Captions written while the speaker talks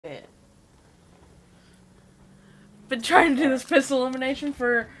been trying to do this pistol elimination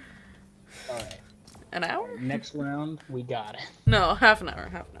for Alright. an hour? Next round, we got it. No, half an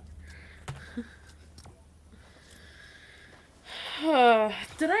hour,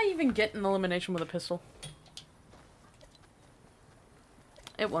 did I even get an elimination with a pistol?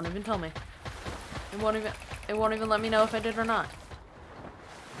 It won't even tell me. It won't even let me know if I did or not.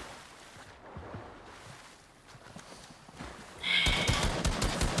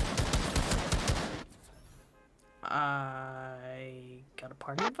 I got a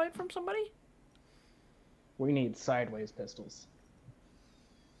party invite from somebody? We need sideways pistols.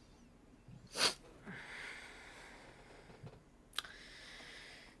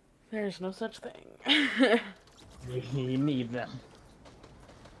 There's no such thing. We need them.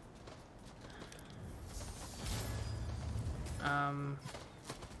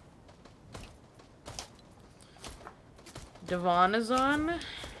 Devon is on,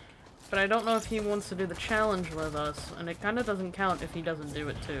 but I don't know if he wants to do the challenge with us, and it kind of doesn't count if he doesn't do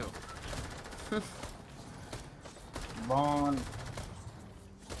it too. Vaughn.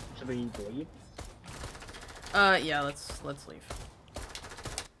 Should we leave? Yeah, let's leave.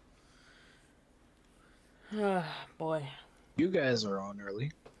 Boy. You guys are on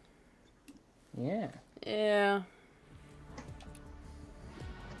early. Yeah. Yeah.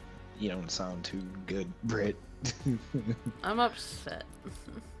 You don't sound too good, Britt. I'm upset.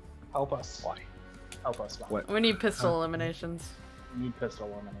 Help us. Why? Help us, Vaughn. What? We need pistol eliminations. We need pistol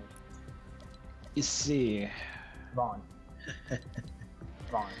elimination. You see. Vaughn.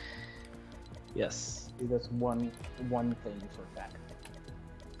 Vaughn. Yes. Do this one thing for a fact.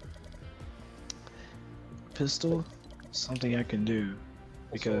 Pistol? Something I can do.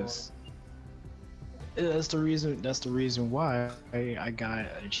 Because that's the reason why I got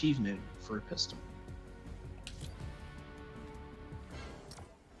an achievement for a pistol.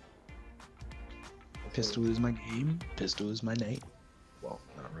 Pistol is my game. Pistol is my name. Well,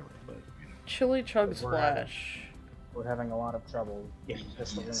 not really, but you know. Chili Chug Splash. We're having a lot of trouble getting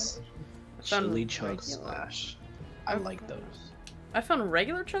pistol Yes. elimination. Chili Chug regular. Splash. I like those. I found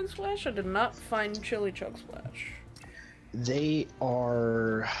regular Chug Splash. I did not find Chili Chug Splash. They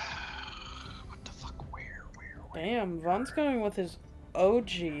are. What the fuck? Where? Damn, Von's going with his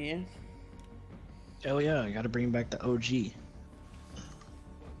OG. Oh yeah, I gotta bring back the OG.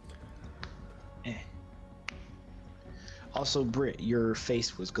 Eh. Also, Britt, your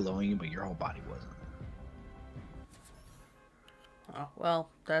face was glowing, but your whole body wasn't. Oh, well,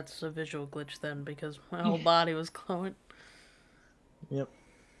 that's a visual glitch then, because my whole body was glowing. Yep.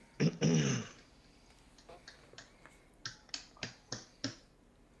 You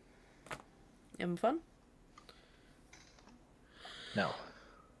having fun? No.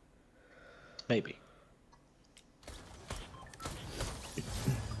 Maybe.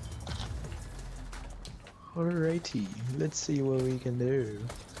 Alrighty, let's see what we can do.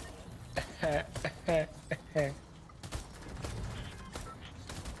 Where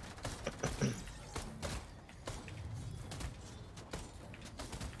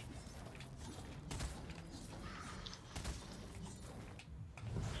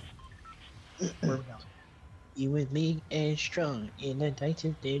we going? You and me and strong in the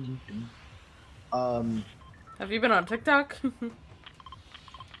 1932. Have you been on TikTok?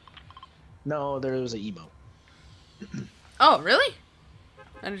 No, there was an emote. Oh, really?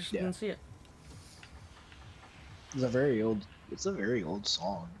 I just Yeah. didn't see it. It's a very old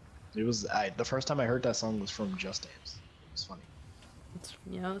song. It was the first time I heard that song was from Just Dance. It's funny.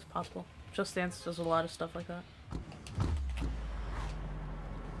 Yeah, it's possible. Just Dance does a lot of stuff like that.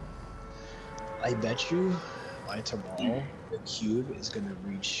 I bet you by tomorrow the cube is gonna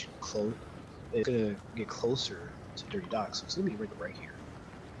reach close. It's gonna get closer to Dirty Dock, so it's gonna be right here.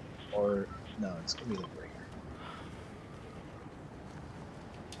 Or no, it's gonna be like right here.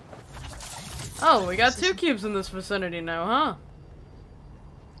 Oh, we got 2 cubes in this vicinity now, huh?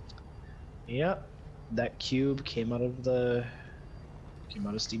 Yep, that cube came out of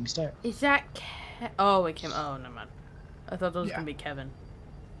Steamy Stack. Is that oh, it came. Oh, never mind. I thought that was Yeah. gonna be Kevin.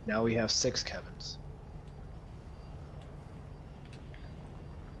 Now we have 6 Kevins.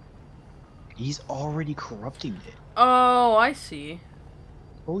 He's already corrupting it. Oh, I see.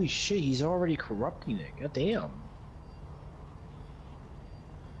 Holy shit, he's already corrupting it. God damn.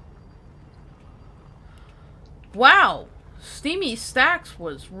 Wow, Steamy Stacks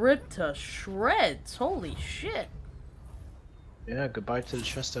was ripped to shreds. Holy shit. Yeah, goodbye to the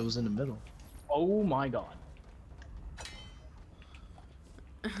chest that was in the middle. Oh my god.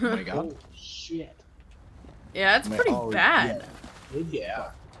 Oh my god. Oh shit. Yeah, it's pretty bad.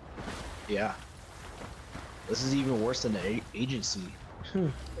 Yeah. Yeah. This is even worse than the agency.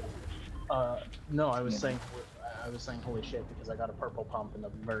 No, I was saying, I was saying holy shit because I got a purple pump in the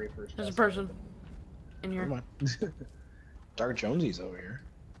very first. There's a chest I person opened. in here. Come on. Dark Jonesy's over here.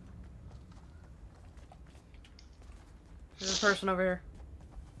 There's a person over here.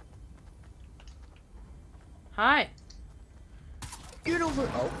 Hi. Get over.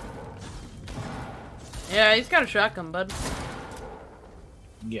 Oh. Yeah, he's got a shotgun, bud.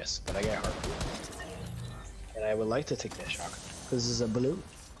 Yes, but I got heart. And I would like to take that shotgun because it's a balloon.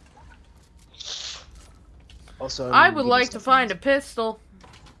 Also, I would like to find a pistol.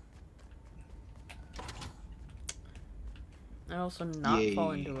 And also not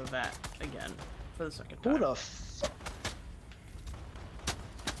fall into a vat again for the second time. Who the fuck?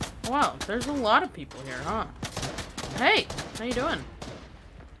 Wow, there's a lot of people here, huh? Hey, how you doing?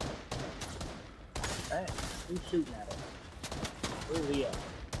 Hey, who's shooting at him? Where's he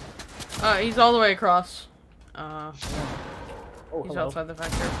at? He's all the way across. Oh, He's hello. outside the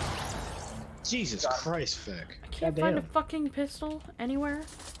factory. Jesus Christ, Feck. I can't find a fucking pistol anywhere.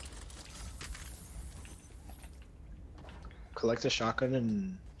 Collect a shotgun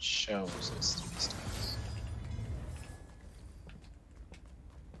and shells and stuff.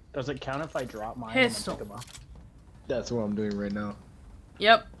 Does it count if I drop mine Pistol. and then pick 'em up? That's what I'm doing right now.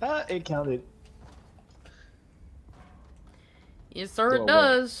 Yep. Ah, it counted. Yes, sir, Well, it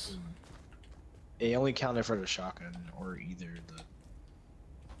does. It only counted for the shotgun or either the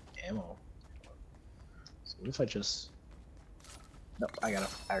ammo. So what if I just... No, I gotta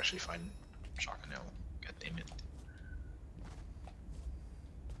actually find shotgun ammo. God damn it.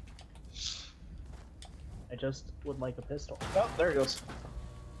 I just would like a pistol. Oh, there it goes.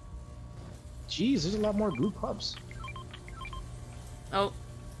 Jeez, there's a lot more blue pumps. Oh.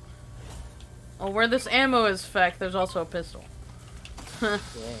 Oh, where this ammo is, Feck, there's also a pistol. Yeah.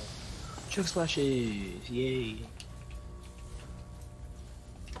 Chug splashes, yay.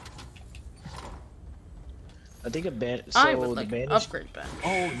 I think a band. So I would the like an bandage. upgrade bench.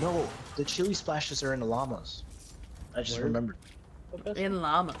 Oh no, the chili splashes are in the llamas. I just Where? remembered. In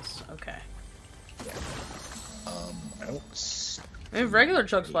llamas. Okay. I don't. We have regular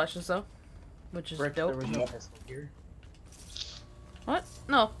chug splashes, though. Which is Rick, there dope. was no pistol here. What?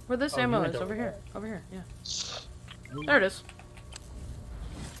 No, where this Oh, you ammo went is. over Over here. there. Over here, yeah. There it is.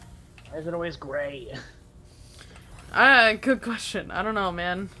 Why is it always gray? Good question. I don't know,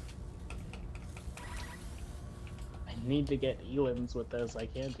 man. I need to get elims with this. I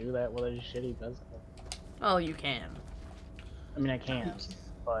can't do that with a shitty pistol. Well, you can. I mean, I can,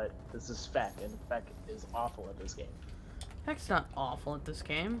 but this is Feck, and Feck is awful at this game. Feck's not awful at this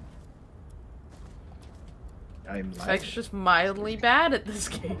game. I'm lying. Feck's just mildly bad at this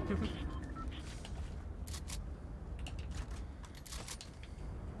game.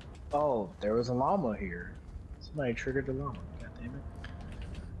 Oh, there was a llama here. Somebody triggered the llama. God damn it.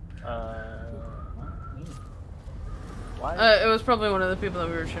 What? Me? Why? It was probably one of the people that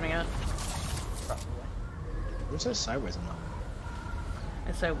we were shooting at. Probably. Where's that sideways llama?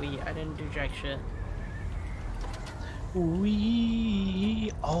 I said we. I didn't do jack shit.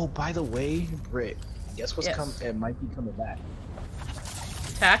 We. Oh, by the way, Britt. Guess what's Yes. It might be coming back.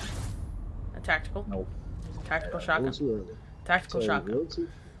 Tact? A tactical? Nope. Tactical A shotgun? little too early. Tactical So, shotgun. A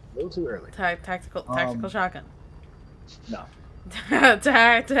little too early. Tactical shotgun. No.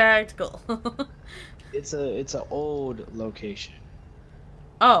 Tactical. It's a old location.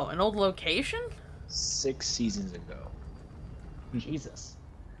 Oh, an old location? 6 seasons ago. Jesus.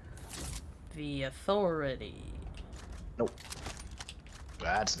 The Authority. Nope.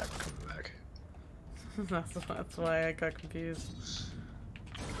 That's never coming back. That's why I got confused.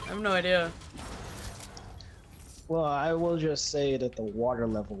 I have no idea. Well, I will just say that the water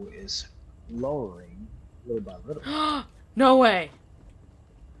level is lowering little by little. No way.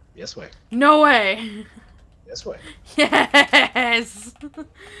 Yes way. No way. Yes way. Yes.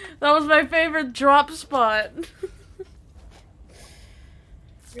 That was my favorite drop spot.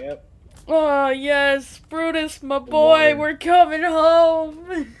 Yep. Oh, yes. Brutus, my boy, water. we're coming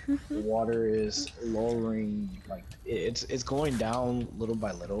home. The water is lowering, like it's going down little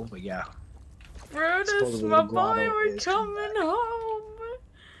by little, but yeah. Brutus, Supposedly my the boy, grotto we're is coming coming back. home.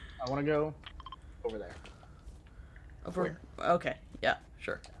 I want to go over there. Over. Okay, yeah,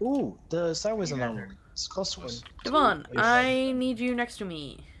 sure. Ooh, the sideways You alarm. got it. It's close to us. Devon, Yes. I need you next to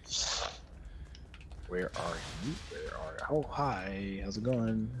me. Where are you? Where are? Oh, hi. How's it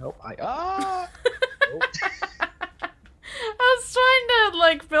going? Oh, hi. Ah! Nope. I was trying to,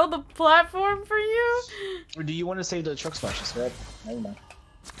 like, build a platform for you. Or do you want to save the truck splashes? Right? Never mind.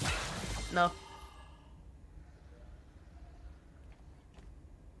 No.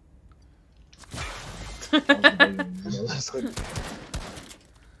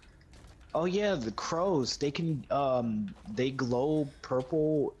 Oh yeah, the crows. They can they glow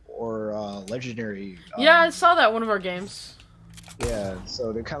purple or legendary. Yeah, I saw that one of our games. Yeah,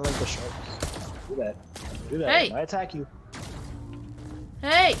 so they're kind of like the sharks. Do that. Do that. Hey! I might attack you.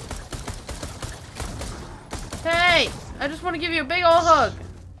 Hey! Hey! I just want to give you a big ol' hug.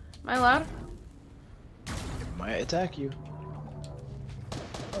 Am I allowed? It might attack you.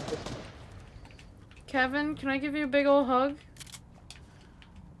 Kevin, can I give you a big ol' hug?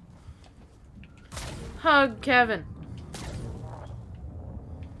 Hug, Kevin.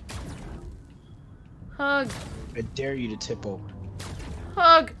 Hug. I dare you to tip over.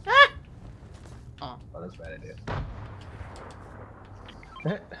 Hug. Ah! Oh. Oh, that's a bad idea.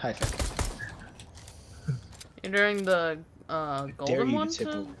 Hi, Feck. You're doing the Dare golden you one to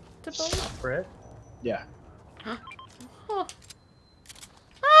tip to over. tip over? Brett? Yeah. Oh. Oh,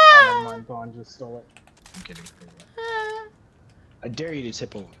 Ah! never mind. Vaughn just stole it. I'm kidding. Ah! I dare you to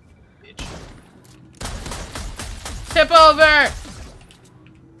tip over, bitch. Tip over!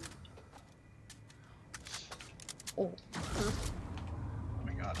 Oh. Oh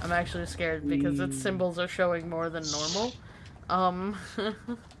my god. I'm actually scared because its symbols are showing more than normal.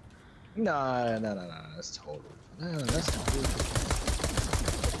 No, that's totally. No, that's totally.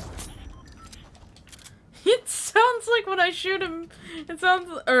 It sounds like when I shoot him, it sounds,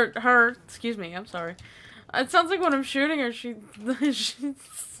 or her, excuse me, I'm sorry. It sounds like when I'm shooting her, she's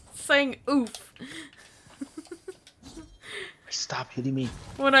saying oof. Stop hitting me.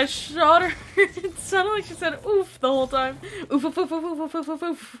 When I shot her, it sounded like she said oof the whole time. Oof, oof, oof, oof, oof, oof, oof,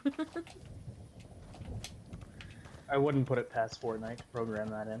 oof. I wouldn't put it past Fortnite to program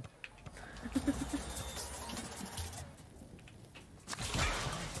that in.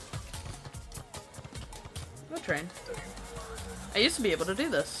 Go train. I used to be able to do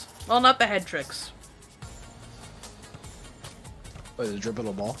this. Well, not the head tricks. Wait, the dribble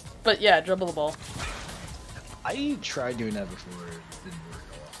the ball? But yeah, dribble the ball. I tried doing that before. It didn't work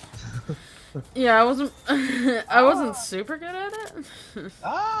at all. Yeah, I wasn't I wasn't super good at it.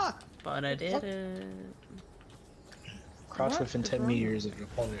 Ah! But I did it. Crouch What within is 10 wrong? meters of your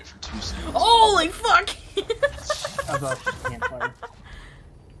opponent for 2 seconds. Holy fuck! I thought she can't play.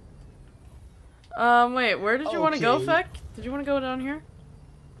 Wait, where did you want to go, Okay. Feck? Did you want to go down here?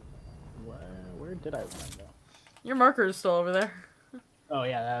 Where did I want to go? Your marker is still over there. Oh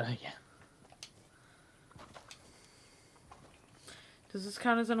yeah, yeah. Does this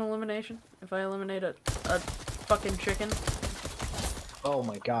count as an elimination? If I eliminate a fucking chicken? Oh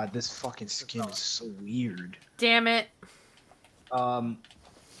my god, this fucking skin is so weird. Damn it.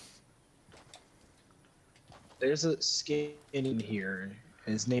 There's a skin in here.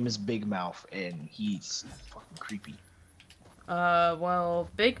 His name is Big Mouth, and he's fucking creepy. Well,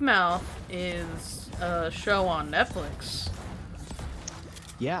 Big Mouth is a show on Netflix.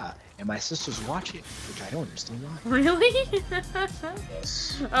 Yeah, and my sisters watch it, which I don't understand why. Really?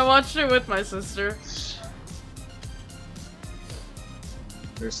 Yes. I watched it with my sister.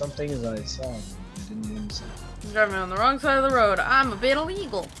 There's some things I saw and I didn't understand. You're driving on the wrong side of the road. I'm a bit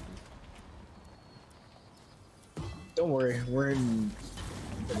illegal. Don't worry, we're in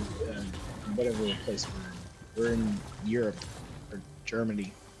whatever place we're in. We're in Europe or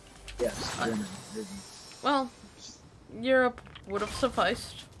Germany. Yes, Germany. Well, Europe would have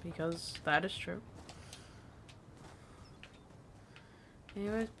sufficed, because that is true. He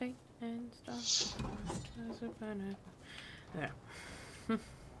was big and stuff. There.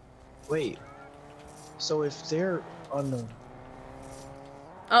 Wait. So if they're on the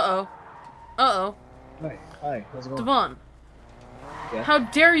Uh-oh. Uh-oh. Hi, how's it going? Devon. Yeah? How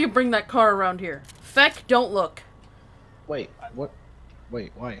dare you bring that car around here? Feck, don't look. Wait, what?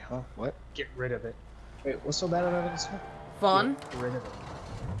 Wait, why? Huh? What? Get rid of it. Wait, what's so bad about this? Vaughn, Get rid of it.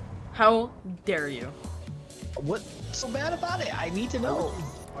 how dare you? What's so bad about it? I need to know.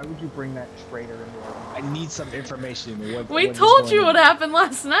 Why would you bring that traitor into our I need some information. We told you what happened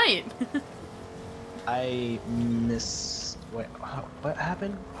last night. I miss. What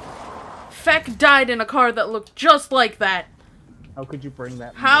happened? Feck died in a car that looked just like that. How could you bring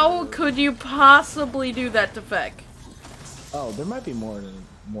that? How could you possibly do that to Feck? Oh, there might be more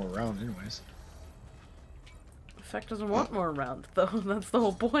around, anyways. Feck doesn't want more around, though. That's the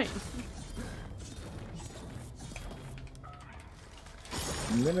whole point.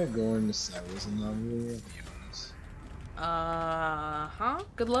 I'm gonna go into Cyrus and not really be honest. Huh?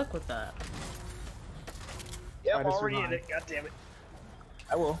 Good luck with that. Yeah, I'm already in it. God damn it.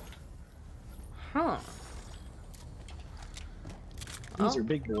 I will. Huh. These Oh. are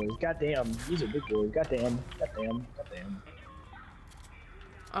big boys. Goddamn. These are big boys. Goddamn. Goddamn.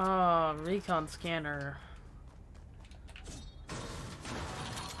 Goddamn. Recon scanner.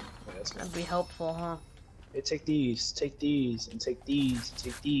 Wait, let's go. That'd be helpful, huh? Hey, take these, and take these, and take these, and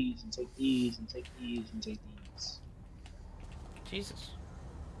take these, and take these, and take these, and take these. Jesus.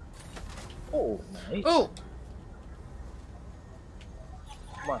 Oh, nice. Oh!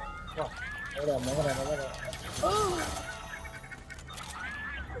 Come on, come on. Hold on. Oh!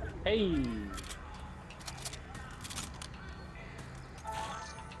 Hey!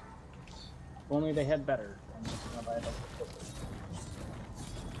 If only they had better.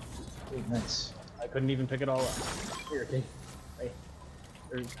 Hey, nice. I couldn't even pick it all up. Here, take. Hey.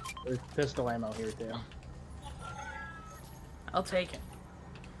 There's pistol ammo here too. I'll take it.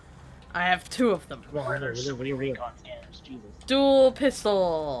 I have 2 of them. Come on, what are your recon scanners? Jesus. Dual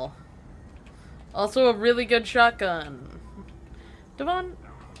pistol. Also a really good shotgun. Devon?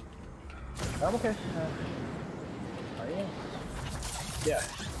 I'm okay. Are you? Yeah.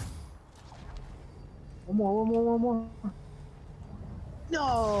 One more.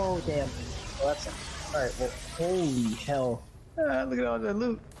 No, damn. Well, that's it. Alright, well, holy hell. Look at all that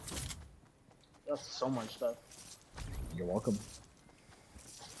loot. That's so much stuff. You're welcome.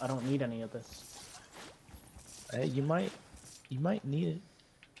 I don't need any of this. Hey, you might need it.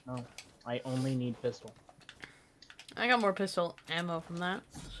 No, I only need pistol. I got more pistol ammo from that,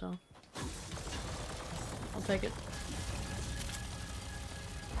 so I'll take it.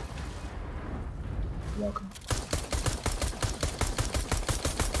 You're welcome.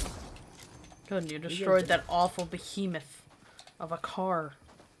 Good, you destroyed that awful behemoth of a car.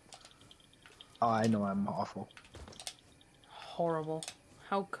 Oh, I know I'm awful. Horrible.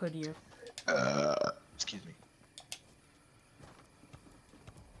 How could you? Excuse me.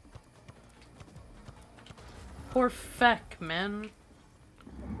 Poor Feck, man.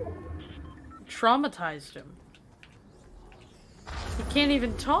 Traumatized him. He can't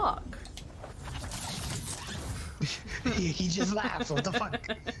even talk. He just laughed. What the fuck?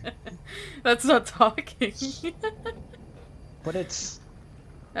 That's not talking. But it's...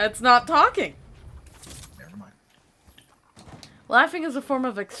 That's not talking. Never mind. Laughing is a form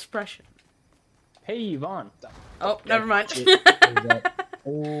of expression. Hey, Vaughn. Oh, never mind.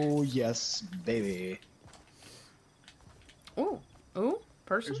 Oh, yes, baby. Ooh. Ooh?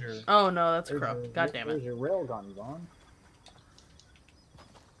 Person? Where's your- Oh no, that's a Where's crow. your- God damn Where's it. your railgun, Vaughn?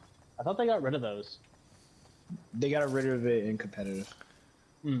 I thought they got rid of those. They got rid of it in competitive.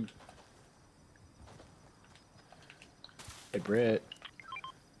 Hmm. Hey, Britt.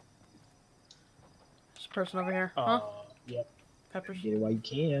 There's a person over here. Huh? Yep. Peppers? Get it while you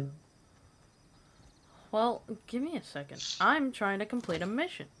can. Well, give me a second. I'm trying to complete a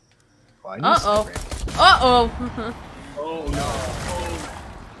mission. Well, I need Uh-oh. some Uh-oh! Oh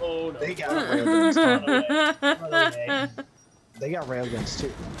no. Oh no. They got railguns. away. They got railguns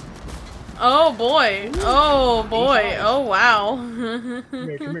too. Oh boy! Oh boy! eyes. Oh wow! Come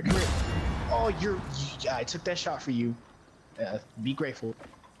here. Oh, I took that shot for you. Be grateful.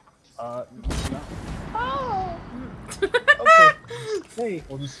 No. Oh. Okay. Hey,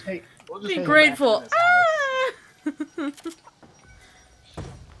 we'll just Be hang grateful. back in this house.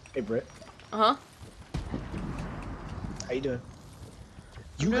 Hey, Britt. Huh? How you doing?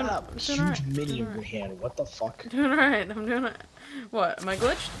 You I'm doing- got I'm a doing huge alright, mini doing in your alright. hand. What the fuck? Doing alright. I'm doing it. What? Am I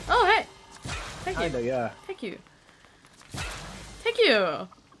glitched? Oh hey! Thank Kinda, you. yeah. Thank you. Thank you. You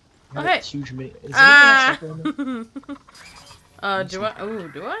got a Okay. huge mini. Is Ah. anything else up Do I? Ooh,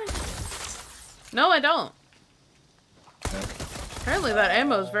 do I? No, I don't. there? Apparently that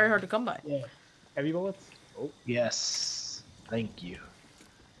ammo is very hard to come by. Yeah. Heavy bullets? Oh. Yes. Thank you.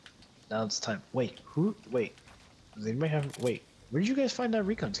 Now it's time. Wait. Who? Wait. Does anybody have? Wait. Where did you guys find that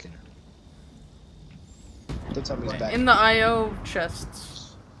recon scanner? Don't tell me it's back. In the IO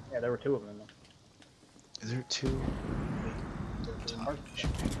chests. Yeah, there were 2 of them. Is there 2? Wait.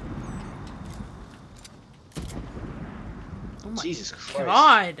 Oh my Jesus Christ.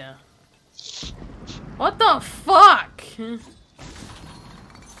 God! What the fuck?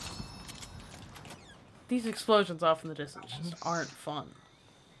 These explosions off in the distance just aren't fun.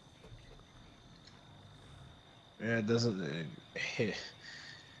 Yeah, it doesn't.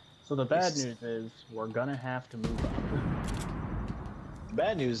 So the bad news is we're gonna have to move on. The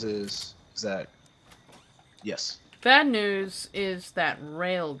bad news is that yes. Bad news is that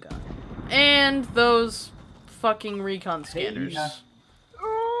railgun. And those fucking recon scanners. yeah.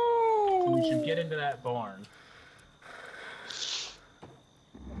 We should get into that barn.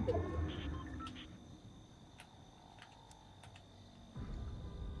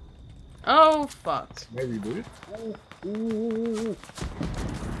 Oh fuck. Can I reboot it? Ooh.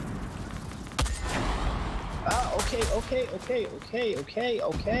 Ah, okay.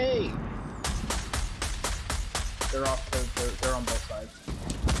 They're off. They're on both sides.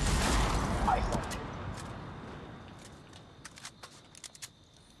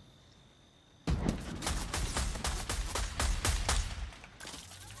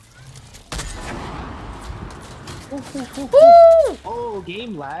 Woo! Oh,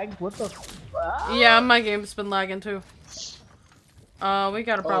 game lag. What the? Ah! Yeah, my game's been lagging too. We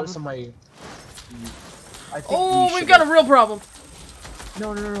got a Oh, problem. somebody. I think Oh, we've got a real problem.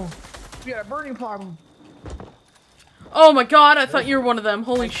 No. We got a burning problem. Oh my god, I thought you were one of them.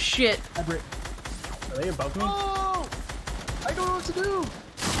 Holy shit. Are they above me? Oh! I don't know what to do.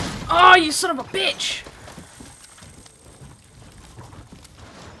 Oh, you son of a bitch.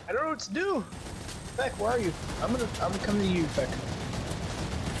 I don't know what to do. Beck, where are you? I'm coming to you, Beck.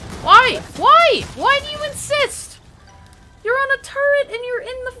 Why? Why? Why do you insist? You're on a turret and you're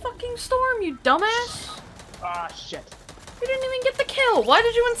in the fucking storm, you dumbass. Ah, shit. You didn't even get the kill. Why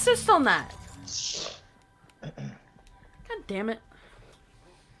did you insist on that? God damn it.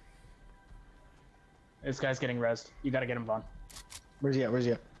 This guy's getting rezzed. You gotta get him, Vaughn. Where's he at? Where's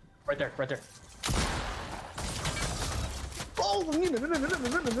he at? Right there, right there. Oh,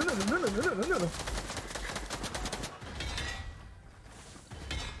 no.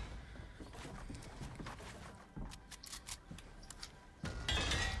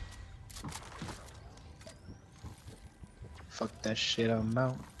 Fuck that shit, I'm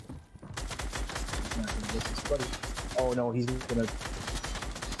out. Oh no, he's gonna.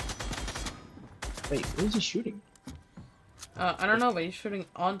 Wait, where's he shooting? I don't know, but he's shooting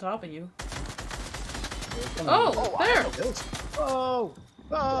on top of you. Oh, There. Oh!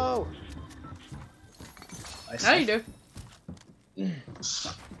 Oh! How you do? There's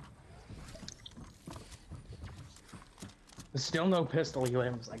still no pistol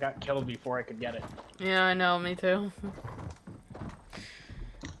limbs. I got killed before I could get it. Yeah, I know, me too.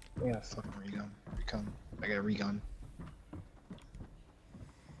 Yeah, fucking recon. I got a recon.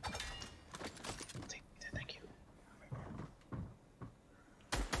 Thank you.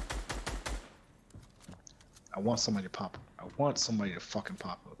 I want somebody to pop. I want somebody to fucking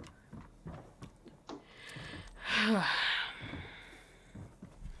pop up.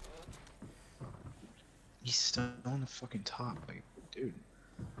 He's still on the fucking top, like, dude.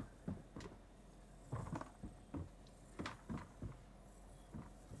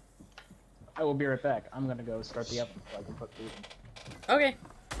 I will be right back. I'm gonna go start the oven so I can put food in. Okay.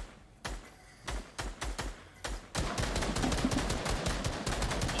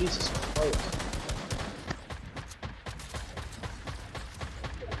 Jesus Christ.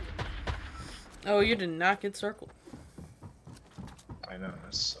 Oh, you did not get circled. I know,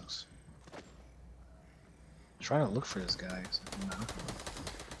 that sucks. Trying to look for this guy.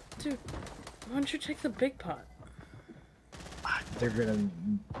 Dude, why don't you take the big pot? They're gonna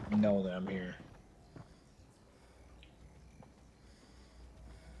know that I'm here.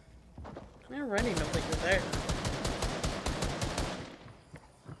 I already know that you're there.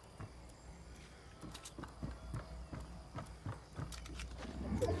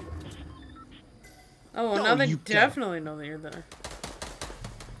 Oh, No, now they you don't. definitely know that you're there.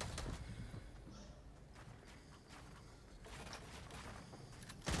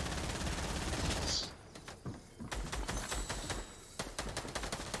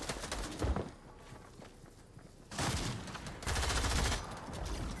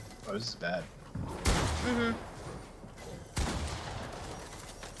 Oh, this is bad. Mm-hmm.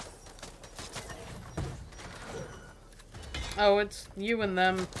 Oh, it's you and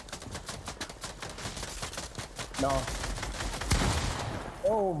them. No.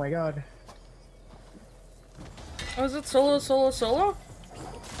 Oh my god. Oh, is it solo? I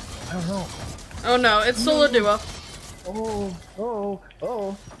don't know. Oh no, it's solo duo.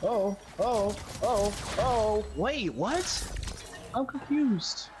 Oh. Wait, what? I'm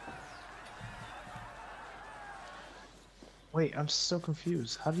confused. Wait, I'm so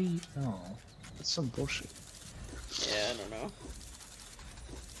confused. How do you... Oh, that's some bullshit. Yeah, I don't know.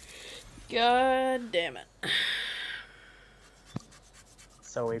 God damn it.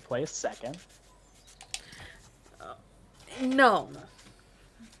 So we play second. No.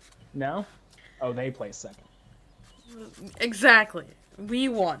 No? Oh, they play second. Exactly. We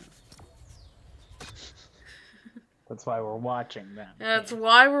won. That's why we're watching them. That's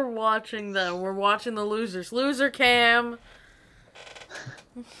why we're watching them. We're watching the losers. Loser cam.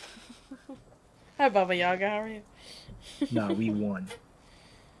 Hi, Baba Yaga. How are you? No, we won.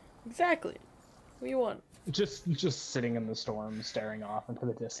 Exactly. We won. Just sitting in the storm, staring off into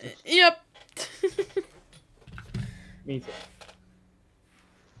the distance. Yep. Me too.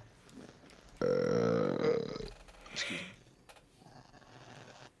 Excuse me.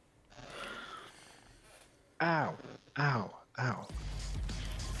 Ow. Ow. Ow.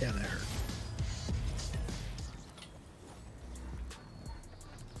 Yeah, that hurt.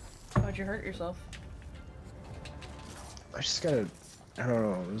 How'd you hurt yourself? I just gotta... I don't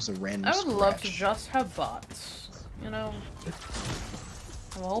know, it was a random I would love to scratch. just have bots. You know,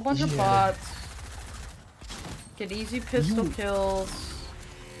 have a whole bunch of Yeah. bots. Get easy pistol kills.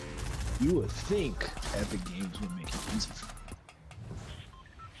 You would think Epic Games would make it easy for you.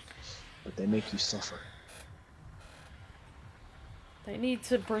 But they make you suffer. They need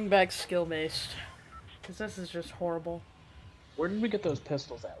to bring back skill-based. Because this is just horrible. Where did we get those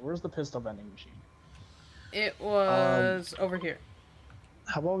pistols at? Where's the pistol vending machine? It was over here.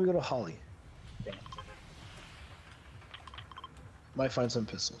 How about we go to Holly? Damn. Might find some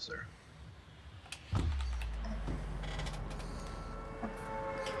pistols there.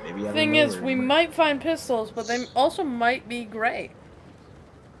 Maybe out of Thing is, nowhere, we might find pistols, but they also might be gray.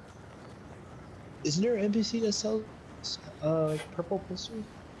 Isn't there an NPC that sells purple pistols?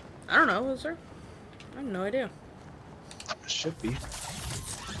 I don't know, is there? I have no idea. Should be.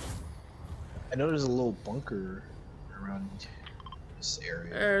 I know there's a little bunker around this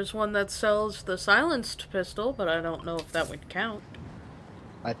area. There's one that sells the silenced pistol, but I don't know if that would count.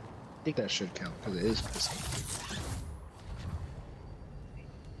 I think that should count because it is pistol.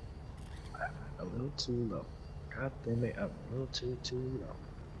 I'm a little too low. God damn it, I'm a little too low.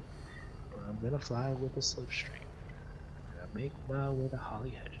 But I'm gonna fly with a slipstream. I make my way to Holly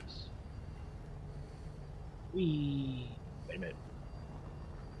Hedges. Wee. Wait a minute.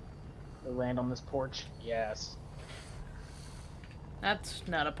 We land on this porch? Yes. That's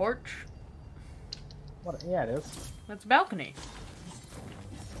not a porch. What? Yeah, it is. That's a balcony.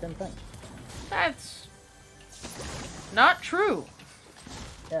 Same thing. That's not true.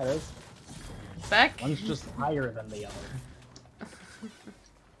 Yeah, it is. Back. One's just higher than the other.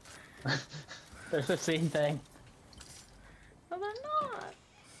 They're the same thing. No, they're not.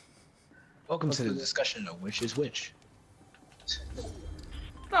 Welcome to the discussion of which is which. It's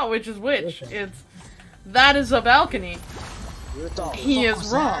not which is which. It's that is a balcony. He is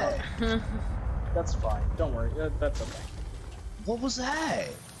wrong. That's fine. Don't worry. That's okay. What was that?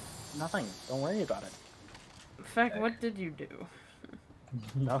 Nothing. Don't worry about it. In fact, what did you do?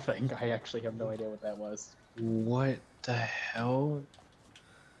 Nothing. I actually have no idea what that was. What the hell?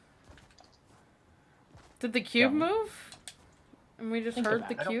 Did the cube Dumb. move? And we just Think heard about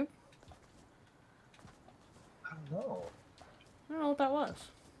the it. I don't- cube? I don't know. I don't know what that was.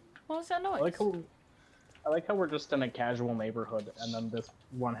 What was that noise? I like how we're just in a casual neighborhood, and then this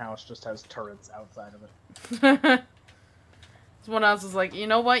one house just has turrets outside of it. This one house is like, you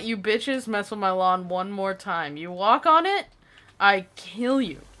know what, you bitches mess with my lawn one more time. You walk on it, I kill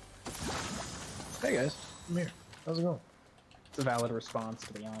you. Hey guys, I'm here. How's it going? It's a valid response,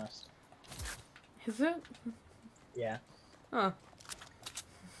 to be honest. Is it? Yeah. Huh.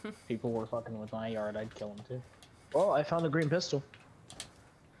 People were fucking with my yard, I'd kill them too. Well, I found a green pistol.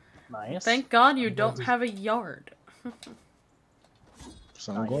 Nice. Thank God you don't have a yard.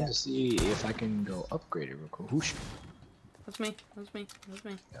 So I'm Not going yet. to see if I can go upgrade it real quick. Whoosh. That's me. That's me. That's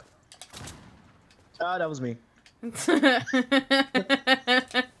me. Ah, that was me.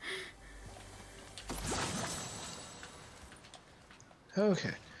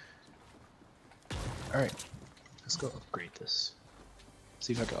 Okay. Alright. Let's go upgrade this.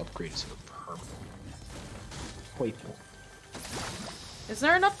 See if I can upgrade it to a purple. Wait. Is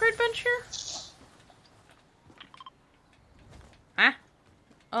there an upgrade bench here? Huh?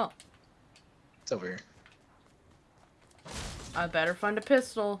 Oh. It's over here. I better find a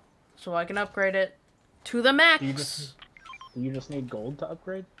pistol so I can upgrade it to the max. Do you just need gold to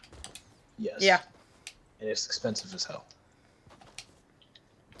upgrade? Yes. Yeah. And it's expensive as hell.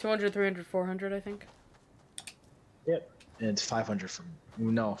 200, 300, 400, I think. Yep. And it's 500 for...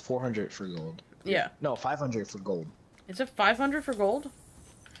 No, 400 for gold. Yeah. No, 500 for gold. Is it 500 for gold?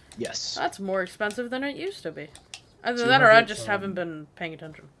 Yes. That's more expensive than it used to be. Either that or I 200 just from- haven't been paying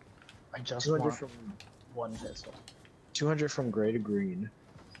attention. I just 200 want from... one pistol. 200 from gray to green.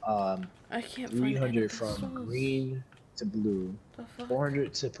 I can't find any 300 from pistols. green to blue. The fuck?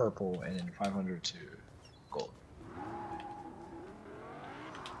 400 to purple, and then 500 to gold.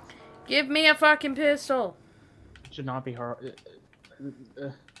 Give me a fucking pistol. It should not be hard. It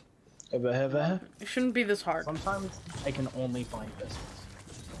shouldn't be this hard. Sometimes I can only find pistols.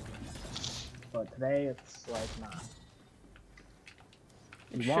 But today it's like, nah.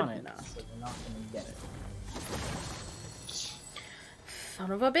 It You want should it, not. so you're not gonna get it.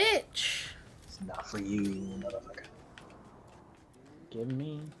 Son of a bitch. It's not for you, motherfucker. Give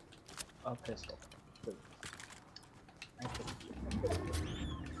me a pistol. Please. Thank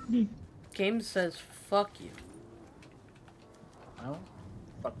you. Game says fuck you. Well,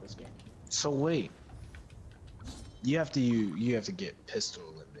 fuck this game. So wait. You have to get pistol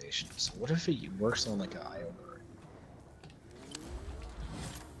elimination. So what if it works on like an IO card?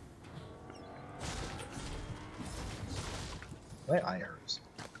 My eye hurts.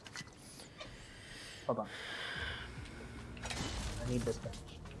 Hold on. I need this bench.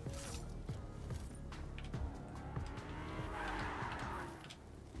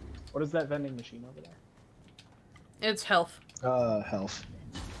 What is that vending machine over there? It's health. Health.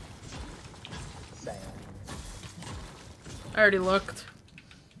 Same. I already looked.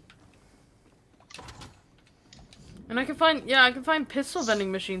 And I can find pistol vending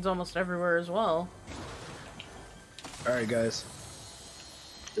machines almost everywhere as well. Alright, guys.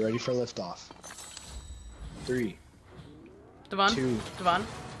 You ready for liftoff? 3, Devon? 2, Devon?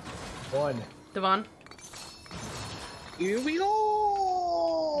 1. Devon? Here we go!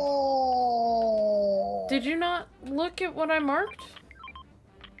 Did you not look at what I marked?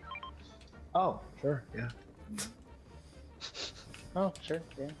 Oh, sure, yeah. Oh, sure,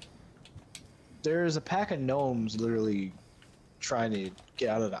 yeah. There's a pack of gnomes literally trying to get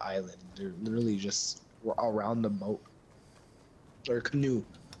out of the island. They're literally just around the boat. Or canoe.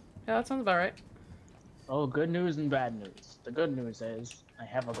 Yeah, that sounds about right. Oh, good news and bad news. The good news is I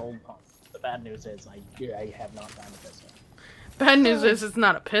have a gold pump. The bad news is I have not found a pistol. Bad news is it's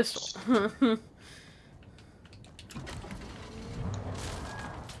not a pistol.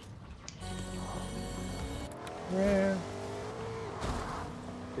 Yeah.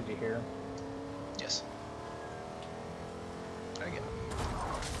 Did you hear him? Yes. I get it.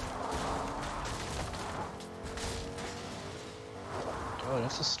 Oh,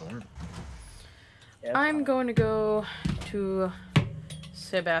 that's a storm. Yeah, I'm going to go to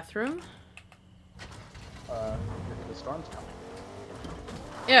say bathroom. The storm's coming.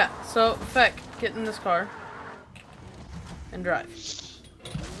 Yeah, so Feck, get in this car and drive.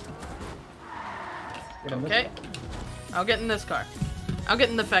 Get in this Okay. I'll get in this car. I'll get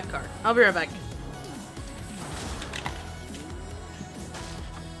in the Feck car. I'll be right back.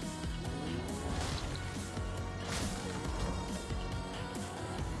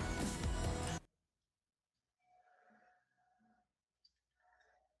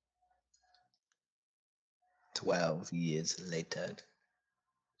 $12 years later.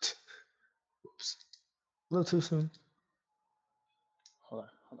 Oops. A little too soon. Hold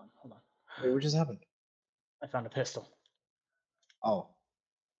on. Wait, what just happened? I found a pistol. Oh.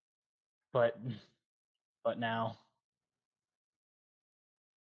 But now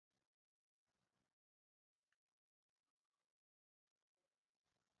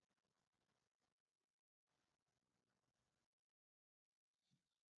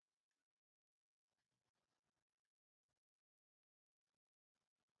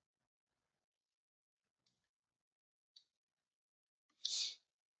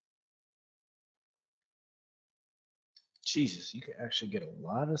Jesus, you can actually get a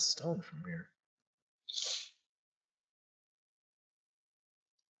lot of stone from here.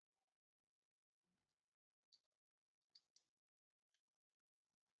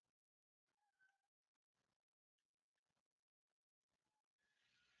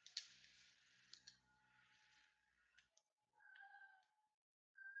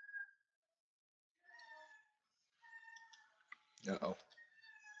 Uh-oh.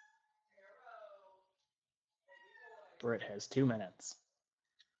 Britt has 2 minutes.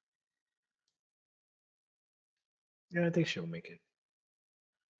 Yeah, I think she'll make it.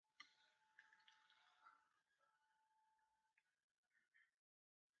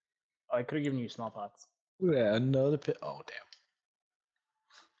 Oh, I could have given you smallpox. Look at that, another pit. Oh, damn.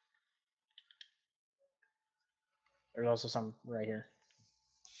 There's also some right here.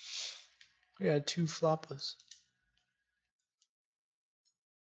 We got 2 floppas.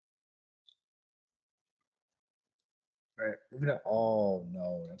 Alright, moving on. Oh,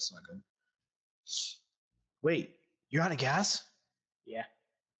 no, that's not good. Wait, you're out of gas? Yeah.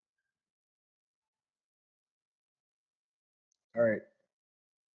 Alright.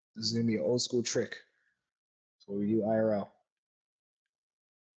 This is going to be an old school trick. That's what we do IRL.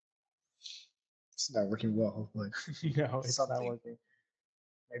 It's not working well, but No, it's not something. working.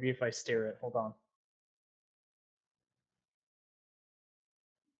 Maybe if I steer it. Hold on.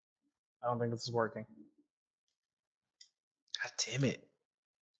 I don't think this is working. God damn it.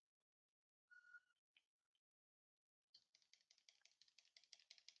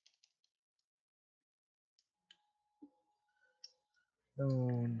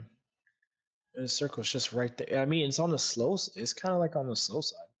 No. The circle's just right there. I mean, it's on the slow. It's kind of like on the slow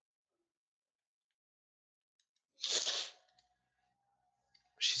side.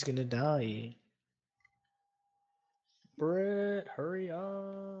 She's gonna die. Britt, hurry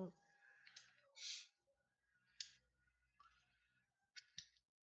up.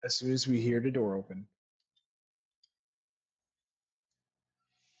 As soon as we hear the door open.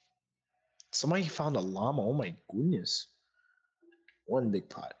 Somebody found a llama. Oh my goodness. 1 big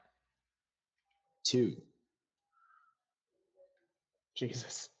pot. 2,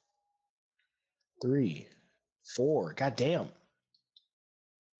 Jesus. 3, 4. God damn.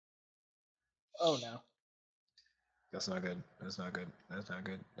 Oh no. That's not good. That's not good. That's not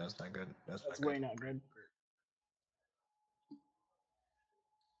good. That's not good. That's That's not way good. not good.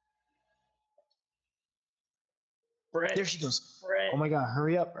 Brett. There she goes. Brett. Oh my god,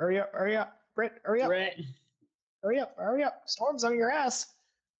 hurry up, hurry up, hurry up. Britt, hurry up. Brett. Hurry up, hurry up. Storm's on your ass.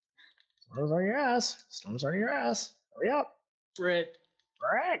 Storm's on your ass. Storm's on your ass. Hurry up. Brett.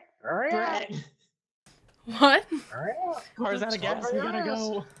 Britt, hurry up. Brett. What? Hurry up. Car's out of gas. We gotta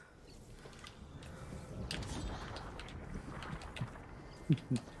go.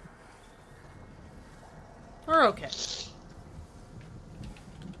 We're okay.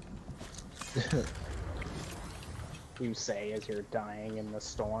 You say as you're dying in the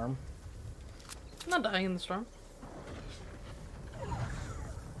storm. I'm not dying in the storm.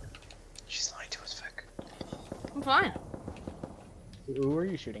 She's lying to us, Vic. I'm fine. Who are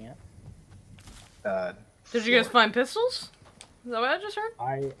you shooting at? Did you guys find pistols? Is that what I just heard?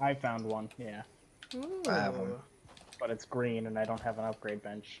 I found one, yeah. Ooh. I have one. But it's green and I don't have an upgrade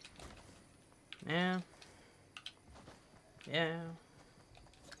bench. Yeah. Yeah.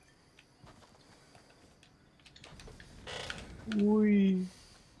 Wee.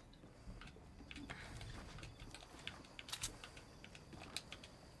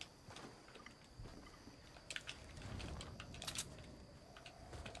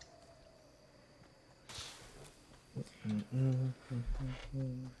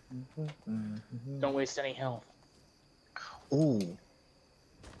 Don't waste any health. Ooh.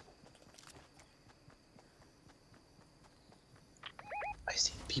 I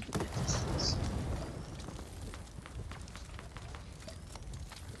see people in this.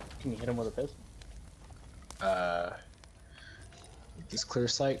 Can you hit him with a pistol? This clear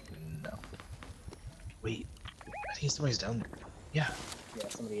sight? No. Wait. I think somebody's down there. Yeah. Yeah,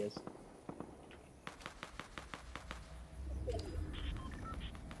 somebody is.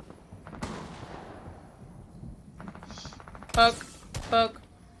 Poke. Poke.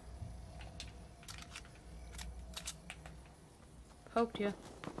 Poked you.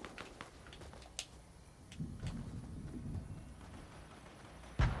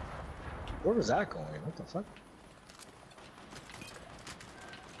 Where was that going? What the fuck?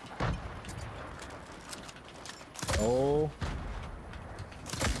 Oh.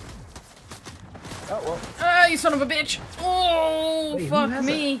 Oh, well. Ah, you son of a bitch! Oh, Wait, who fuck has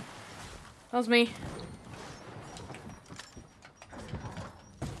me. That was me.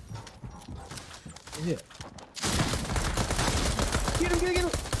 Yeah. Get him, get him!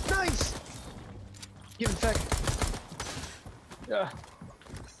 Nice! Give him back. Yeah.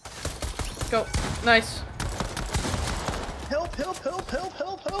 Go. Nice. Help, help, help, help,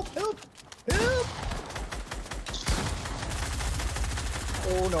 help, help, help! Help!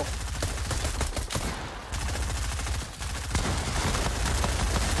 Oh no.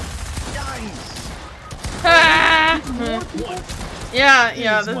 Nice! Ah! Yeah,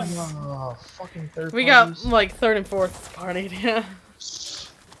 yeah, this is... Oh, fucking third We got, parties. like, third and fourth partied, yeah.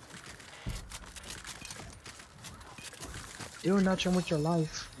 Doing nothing with your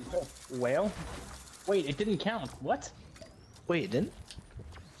life. Whale? Wait, it didn't count. What? Wait, it didn't?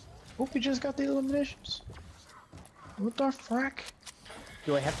 Hope we just got the eliminations. What the frack?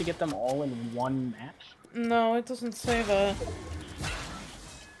 Do I have to get them all in one match? No, it doesn't say that.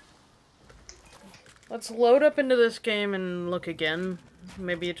 Let's load up into this game and look again.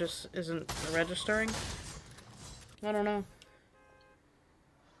 Maybe it just isn't registering. I don't know.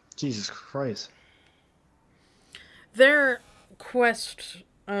 Jesus Christ. Their quest,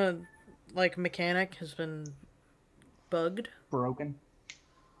 like, mechanic has been bugged. Broken.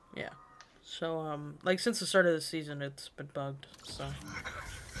 Yeah. So, like, since the start of the season, it's been bugged, so.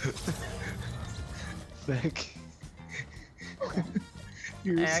 Beck.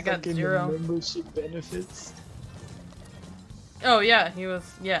 You're Hey, I got stuck in 0. the membership benefits. Oh, yeah, he was,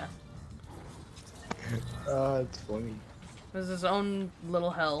 yeah. It's funny. It was his own little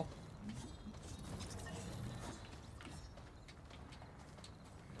hell.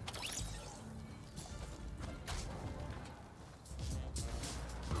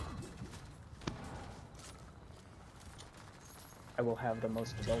 I will have the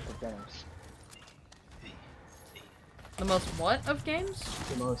most adult of dinners. The most what of games?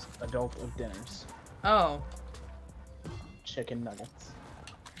 The most adult of dinners. Oh. Chicken nuggets.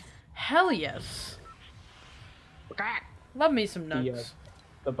 Hell yes. Love me some nugs.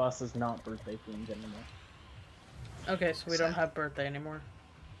 The bus is not birthday themed anymore. Okay, so we don't have birthday anymore.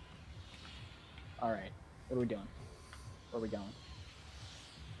 Alright, what are we doing? Where are we going?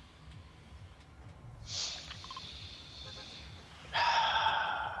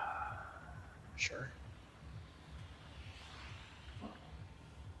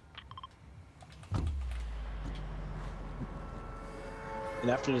 And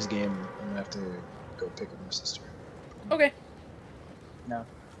after this game, I'm gonna have to go pick up my sister. Okay. No.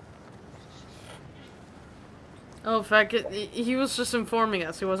 Oh, in fact, he was just informing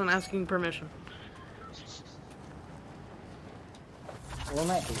us. He wasn't asking permission. Well, in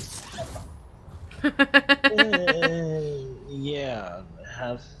that case, have fun. Yeah,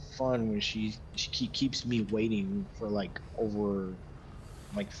 have fun when she keeps me waiting for like over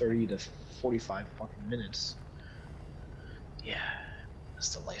like 30 to 45 fucking minutes. Yeah,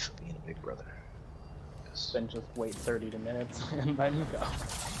 that's the life of being a big brother. Yes. Then just wait 30 minutes and then you go.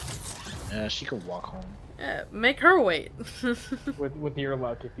 Yeah, she could walk home. Yeah, make her wait. With your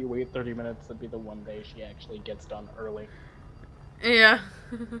luck, if you wait 30 minutes, that'd be the one day she actually gets done early. Yeah.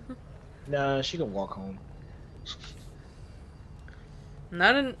 Nah, she can walk home.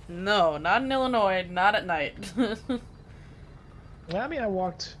 Not in Illinois. Not at night. I mean, I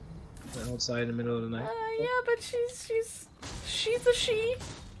walked outside in the middle of the night. Yeah, but she's a she.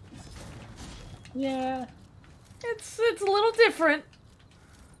 Yeah. It's a little different.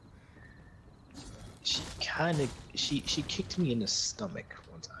 She kicked me in the stomach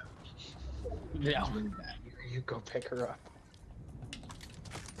one time. Yeah. It was really bad. You go pick her up.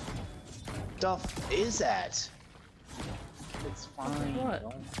 Stuff is that? It's fine. What?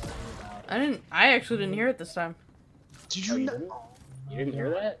 Don't worry about it. I actually didn't hear it this time. Did Oh, you you not? didn't? You didn't hear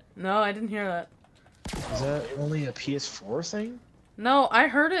that? No, I didn't hear that. Is that only a PS4 thing? No, I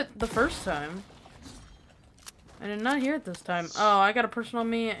heard it the first time. I did not hear it this time. Oh, I got a person on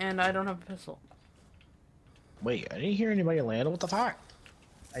me and I don't have a pistol. Wait, I didn't hear anybody land. What the fuck?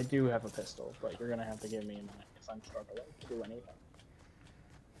 I do have a pistol, but you're gonna have to give me a minute because I'm struggling to do anything.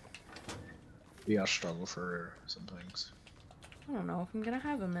 We all struggle for some things. I don't know if I'm gonna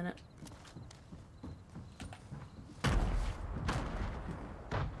have a minute.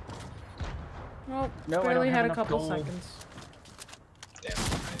 Well, No, I barely don't have had a enough couple gold. seconds. Damn.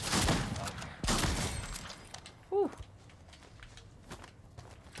 Whew.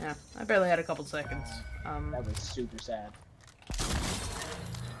 Yeah, I barely had a couple seconds. That was super sad.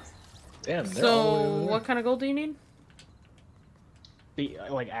 Damn. they're all the way So, over there. what kind of gold do you need? The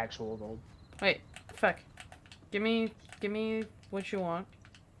like actual gold. Wait, Feck. Give me what you want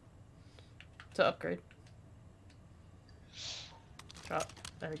to upgrade. Drop.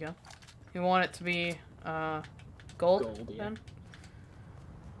 There we go. You want it to be gold? Gold, yeah. Then?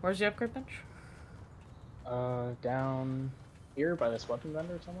 Where's the upgrade bench? Down here by this weapon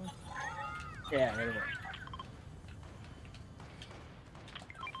vendor somewhere. Yeah, right over.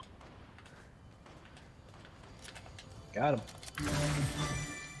 Got him.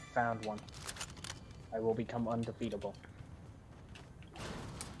 Found one. I will become undefeatable.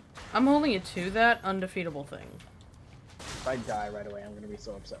 I'm holding you to that undefeatable thing. If I die right away, I'm gonna be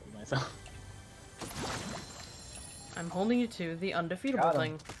so upset with myself. I'm holding you to the undefeatable Got him.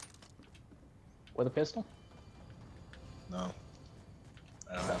 thing. With a pistol? No.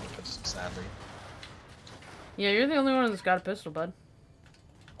 I don't have a pistol, sadly. Yeah, you're the only one that's got a pistol, bud.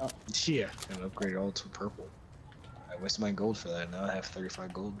 Oh. Yeah. And upgrade all to purple. I wasted my gold for that. Now I have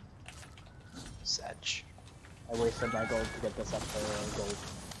 35 gold. Satch. I wasted my gold to get this up for gold.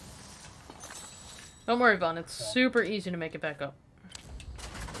 Don't worry, Vaughn. It's super easy to make it back up.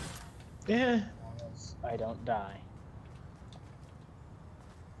 Yeah. I don't die.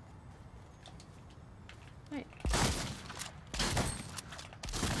 Wait.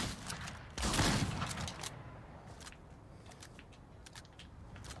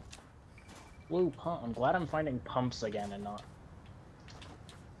 Blue pump. I'm glad I'm finding pumps again and not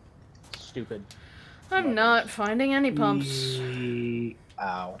stupid. I'm not finding any pumps.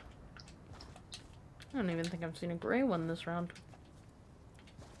 Ow. I don't even think I've seen a gray one this round.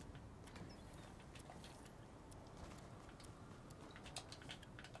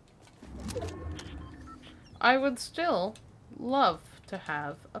 I would still love to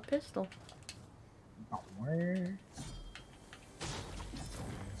have a pistol. Where?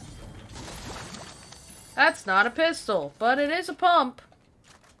 That's not a pistol, but it is a pump.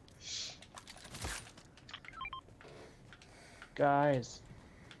 Guys,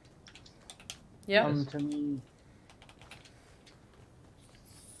 Yep. come to me.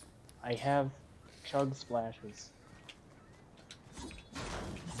 I have chug splashes.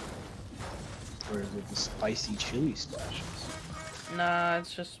 Or is it the spicy chili splashes? Nah,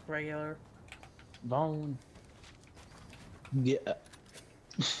 it's just regular. Bone. Yeah.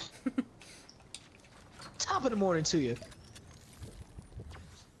 Top of the morning to you.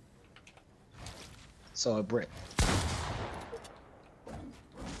 So a brick.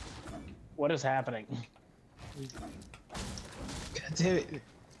 What is happening? God damn it.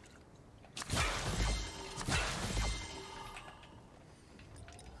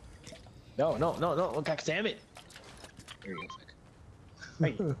 No, no, no, no. God damn it. There you go,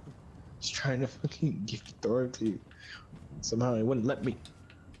 Fick. Hey. Just trying to fucking throw it to you. Somehow it wouldn't let me.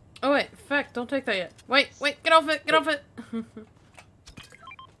 Oh wait, Feck, don't take that yet. Wait, get off it, get off it!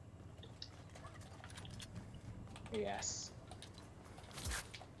 Yes.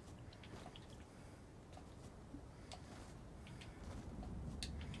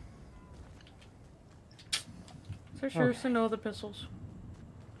 Is there seriously no other pistols?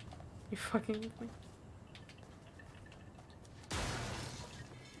 You fucking with me?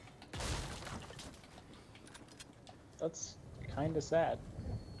 That's kind of sad.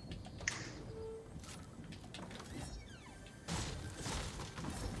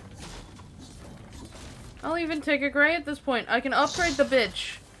 I'll even take a gray at this point. I can upgrade the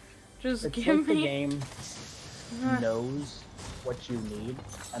bitch. Just It's give like the me. game knows what you need,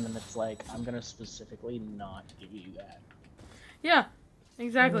 and then it's like, I'm gonna specifically not give you that. Yeah,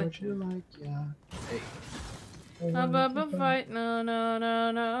 exactly. Would you like, yeah. Hey. Fight, no, no,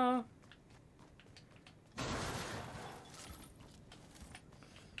 no, no.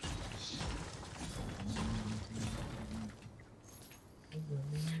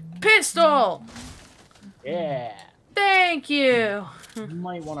 Pistol! Yeah! Thank you! You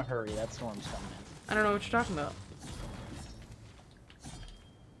might want to hurry, that storm's coming in. I don't know what you're talking about.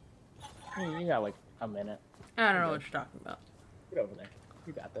 You got like a minute. I don't know what you're talking about. Get over there.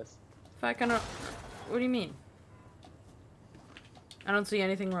 You got this. If I kind of... What do you mean? I don't see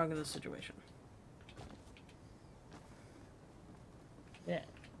anything wrong in this situation. Yeah,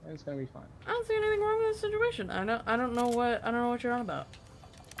 it's gonna be fine. I don't see anything wrong with this situation. I don't know what you're on about.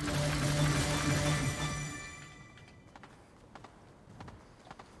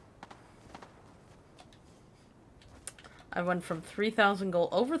 I went from 3,000 gold,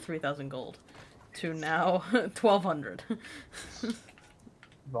 over 3,000 gold, to now 1,200.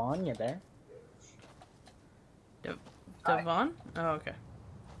 Vaughn, you there? Devon? Oh, okay.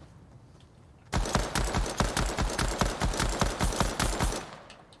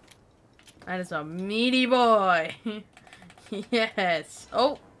 That is a meaty boy. Yes.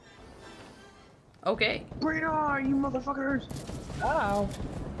 Oh. Okay. Bring it on, you motherfuckers! Ow!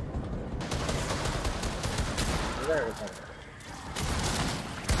 There it is.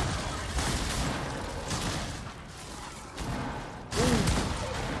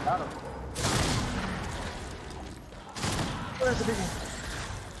 Got him. Where's the big one?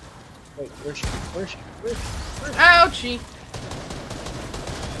 Wait, where's she? Where's she? Where's she? Where's she? Ouchie.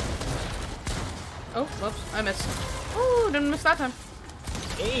 Oh, whoops. I missed. Oh, didn't miss that time.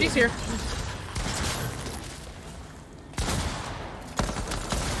 Hey. She's here.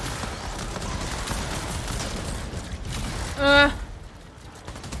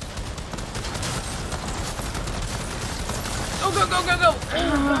 Go.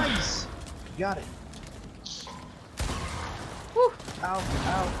 Nice! You got it. Woo. Ow,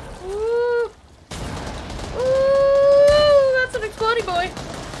 Ooh. Ooh, that's an explodey boy.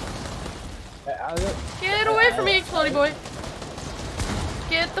 Get away from me, explodey boy.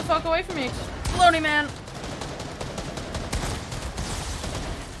 Get the fuck away from me, explodey man.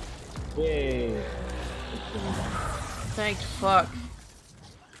 Yay. Thank fuck.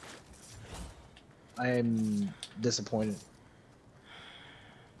 I am disappointed.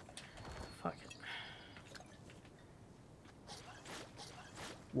 Fuck it.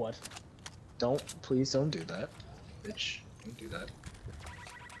 What? Please don't do that. Bitch, don't do that.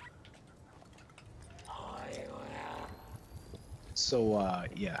 So,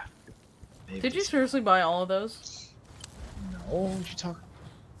 yeah. Maybe Did you seriously buy all of those? No, what you talking?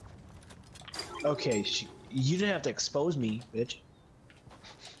 Okay, you didn't have to expose me, bitch.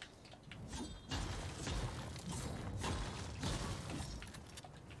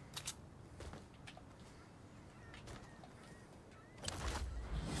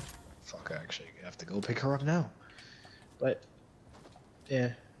 Fuck, I actually have to go pick her up now. But,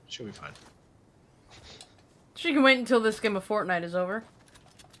 yeah, she'll be fine. She can wait until this game of Fortnite is over.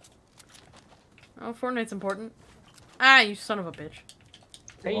 Oh, Fortnite's important. Ah, you son of a bitch.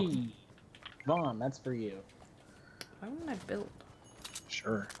 Hey! Vaughn, that's for you. Why wouldn't I build?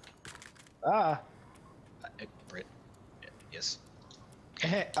 Sure. Ah! Brit. Yes. Oh,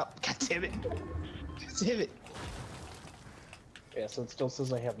 God damn it. God damn it. Yeah, so it still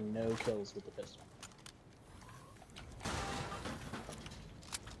says I have no kills with the pistol.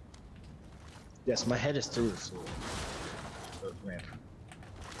 Yes, my head is through the floor. Or ramp.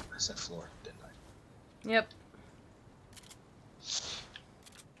 I said floor, didn't I? Yep.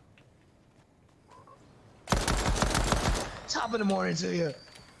 Top of the morning to you.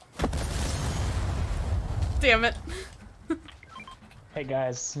 Damn it. Hey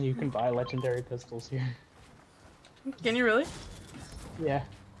guys, you can buy legendary pistols here. Can you really? Yeah.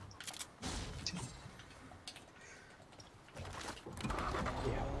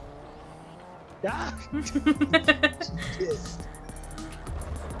 Ah!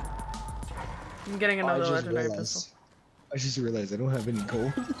 I'm getting another legendary pistol. I just realized I don't have any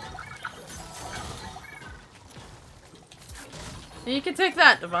gold. You can take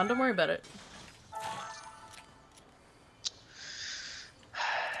that, Devon. Don't worry about it.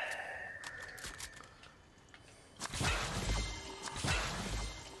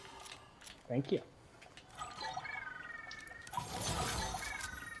 Thank you.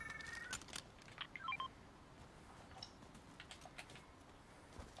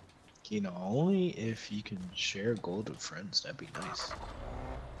 You know, only if you can share gold with friends, that'd be nice.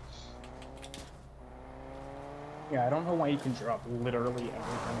 Yeah, I don't know why you can drop literally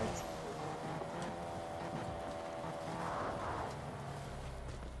everything. It's...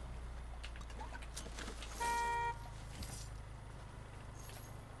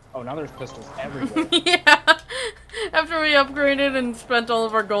 Oh, now there's pistols everywhere. Yeah. After we upgraded and spent all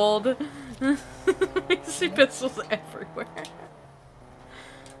of our gold, we see pistols everywhere.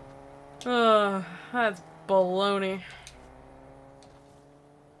 Oh, that's baloney.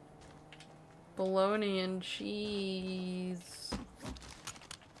 Bologna and cheese.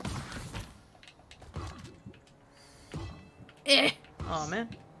 Eh. Oh man.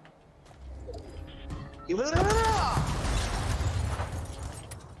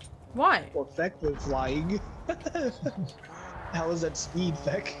 Why? Well, Feck went flying. How was that speed,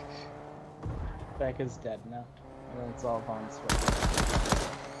 Feck? Beck is dead now. And it's all Vaughn's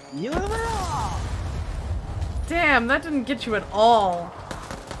Damn, that didn't get you at all.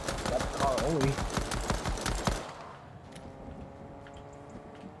 That car only.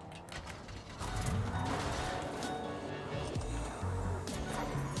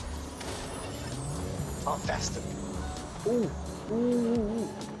 Oh, faster. Ooh, ooh, ooh, ooh.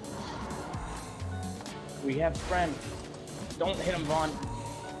 We have friend. Don't hit him, Vaughn.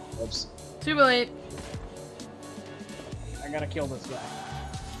 Oops. Too late. I gotta kill this guy.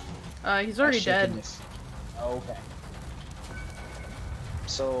 He's already dead. Okay.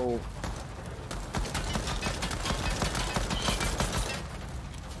 So...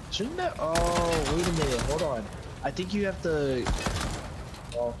 Shouldn't that... Oh, wait a minute. Hold on. I think you have to...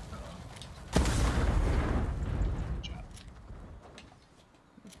 Oh.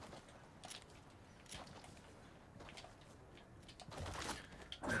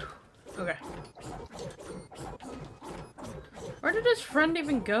 Okay. Where did his friend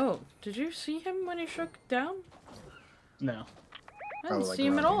even go? Did you see him when he shook down? No. I didn't like see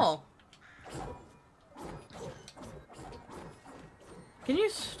him at around here. all. Can you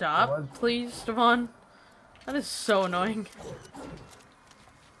stop, please, Devon? That is so annoying.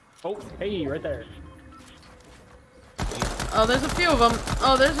 Oh, hey, right there. Oh, there's a few of them.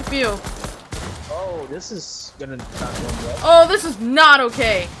 Oh, there's a few. Oh, this is gonna not go well. Oh, this is not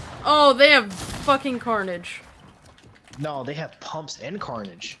okay. Oh, they have fucking carnage. No, they have pumps and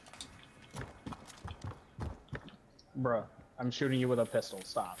carnage. Bruh, I'm shooting you with a pistol.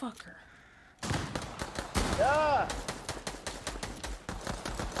 Stop. Fucker. Ah!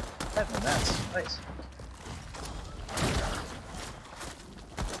 That's nice.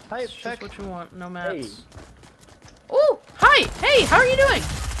 Hi, It's just Peck. what you want. No mats. Hey. Oh, hi. Hey, how are you doing?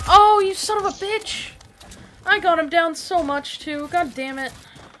 Oh, you son of a bitch. I got him down so much, too. God damn it.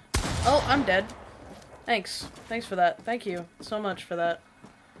 Oh, I'm dead. Thanks. Thanks for that. Thank you so much for that.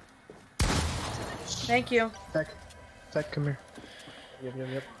 Thank you. Peck, come here.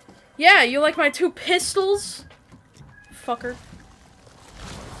 Yep. Yeah, you like my 2 pistols? Fucker.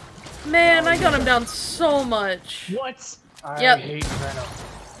 Man, I got him down so much. What? I Yep. hate Venom.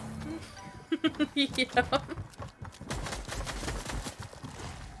 Yeah.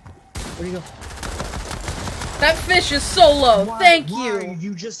 Where'd you go? That fish is so low. Thank Why you. are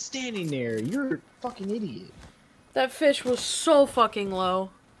you just standing there? You're a fucking idiot. That fish was so fucking low.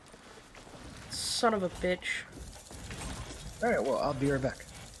 Son of a bitch. Alright, well, I'll be right back.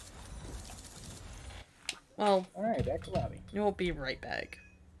 Well, Alright, back to lobby. you'll be right back.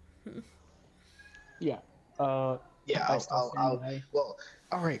 Yeah. Yeah, I still stand by. well,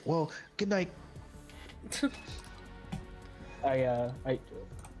 alright, well, good night. What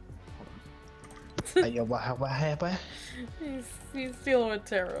happened? He's dealing with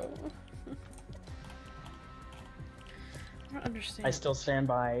tarot. I don't understand. I still stand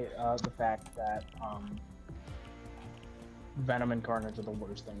by the fact that Venom and Carnage are the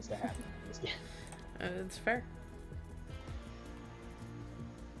worst things to happen in this game. It's fair.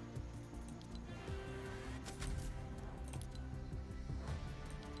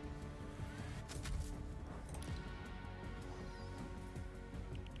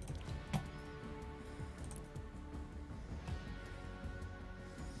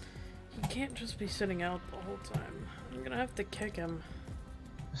 can't just be sitting out the whole time. I'm gonna have to kick him.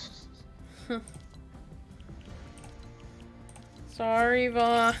 Sorry,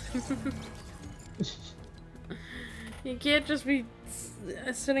 Vaughn. You can't just be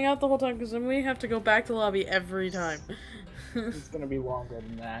sitting out the whole time, because then we have to go back to lobby every time. It's gonna be longer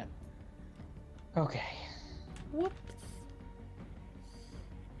than that. Okay. Whoops.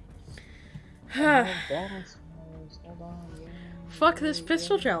 Fuck this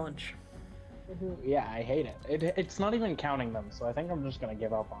pistol challenge. Yeah, I hate it. It's not even counting them, so I think I'm just gonna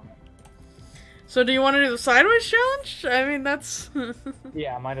give up on it. So do you want to do the sideways challenge? I mean, that's...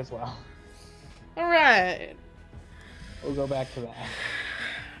 Yeah, might as well. Alright. We'll go back to that.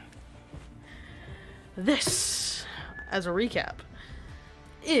 This, as a recap,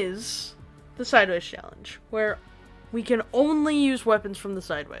 is the sideways challenge, where we can only use weapons from the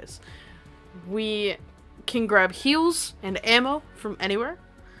sideways. We can grab heals and ammo from anywhere,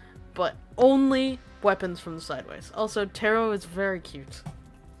 but only weapons from the sideways. Also, Taro is very cute.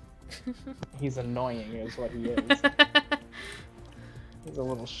 He's annoying is what he is. He's a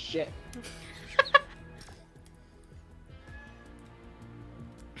little shit.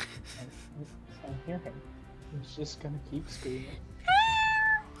 I hear him. He's just gonna keep screaming.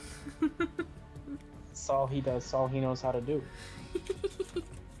 That's all he does. That's all he knows how to do.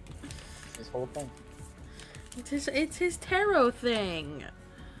 It's his whole thing. It's his Taro thing.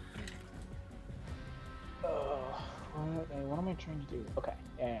 What am I trying to do? Okay,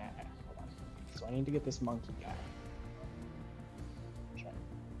 yeah, hold on. So I need to get this monkey guy. Try.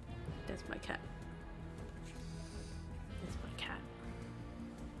 That's my cat. That's my cat.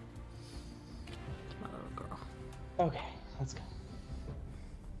 It's my little girl. Okay, let's go.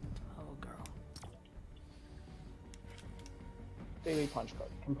 My little girl. Daily punch card.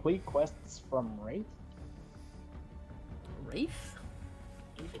 Complete quests from Wraith? Wraith?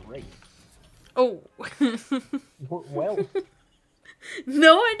 Wraith. Oh. Well.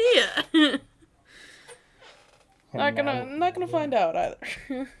 No idea. Not gonna find out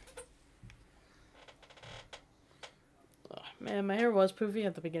either. Oh, man, my hair was poofy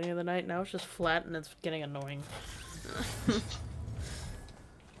at the beginning of the night. Now it's just flat and it's getting annoying.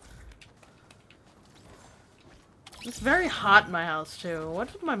 It's very hot in my house too.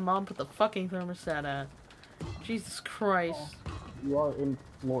 What did my mom put the fucking thermostat at? Jesus Christ. Oh, you are in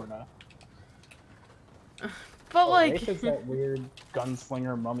Florida. But like... Wraith is that weird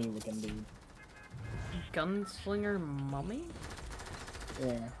gunslinger mummy looking dude. Gunslinger mummy?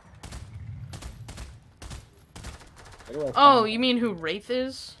 Yeah. Oh, you mean who Wraith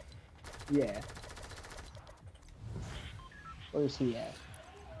is? Yeah. Where's he at?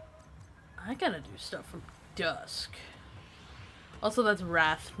 I gotta do stuff from dusk. Also, that's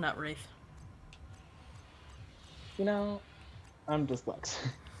Wrath, not Wraith. You know, I'm dyslexic.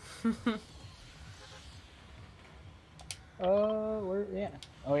 Yeah.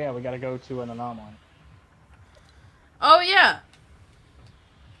 Oh yeah, we gotta go to an anomaly. Oh yeah!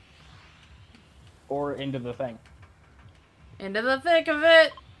 Or into the thing. Into the thick of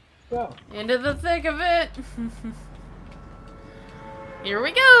it! Go. Into the thick of it! Here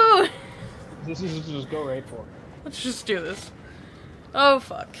we go! Just go right for it. Let's just do this. Oh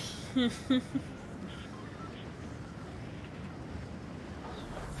fuck.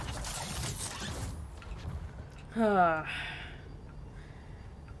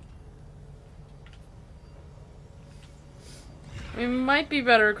 We might be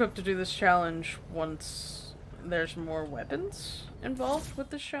better equipped to do this challenge once there's more weapons involved with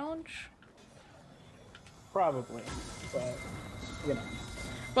this challenge. Probably, but, you know.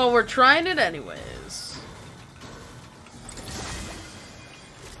 Well, we're trying it anyways.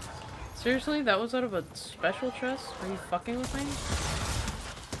 Seriously? That was out of a special chest? Are you fucking with me?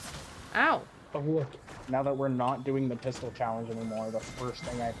 Ow. Oh look, now that we're not doing the pistol challenge anymore, the first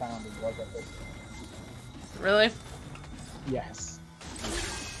thing I found was a pistol. Really? Yes.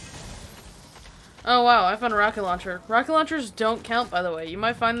 Oh wow, I found a rocket launcher. Rocket launchers don't count, by the way. You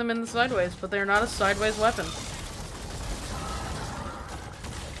might find them in the sideways, but they're not a sideways weapon.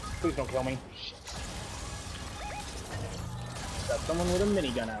 Please don't kill me. Shit. Got someone with a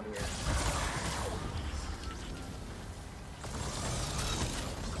minigun out here.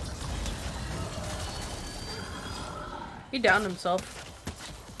 He downed himself.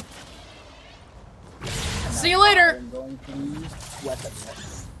 See you later! I'm going to use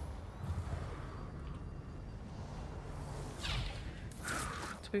weaponless.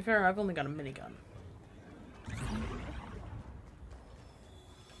 To be fair, I've only got a minigun.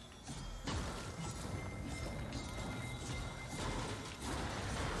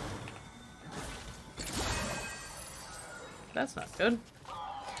 That's not good.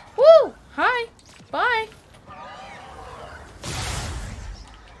 Woo! Hi. Bye.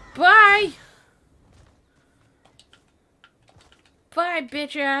 Bye. Bye,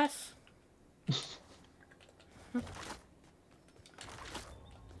 bitch ass.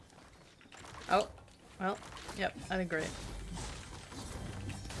 Oh. Well, yep, I did great.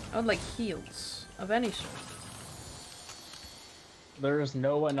 I would like heals of any sort. There's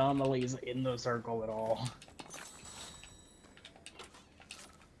no anomalies in the circle at all.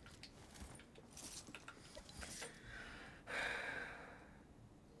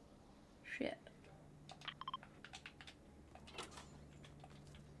 Shit.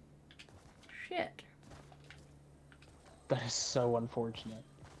 Shit. That is so unfortunate.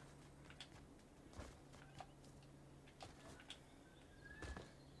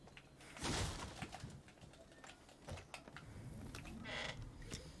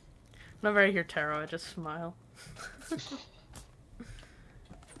 Whenever I hear tarot, I just smile.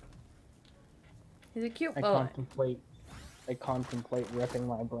 He's a cute boy. I contemplate ripping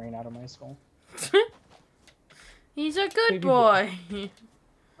my brain out of my skull. He's a good boy.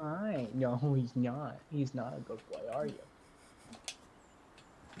 No, he's not. He's not a good boy, are you?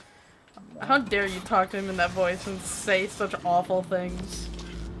 No. How dare you talk to him in that voice and say such awful things?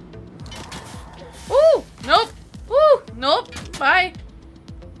 Ooh! Nope! Ooh! Nope! Bye!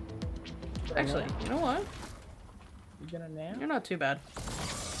 Actually, you know what? You gonna nap? You're not too bad.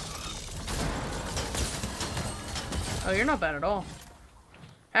 Oh, you're not bad at all.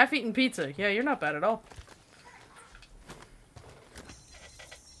 Half-eaten pizza. Yeah, you're not bad at all.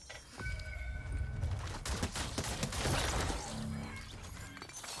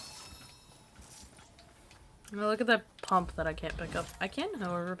 Now look at that pump that I can't pick up. I can,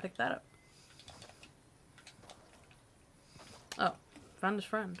 however, pick that up. Oh, found his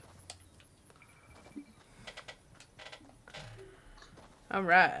friend.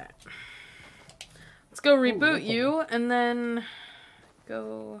 Alright. Let's go reboot you, and then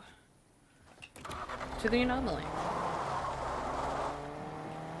go to the anomaly.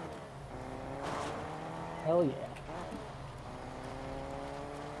 Hell yeah.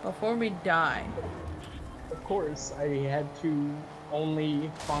 Before we die. Of course, I had to only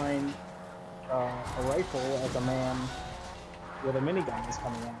find a rifle as a man with a minigun is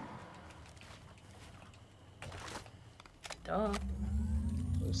coming out. Duh.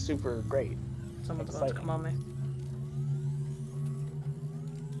 It was super great. Someone's about to come on me.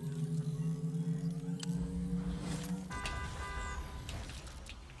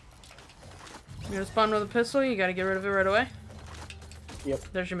 You're gonna spawn with a pistol, you gotta get rid of it right away. Yep.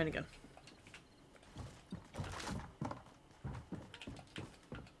 There's your minigun.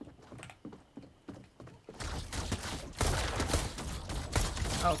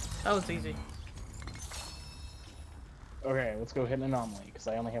 Oh, that was easy. Okay, let's go hit an anomaly, because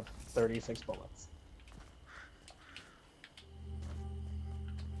I only have 36 bullets.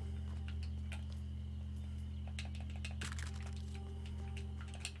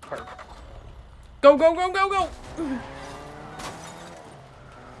 Perfect. Go, go, go, go, go!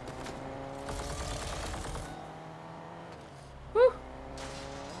 Whew.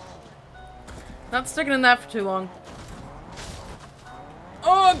 Not sticking in that for too long.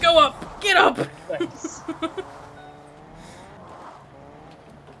 Oh, go up! Get up! Thanks.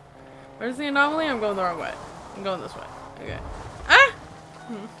 Where's the anomaly? I'm going the wrong way. I'm going this way. Okay. Ah!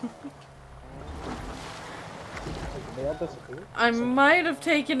 They all disappeared? I might have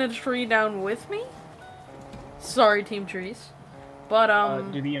taken a tree down with me. Sorry, Team Trees. But,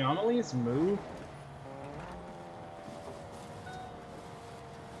 do the anomalies move?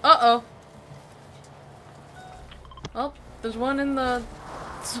 Uh-oh. Well, there's one in the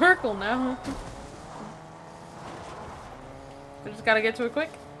circle now. I just gotta get to it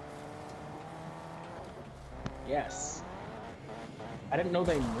quick. Yes. I didn't know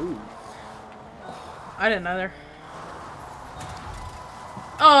they moved. I didn't either.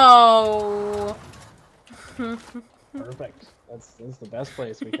 Oh. Perfect. That's the best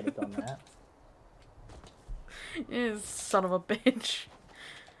place we could have done that. You son of a bitch.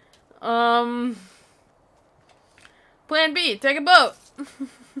 Plan B, take a boat.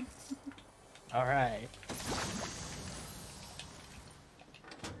 Alright.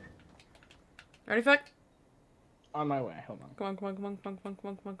 Ready, fuck? On my way, hold on. Come on, come on, come on, come on, come on, come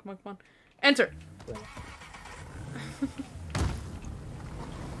on, come on, come on, come on. Enter.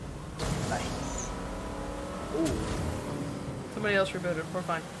 Nice. Ooh. Somebody else rebooted. We're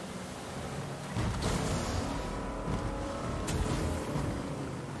fine.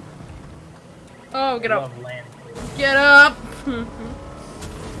 Oh, get up. Get up!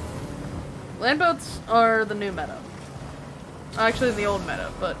 Land boats are the new meta. Actually, the old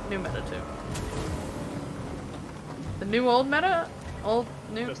meta, but new meta too. The new old meta? Old,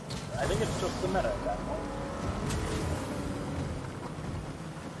 new? I think it's just the meta at that point.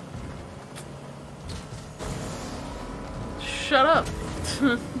 Shut up.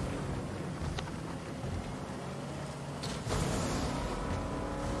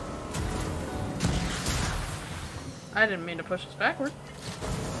 I didn't mean to push us backward.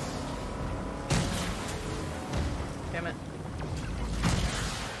 Damn it.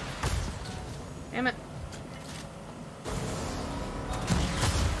 Damn it.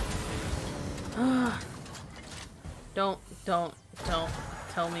 Don't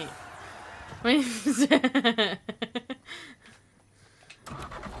tell me. Wait.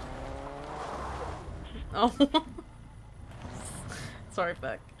 Oh. Sorry,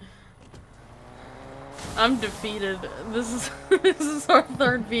 Beck. I'm defeated. This is our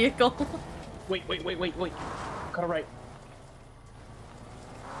third vehicle. Wait. Cut it right.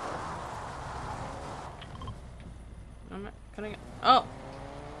 I'm not cutting it. Oh.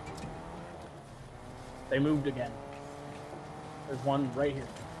 They moved again. There's one right here.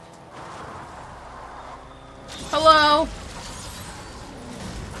 Hello.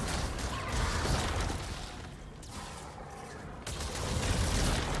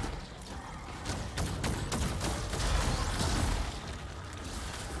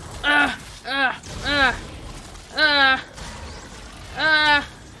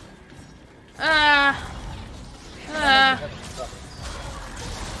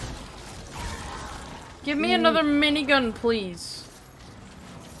 Give me another minigun, please.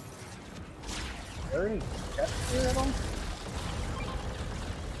 Are there any chests here at all?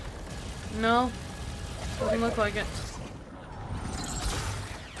 No. Doesn't look like it.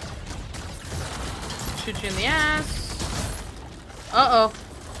 Shoot you in the ass. Uh-oh.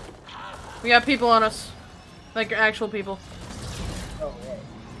 We got people on us. Like actual people. Oh, yeah.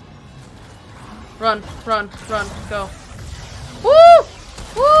 Run, go. Woo!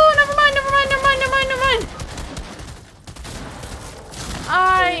 Woo! Never mind.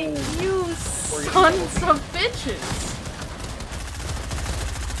 You sons of bitches.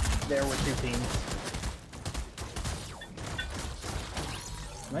 There were two teams.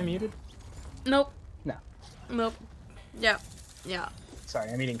 Am I muted? Nope. No. Nope. Yeah. Sorry,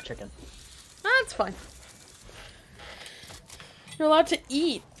 I'm eating chicken. That's fine. You're allowed to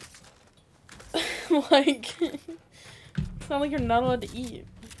eat. Like, it's not like you're not allowed to eat.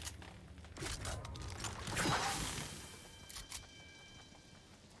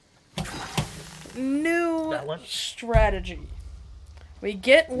 New strategy. We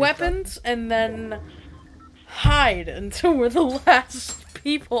get weapons and then hide until we're the last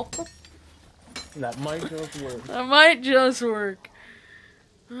people. That might just work. That might just work.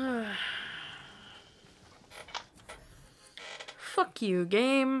 Fuck you,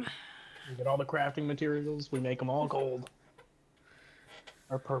 game. We get all the crafting materials, we make them all gold.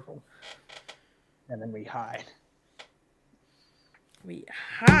 Or purple. And then we hide. We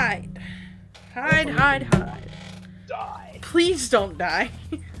hide. Hide. Die. Please don't die.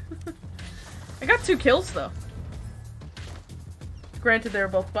 I got 2 kills, though. Granted, they're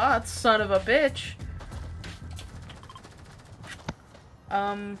both bots. Son of a bitch.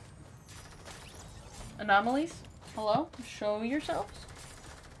 Anomalies? Hello? Show yourselves.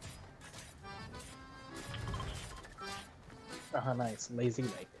 Nice. Lazy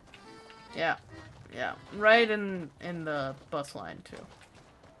lake. Yeah. Right in the bus line, too.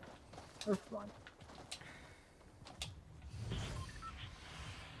 Or fun.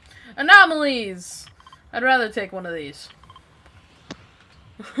 Anomalies! I'd rather take one of these.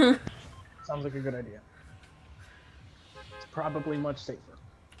 Sounds like a good idea. It's probably much safer.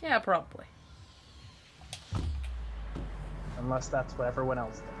 Yeah, probably. Unless that's what everyone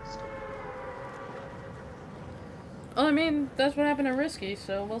else does. Well, I mean, that's what happened at Risky,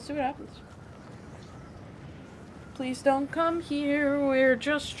 so we'll see what happens. Please don't come here, we're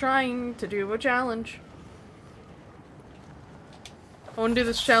just trying to do a challenge. I want to do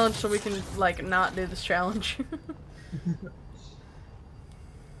this challenge so we can, like, not do this challenge.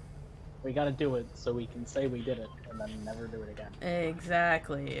 We gotta do it so we can say we did it, and then never do it again.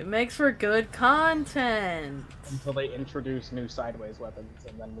 Exactly. It makes for good content. Until they introduce new sideways weapons,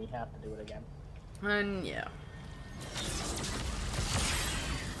 and then we have to do it again. And, yeah.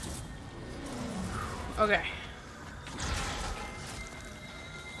 Okay.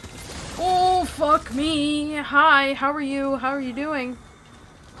 Oh, fuck me. Hi, how are you? How are you doing?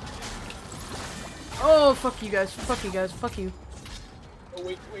 Oh, fuck you guys. Fuck you guys. Fuck you. Oh,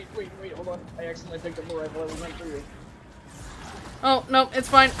 wait, hold on. I accidentally picked up the rifle I was meant for you. Oh, no, it's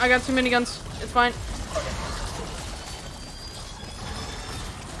fine. I got 2 miniguns. It's fine.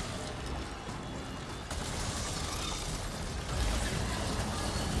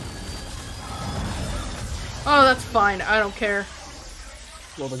 Oh, that's fine. I don't care.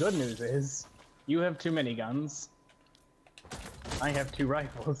 Well, the good news is, you have 2 miniguns. I have 2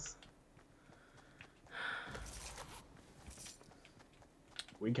 rifles.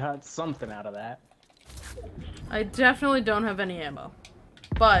 We got something out of that. I definitely don't have any ammo.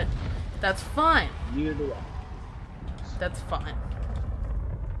 But, that's fine. Neither do I. That's fine.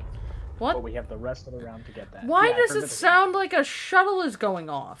 What? But we have the rest of the round to get that. Why Yeah, does it sound like a shuttle is going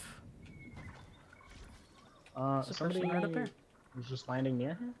off? Somebody right up there. was just landing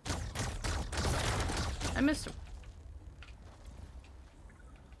near here? I missed him.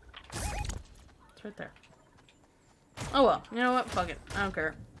 It's right there. Oh well, you know what? Fuck it. I don't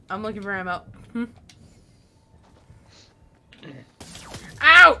care. I'm looking for ammo.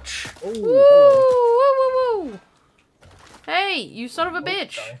 Ouch! Ooh, Woo! Woo! Woo! Woo! Hey, you son of a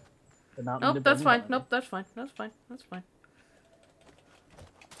bitch! Sorry. Did not mean Nope, to that's burn fine. you. Nope, that's fine. That's fine. That's fine.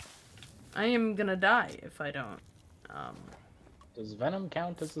 I am gonna die if I don't. Does Venom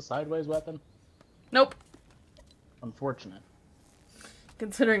count as a sideways weapon? Nope. Unfortunate.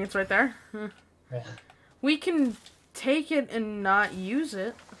 Considering it's right there. Yeah. We can take it and not use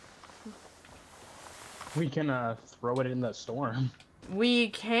it. We can throw it in the storm. We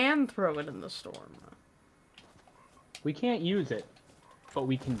can throw it in the storm. We can't use it, but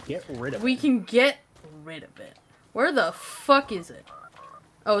we can get rid of it. We can get rid of it. Where the fuck is it?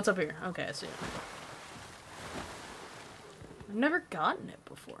 Oh, it's up here. Okay, I see it. I've never gotten it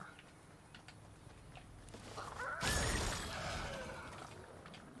before.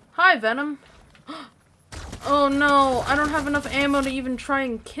 Hi, Venom. Oh no, I don't have enough ammo to even try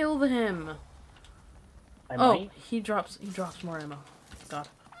and kill him. I Oh, might. he drops more ammo. God.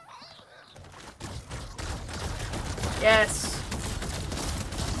 Yes.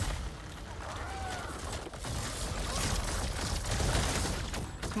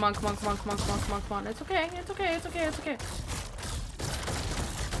 Come on, come on, come on, come on, come on, come on, come on. It's okay, it's okay, it's okay, it's okay.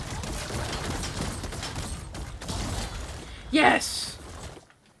 Yes!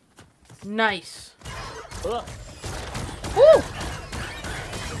 Nice. Ugh. Woo!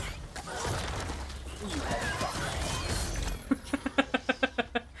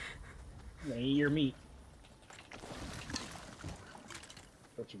 Lay your meat.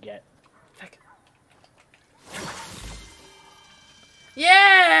 What you get? Heck.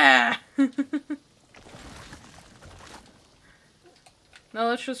 Yeah! Now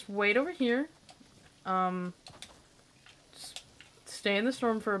let's just wait over here. Just stay in the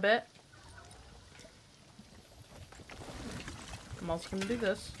storm for a bit. I'm also gonna do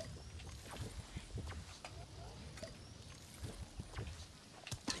this.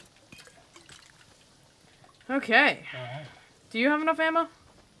 Okay. Do you have enough ammo?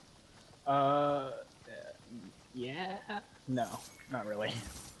 Yeah. No, not really. Okay,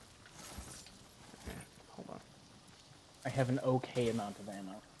 hold on. I have an okay amount of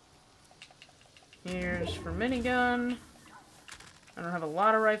ammo. Here's for minigun. I don't have a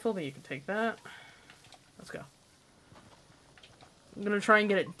lot of rifle, but you can take that. Let's go. I'm gonna try and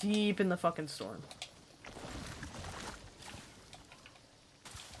get it deep in the fucking storm.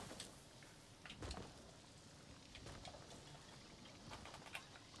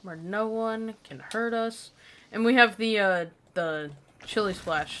 Where no one can hurt us. And we have the chili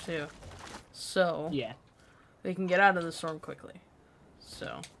splash too. So Yeah. we can get out of the storm quickly.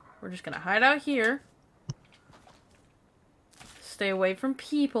 So we're just gonna hide out here. Stay away from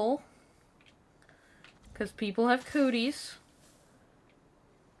people. Because people have cooties.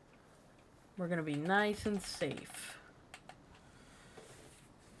 We're gonna be nice and safe.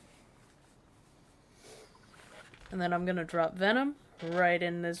 And then I'm gonna drop Venom right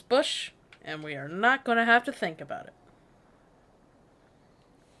in this bush. And we are not gonna have to think about it.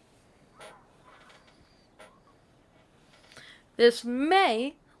 This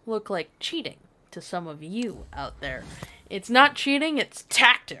may look like cheating to some of you out there. It's not cheating, it's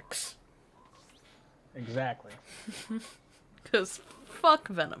tactics. Exactly. Because fuck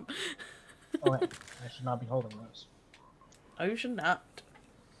Venom. Oh, wait. I should not be holding those. Oh, you should not.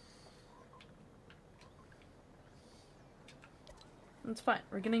 It's fine.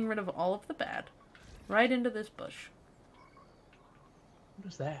 We're getting rid of all of the bad. Right into this bush.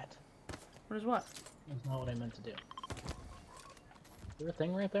 What is that? What is what? That's not what I meant to do. Is there a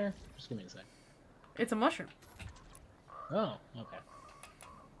thing right there? Just give me a sec. It's a mushroom. Oh, okay.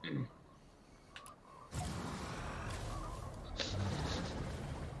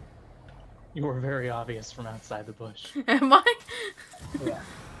 You were very obvious from outside the bush. Am I? Yeah.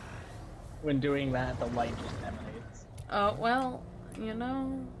 When doing that, the light just emanates. Oh, well, you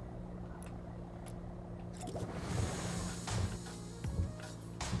know.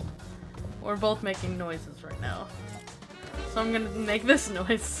 We're both making noises right now. So I'm gonna make this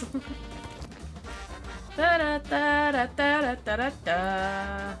noise. Da da da da da da da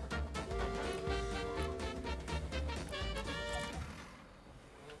da.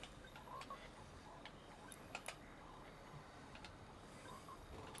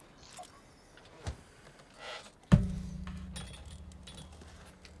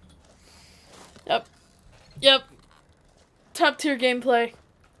 Yep. Yep. Top tier gameplay.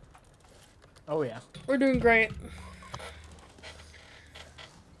 Oh yeah. We're doing great.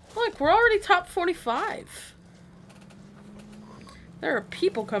 Look, we're already top 45. There are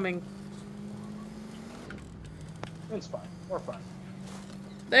people coming. It's fine. We're fine.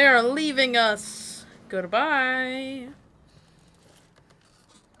 They are leaving us. Goodbye.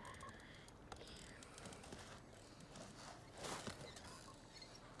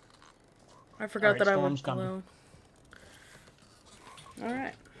 I forgot Alright, that I would storm's coming. glow.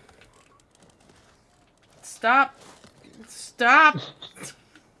 Alright. Stop. Stop.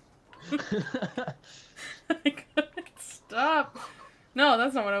 I couldn't stop. No,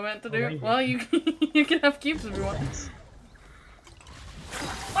 that's not what I meant to do. Alright. Well, you you can have cubes if you want.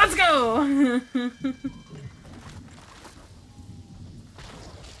 Let's go!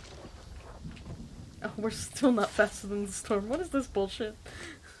 Oh, we're still not faster than the storm. What is this bullshit?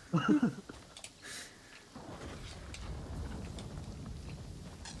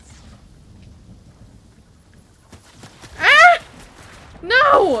 Ah!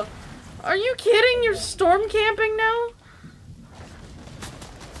 No! Are you kidding? You're storm camping now?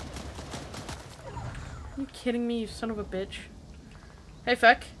 Are you kidding me, you son of a bitch? Hey,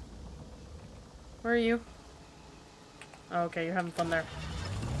 Feck. Where are you? Oh, okay, you're having fun there.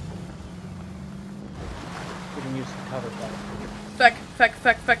 We can use some cover fire.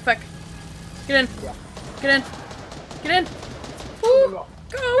 Feck. Get in. Yeah. Get in. Get in. Woo!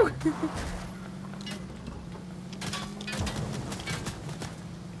 Go!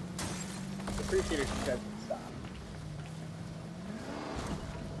 Appreciate it if you guys would stop.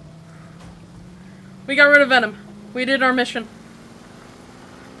 We got rid of Venom. We did our mission.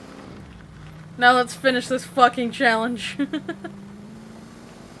 Now let's finish this fucking challenge.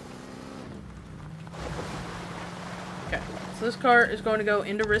 Okay, so this car is going to go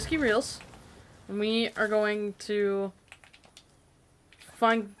into Risky Reels. And we are going to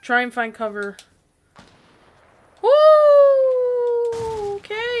try and find cover. Woo!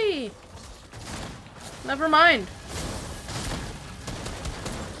 Okay. Never mind.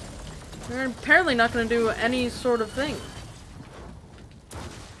 We're apparently not going to do any sort of thing.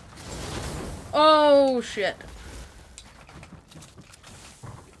 Oh, shit.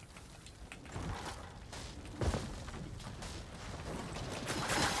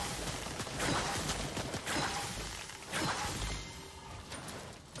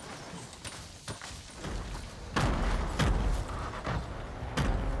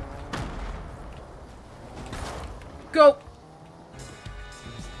 Go!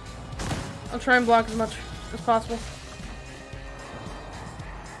 I'll try and block as much as possible.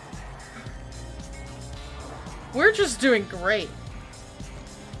 We're just doing great.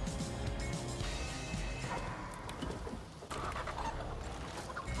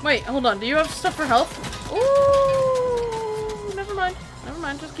 Wait, hold on. Do you have stuff for health? Ooh, never mind. Never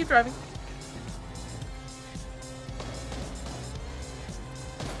mind. Just keep driving.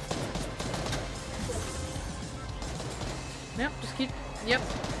 Yep, just keep... Yep.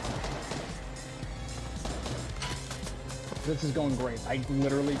 This is going great. I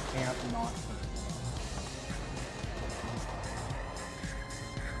literally can't not.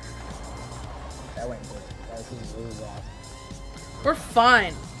 That went great. This is awesome. We're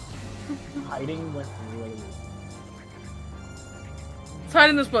fine. Hiding went really good. Let's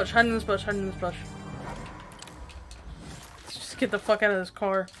hide in this bush. Hide in this bush. Hide in this bush. Let's just get the fuck out of this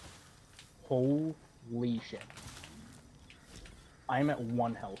car. Holy shit. I'm at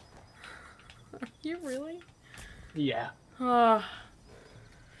 1 health. Are you really? Yeah. Okay,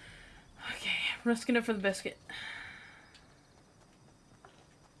 risking it for the biscuit.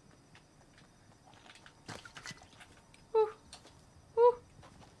 Woo! Woo!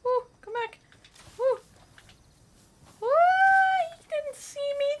 Woo! Come back! Woo! Woo! He didn't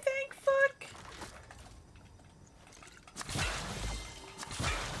see me, thank fuck!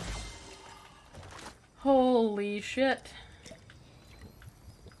 Holy shit.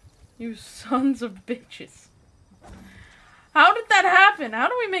 You sons of bitches. How did that happen? How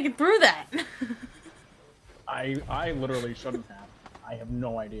do we make it through that? I literally shouldn't have. I have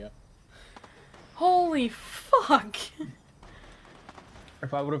no idea. Holy fuck.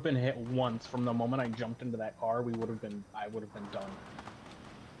 If I would have been hit once from the moment I jumped into that car, I would have been done.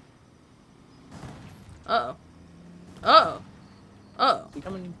 Uh-oh. Uh-oh. Uh-oh. Is he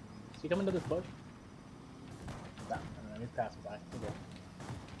coming to this bush? No, no, he's passing by. We're good.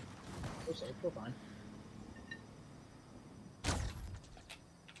 We're safe, we're fine.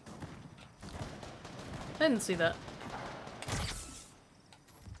 I didn't see that.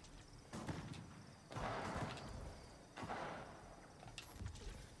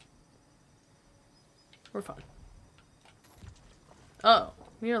 We're fine. Oh,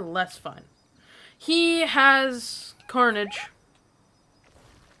 we are less fine. He has carnage.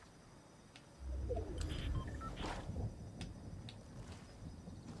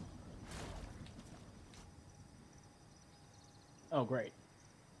 Oh, great.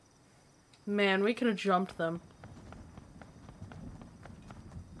 Man, we could have jumped them.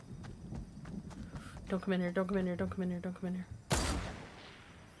 Don't come in here, don't come in here, don't come in here, don't come in here.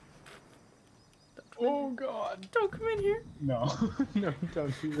 Oh, God. Don't come in here. No. No,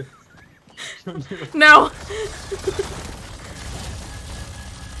 don't do this. Don't do it. No!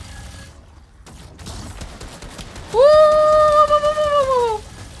 Woo!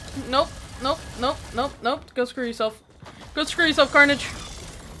 Nope, nope, nope, nope, nope. Go screw yourself. Go screw yourself, Carnage.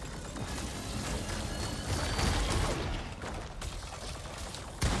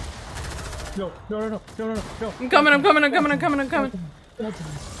 No, no, no, no, no, no, no. I'm coming, I'm coming, I'm coming, I'm coming, I'm coming.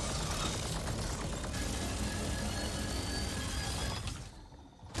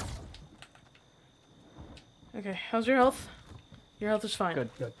 Okay, how's your health? Your health is fine. Good,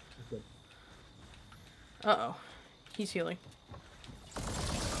 good, good. Uh-oh. He's healing.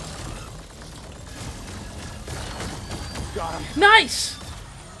 Got him. Nice!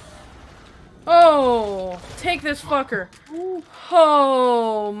 Oh, take this fucker.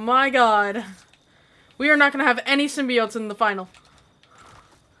 Oh my god. We are not gonna have any symbiotes in the final.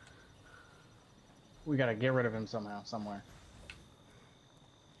 We gotta get rid of him somehow, somewhere.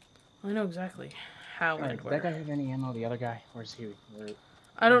 I know exactly how and Alright, where. does that guy have any ammo? The other guy? Where's he?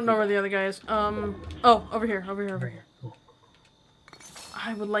 I don't know where the other guy is. Oh, over here, over here, over here. Cool.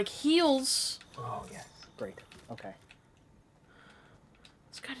 I would like heals. Oh, yes. Great. Okay.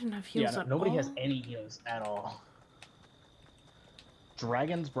 This guy didn't have heals at nobody all. has any heals at all.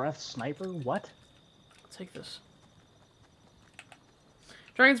 Dragon's Breath Sniper? What? I'll take this.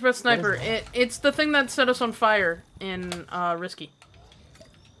 Dragon's Breath Sniper. It's the thing that set us on fire in Risky.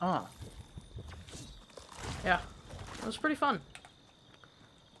 Ah. Yeah. It was pretty fun.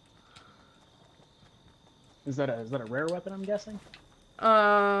 Is that a rare weapon, I'm guessing?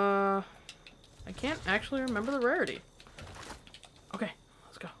 I can't actually remember the rarity. Okay,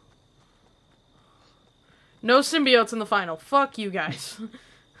 let's go. No symbiotes in the final. Fuck you guys.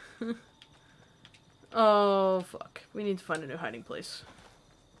 Oh, fuck. We need to find a new hiding place.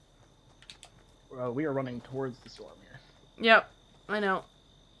 We are running towards the storm here. Yep, I know.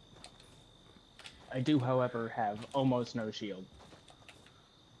 I do, however, have almost no shield.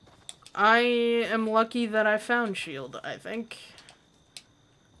 I am lucky that I found shield, I think.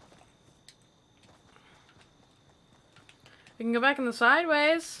 We can go back in the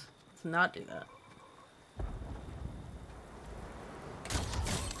sideways. Let's not do that.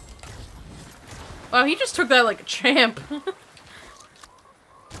 Wow, he just took that like a champ.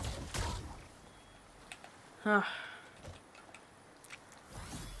 Huh.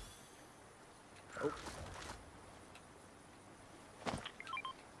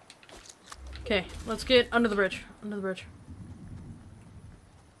 Okay, let's get under the bridge. Under the bridge.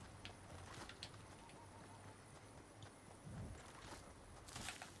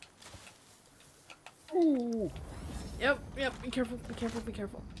 Ooh. Yep, yep, be careful, be careful, be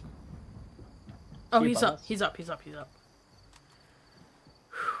careful. Oh, he's up, he's up, he's up, he's up.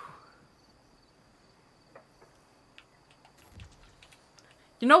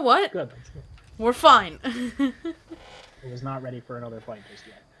 You know what? Good. That's good. We're fine. I was not ready for another fight just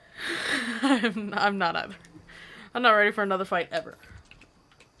yet. I'm not either. I'm not ready for another fight ever.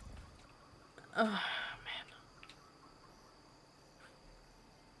 Oh,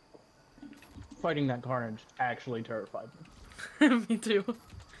 man. Fighting that carnage actually terrified me. Me too.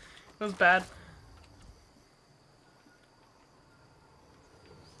 It was bad.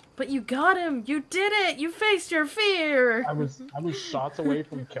 But you got him! You did it! You faced your fear! I was shots away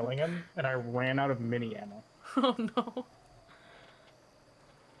from killing him, and I ran out of mini ammo. Oh no.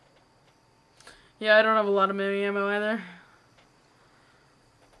 Yeah, I don't have a lot of mini ammo either.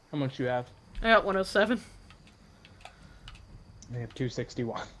 How much you have? I got 107. I have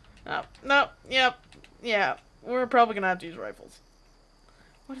 261. Oh, no, yep, yeah. We're probably gonna have to use rifles.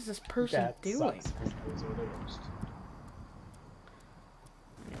 What is this person That doing? sucks, 'cause those are the worst.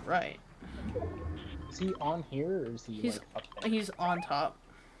 You're right. Is he on here, or is he He's like up there? he's on top.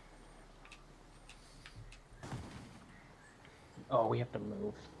 Oh, we have to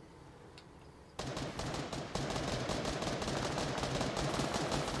move.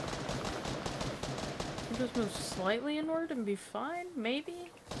 We'll just move slightly inward and be fine,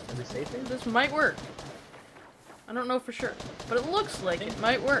 maybe? Are we safe here? This might work. I don't know for sure, but it looks like it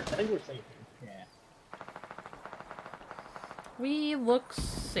might work. I think we're safe here. Yeah. We look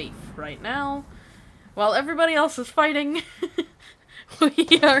safe right now. While everybody else is fighting,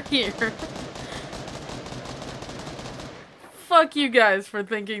 we are here. Fuck you guys for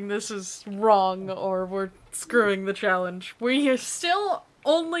thinking this is wrong or we're screwing the challenge. We are still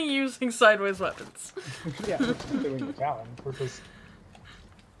only using sideways weapons. Yeah, we're still doing the challenge. We're just...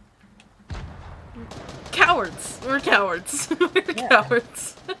 Cowards! We're cowards. We're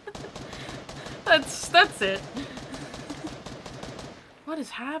cowards. That's it. What is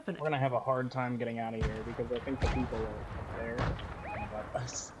happening? We're gonna have a hard time getting out of here because I think the people are up there above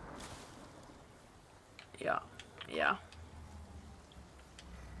us. Yeah. Yeah.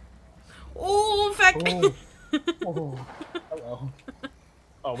 Oh, fuck! Oh. Oh. Hello.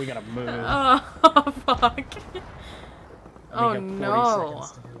 Oh, we gotta move. Oh, fuck. Oh, We have 40 no.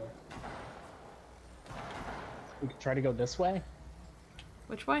 seconds to do it. We could try to go this way?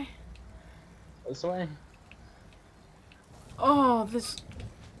 Which way? This way? Oh, this...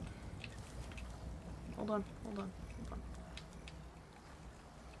 Hold on, hold on, hold on.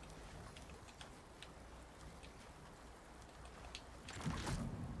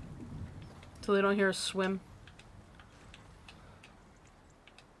 Till they don't hear us swim.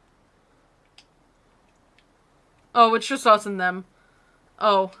 Oh, it's just us and them.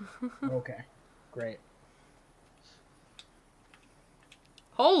 Oh. Okay. Great.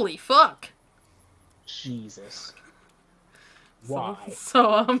 Holy fuck. Jesus. Why?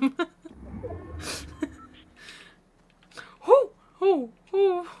 So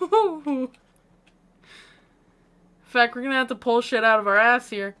In fact, we're gonna have to pull shit out of our ass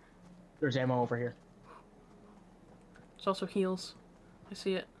here. There's ammo over here. There's also heals. I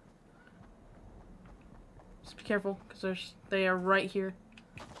see it. Just be careful, because they are right here.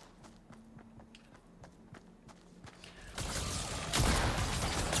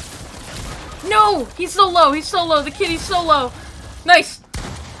 No! He's so low! He's so low! The kitty's so low! Nice!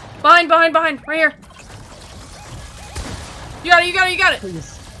 Behind, behind, behind! Right here! You got it, you got it, you got it!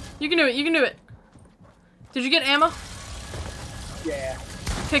 Please. You can do it, you can do it! Did you get ammo? Yeah.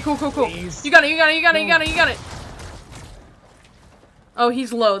 Okay, cool, cool, cool. Please. You got it, you got it, you got it, you got it, you got it! Oh,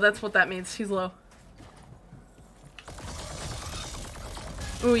 he's low. That's what that means. He's low.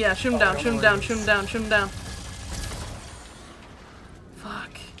 Ooh, yeah. Shoot him down, shoot him down, shoot him down, shoot him down. Fuck.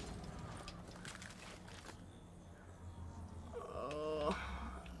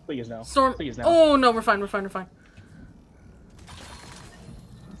 Please no. Storm. Please no. Oh, no, we're fine, we're fine, we're fine.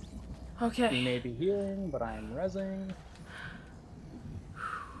 We Okay. may be healing, but I'm rezzing.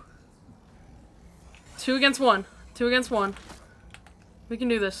 2 against 1. 2 against 1. We can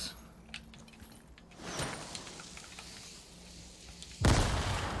do this.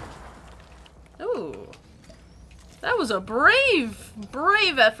 Ooh. That was a brave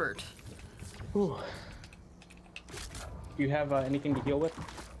effort. Ooh. Do you have anything to heal with?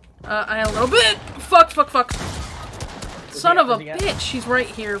 I had a little bit. Fuck, fuck, fuck. Son of a where's he at? bitch. He's right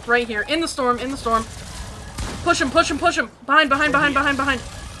here, right here. In the storm, in the storm. Push him, push him, push him. Behind, behind, behind, behind, behind.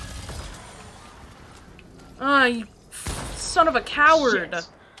 Ah, you son of a coward. Shit.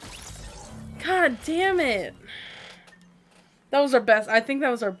 God damn it. That was our best. I think that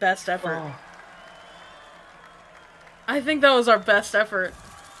was our best effort. Oh. I think that was our best effort.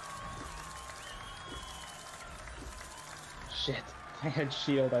 Shit. If I had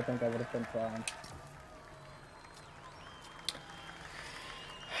shield, I think I would have been fine.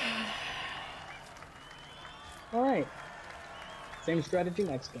 Alright. Same strategy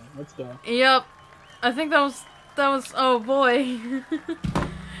next game. Let's go. Yep. I think that was, oh boy.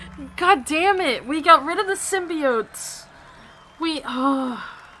 God damn it. We got rid of the symbiotes. We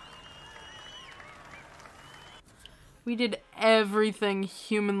did everything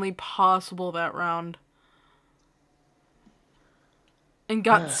humanly possible that round. And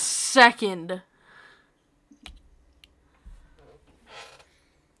got second.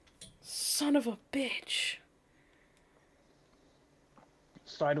 Son of a bitch.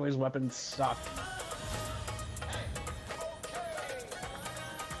 Sideways weapons suck.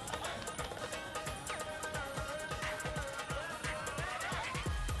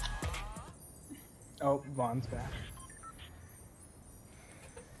 Oh, Vaughn's back.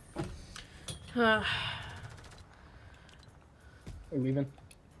 Uh, We're leaving.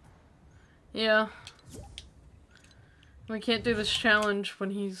 yeah. We can't do this challenge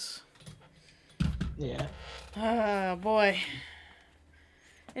when he's... Yeah. Ah, boy.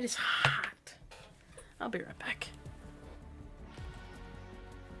 It is hot. I'll be right back.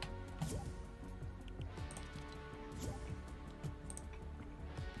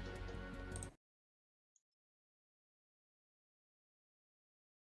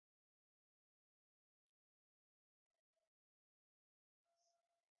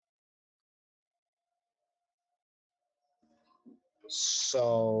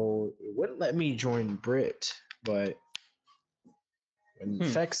 So it wouldn't let me join Brit, but when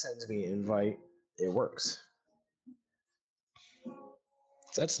Fex sends me an invite, it works.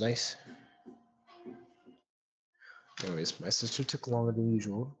 So that's nice. Anyways, my sister took longer than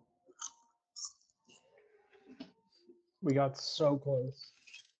usual. We got so close.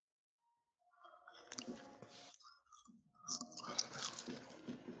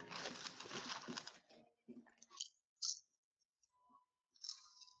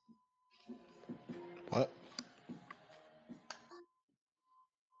 What?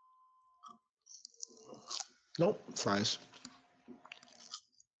 Nope, fries.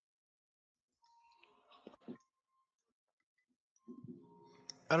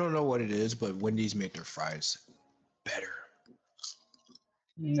 I don't know what it is, but Wendy's make their fries better.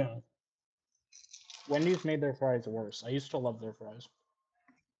 No. Wendy's made their fries worse. I used to love their fries.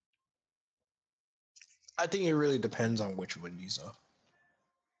 I think it really depends on which Wendy's though.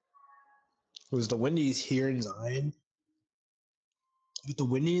 Because the Wendy's here in Zion,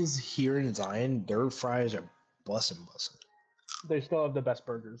 their fries are bussin'. They still have the best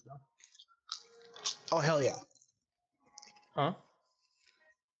burgers, though. Oh hell yeah! Huh?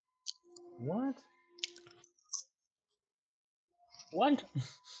 What? What?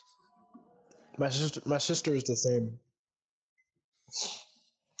 My sister is the same.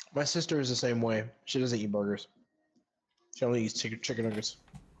 My sister is the same way. She doesn't eat burgers. She only eats chicken nuggets.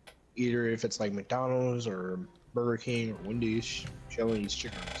 Either if it's like McDonald's or Burger King or Wendy's, she only eats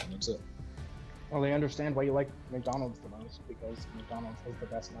chicken nuggets, and that's it. Well, they understand why you like McDonald's the most, because McDonald's has the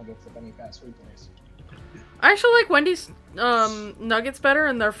best nuggets of any fast food place. I actually like Wendy's nuggets better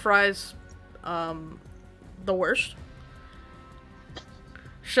and their fries the worst.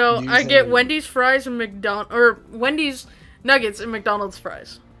 So I get Wendy's fries and Wendy's nuggets and McDonald's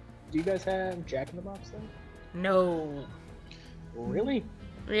fries. Do you guys have Jack in the Box though? No. Really?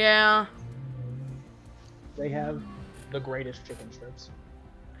 Yeah. They have the greatest chicken strips.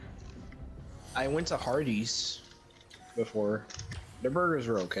 I went to Hardee's before. Their burgers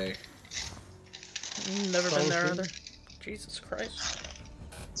were okay. Never been there either. Jesus Christ.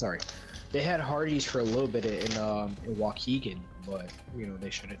 Sorry. They had Hardee's for a little bit in Waukegan, but you know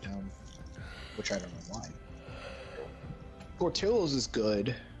they shut it down, which I don't know why. Portillo's is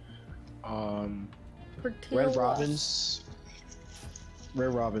good. Red Robin's,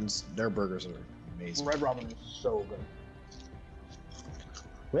 their burgers are amazing. Red Robin is so good.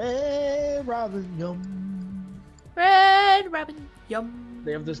 Red Robin, yum. Red Robin, yum.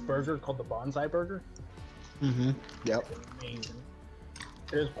 They have this burger called the Bonsai Burger. Mm-hmm. Yep. It's amazing.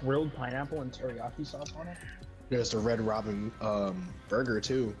 There's grilled pineapple and teriyaki sauce on it. There's the Red Robin burger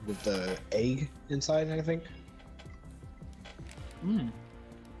too, with the egg inside, I think.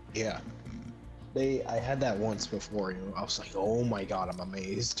 Yeah. I had that once before, you know. I was like, oh my god, I'm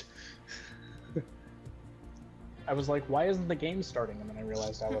amazed. I was like, why isn't the game starting? And then I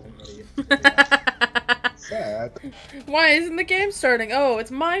realized I wasn't ready. Sad. Why isn't the game starting? Oh,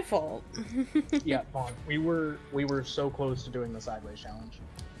 it's my fault. Yeah, Vaughn, we were so close to doing the sideways challenge.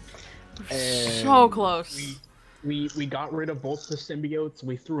 So close. We got rid of both the symbiotes.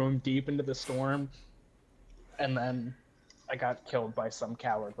 We threw them deep into the storm, and then I got killed by some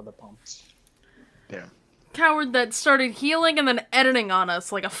coward with a pump. Yeah. Coward that started healing and then editing on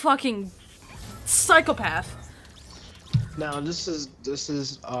us like a fucking psychopath. Now this is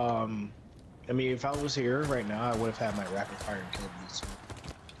I mean, if I was here right now, I would have had my rapid fire and killed you. So,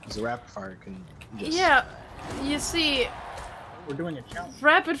 because the rapid fire can just... Yeah, you see, We're doing a challenge.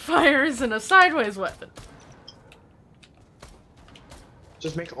 rapid fire isn't a sideways weapon.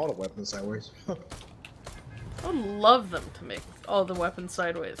 Just make all the weapons sideways. I would love them to make all the weapons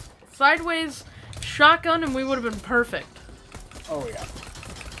sideways. Sideways shotgun and we would have been perfect. Oh yeah.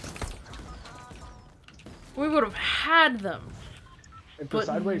 We would have had them. If the But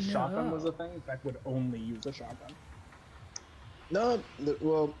sideways no. shotgun was a thing, Beck would only use a shotgun. No,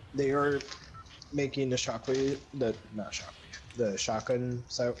 well, they are making the the shotgun,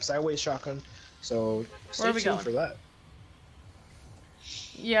 sideways shotgun. So Where are stay we tuned going? for that.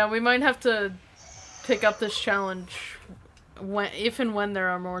 Yeah, we might have to pick up this challenge if and when there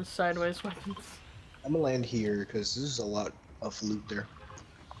are more sideways weapons. I'm gonna land here because this is a lot of loot there.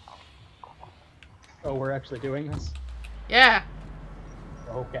 Oh, we're actually doing this? Yeah.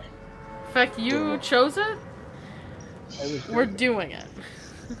 Okay. In fact, you chose it. I was We're doing it.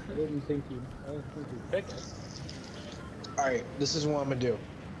 I didn't think you'd pick it. Alright, this is what I'm gonna do.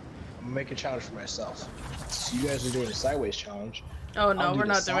 I'm gonna make a challenge for myself. So you guys are doing a sideways challenge. Oh no, I'll do we're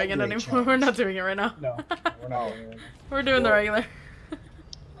the not doing it side anymore. grade We're not challenge. doing it right now. No, we're not doing it right now. We're doing the Well- regular.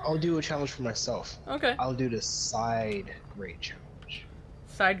 I'll do a challenge for myself. Okay. I'll do the side grade challenge.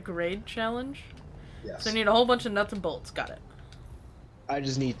 Side grade challenge. Yes. So I need a whole bunch of nuts and bolts. Got it. I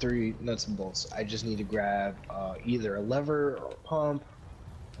just need 3 nuts and bolts. I just need to grab either a lever or a pump.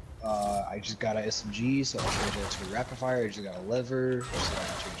 I just got an SMG, so I'll change it to a rapid fire. I just got a lever, so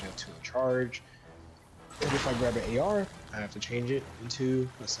I'll change it to a charge. And if I grab an AR, I have to change it into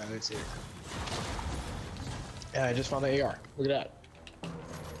a silencer. And I just found the AR. Look at that.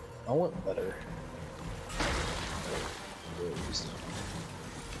 I want better.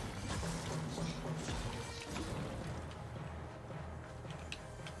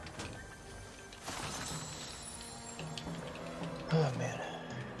 Oh man.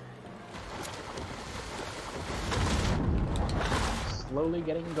 Slowly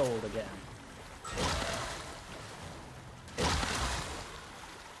getting gold again.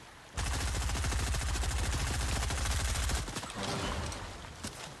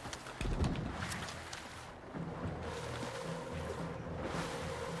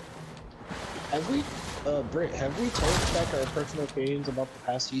 Have we, Britt, have we told back our personal opinions about the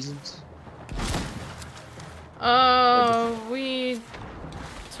past seasons? We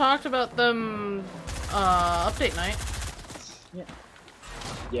talked about them, update night. Yeah.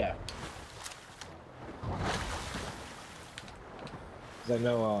 Yeah. Cause I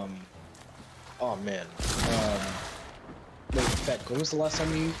know, oh man. Wait, Beck, when was the last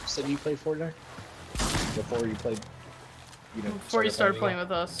time you said you played Fortnite? Before you played, you know, Before you started playing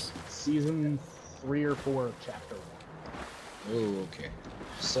with us. Season 3 or 4 of Chapter 1. Oh, okay.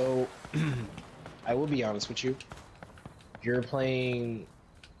 So, I will be honest with you. You're playing,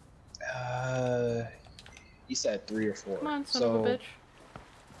 you said 3 or 4. Come on, son so, of a bitch.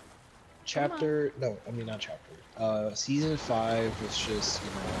 Chapter, no, I mean not chapter. Season 5 was just, you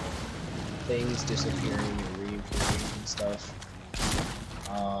know, things disappearing and reappearing and stuff.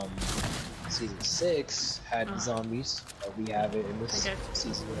 Season 6 had zombies. We have it in this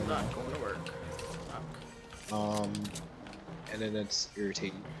season. I'm not going to work. Fuck. And then it's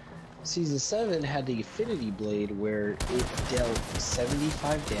irritating. Season 7 had the Affinity Blade where it dealt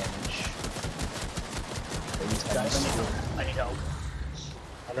 75 damage. Every time you swung. I need help.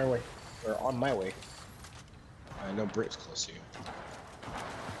 On our way. Or on my way. I know Britt's close to you.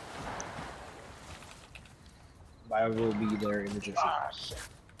 I will be there in the jiffy. Ah, shit.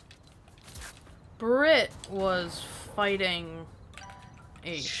 Brit was fighting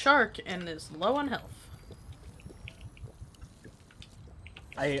a shark and is low on health.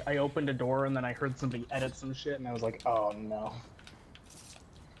 I opened a door and then I heard somebody edit some shit and I was like, oh no.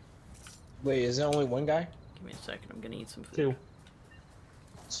 Wait, is there only one guy? Give me a second, I'm gonna eat some food.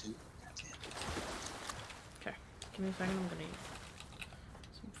 2. 2. Okay, give me a second, I'm gonna eat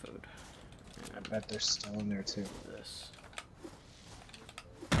some food. I bet they're still in there too. This.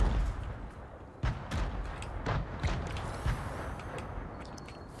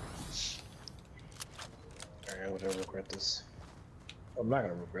 Alright, whatever, regret this. I'm not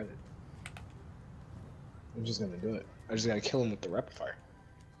gonna regret it. I'm just gonna do it. I just gotta kill him with the rapid fire.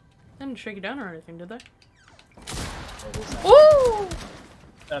 Didn't shake you down or anything, did they? What was that? Ooh!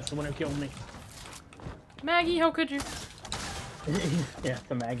 That's the one who killed me. Maggie, how could you? Yeah,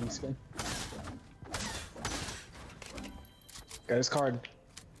 the Maggie skin. Got his card.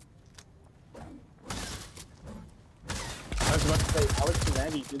 I was about to say, Alex and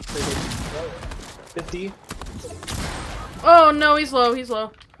Maggie did say they could throw it. 50. Oh no, he's low, he's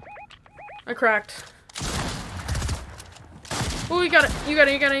low. I cracked. Oh, you got it, you got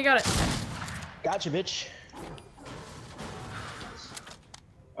it, you got it, you got it. Gotcha, bitch.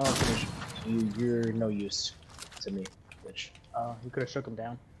 Oh, finish. You're no use to me, bitch. You could have shook him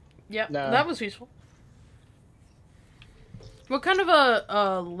down. Yep, No. that was useful. What kind of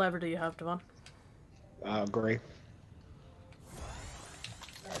a lever do you have, Devon? Gray.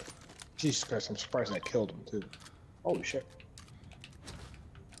 Jesus Christ, I'm surprised I killed him too. Holy shit.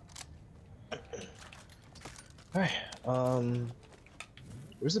 Alright,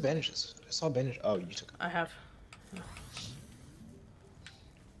 where's the bandages? I saw bandage. Oh, you took them. I have.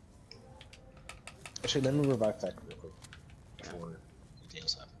 Actually, let me revive that real quick before anything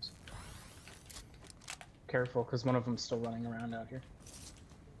else happens. Careful, because one of them's still running around out here.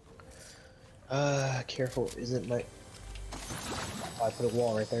 Careful isn't my... Oh, I put a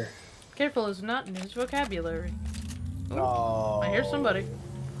wall right there. Careful is not in his vocabulary. Ooh, Oh. I hear somebody.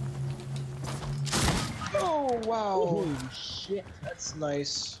 Oh wow. Holy shit. That's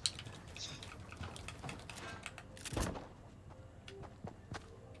nice.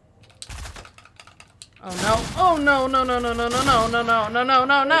 Oh no! Oh no! No! No! No! No! No! No! No! No! No! No!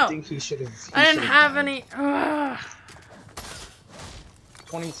 No! I No! think he should have. I didn't have any.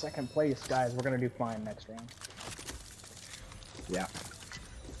 22nd place, guys. We're gonna do fine next round. Yeah.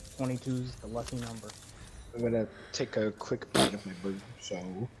 22's the lucky number. I'm gonna take a quick bite of my burger. So.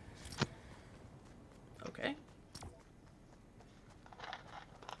 Okay.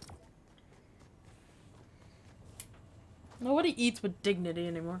 Nobody eats with dignity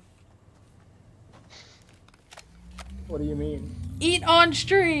anymore. What do you mean? Eat on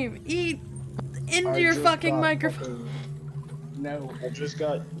stream. Eat into your fucking microphone. No. I just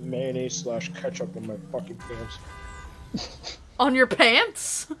got mayonnaise / ketchup in my fucking pants. On your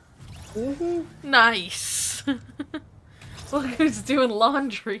pants? Nice. Look who's doing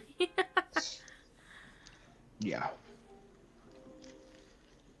laundry. Yeah.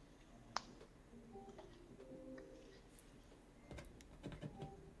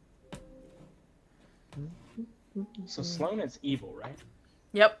 So Sloan is evil, right?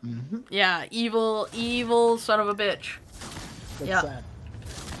 Yep. Mm-hmm. Yeah, evil son of a bitch. That's Yeah. sad.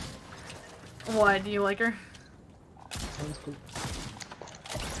 Why, do you like her? Sounds cool.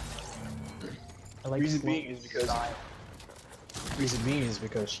 I like Reason Sloan being is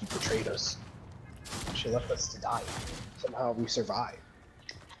because style. she betrayed us. She left us to die. Somehow we survived.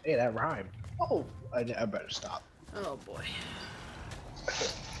 Hey, that rhymed. Oh, I better stop. Oh boy.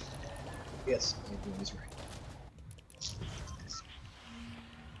 Yes, I'm doing this right.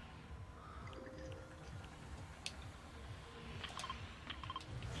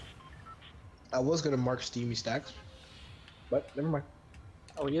 I was gonna mark Steamy Stacks, but never mind.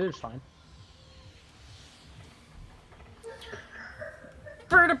 Oh, either's fine.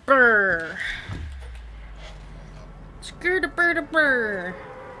 Burr. Skirt a burr.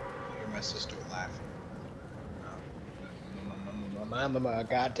 Hear my sister laughing. Mama,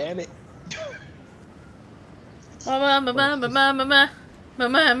 God damn it. Mama.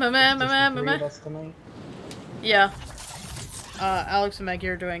 Three of us tonight. Yeah. Alex and Maggie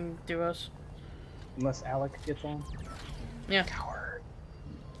are doing duos. Unless Alec gets on. Yeah. Coward.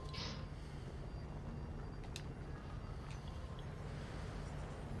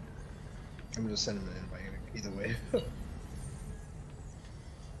 I'm just sending an invite either way.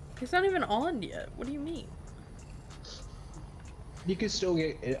 He's not even on yet. What do you mean? You can still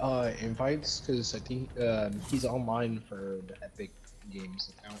get invites because I think he's online for the Epic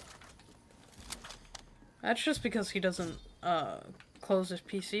Games account. That's just because he doesn't close his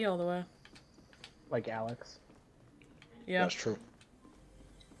PC all the way. Like Alex. Yeah. That's true.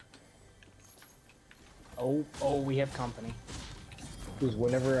 Oh, we have company. Because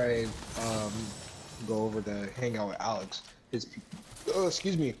whenever I go over to hang out with Alex, his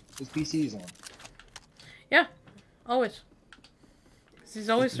PC is on. Yeah. Always. 'Cause he's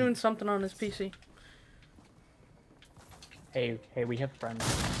always doing something on his PC. Hey, we have friends.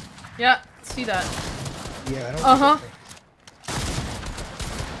 Yeah. See that. Yeah, I don't. Uh-huh.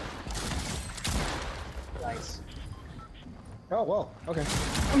 Nice. Oh well. Okay.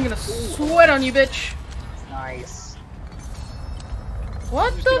 I'm gonna sweat on you, bitch. Nice.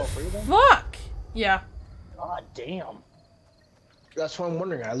 What Just get all the three of them? fuck? Yeah. God damn. That's what I'm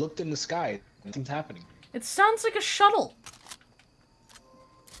wondering. I looked in the sky. Nothing's happening. It sounds like a shuttle.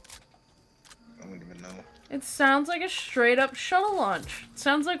 I don't even know. It sounds like a straight up shuttle launch. It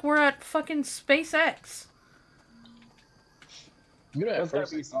sounds like we're at fucking SpaceX. You know, at That's gotta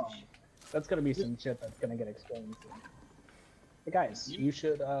first be I some. thought- That's gonna be some shit that's gonna get explained. Hey guys, you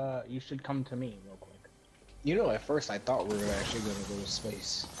should come to me real quick. You know, at first I thought we were actually going to go to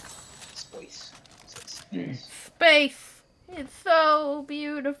space. Space. Space. It's so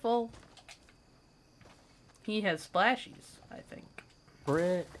beautiful. He has splashies, I think.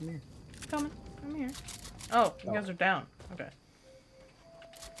 Britt, come here. Come here. Oh, you guys are down. Okay.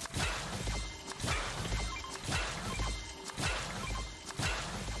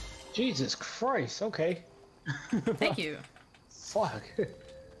 Jesus Christ. Okay. Thank you. Fuck.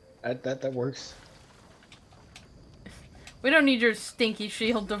 That works. We don't need your stinky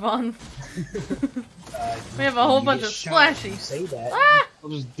shield, Devon. We have a whole bunch of splashies. Say that. Ah! I'll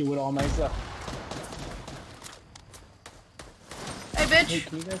just do it all myself. Hey, Hey, bitch.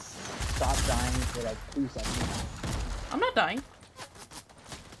 can you guys stop dying for like 2 seconds? I'm not dying.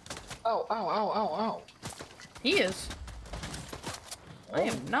 Ow, ow, ow, ow, ow. He is. I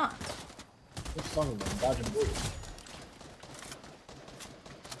am not. What's fun with them? Dodging bullets.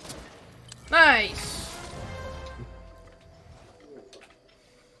 Nice.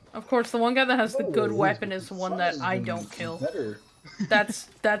 Of course, the one guy that has the Oh, good at weapon least is the the one sun that has I been don't kill. Better.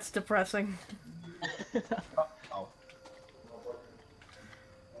 That's depressing. Oh.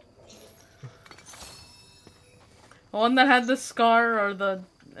 The one that had the scar, or the...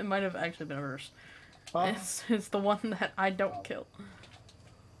 It might have actually been reversed. Huh? It's the one that I don't kill.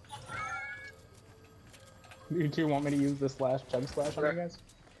 You two want me to use this last chug splash on you guys?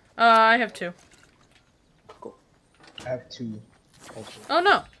 I have 2. Cool. I have 2. Also. Oh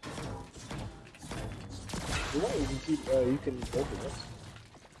no! You want? You can keep. You can go for this.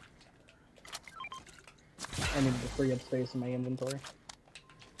 I need to free up space in my inventory.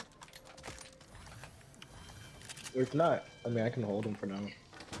 If not, I mean, I can hold them for now.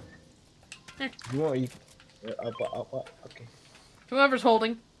 Here. You want? You. Up. Okay. Whoever's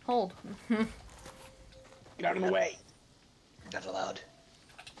holding, hold. Get out of the way. Not allowed.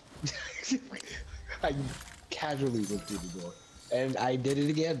 I casually went through the door, and I did it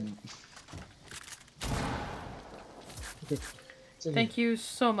again. Thank you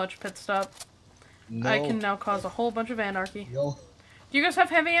so much, Pit Stop. No. I can now cause a whole bunch of anarchy. No. Do you guys have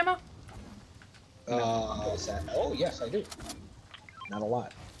heavy ammo? Oh yes, I do. Not a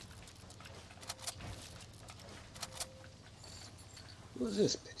lot. What is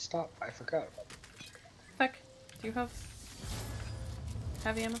this? Pit Stop? I forgot about it. Peck, do you have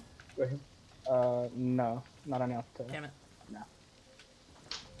heavy ammo? Go ahead. No, not enough to. Damn it. No.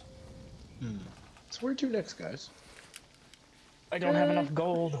 So where to next, guys? I don't have enough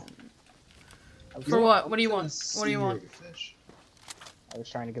gold. For what? What do you want? What do you want? Fish. I was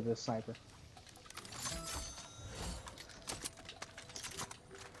trying to get this sniper.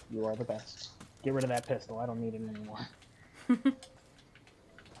 You are the best. Get rid of that pistol. I don't need it anymore.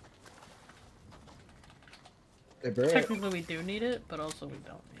 Hey, Barrett. Technically, we do need it, but also we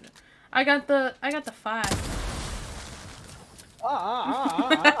don't need it. I got the 5.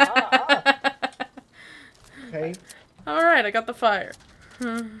 Hey. All right, I got the fire.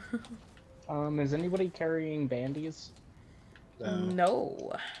 Is anybody carrying bandies? No.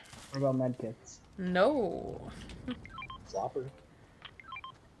 What about medkits? No. Flopper.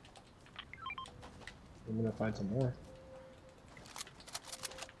 I'm gonna find some more.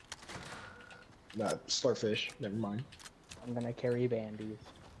 Not starfish. Never mind. I'm gonna carry bandies.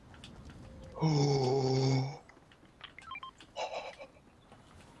 Oh.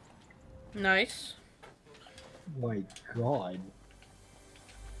 Nice. My God.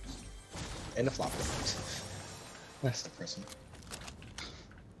 And a flopper. That's depressing.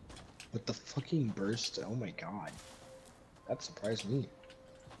 But the fucking burst, oh my God. That surprised me.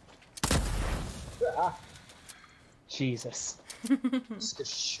 Ah. Jesus. This is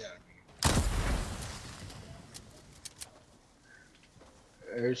shit.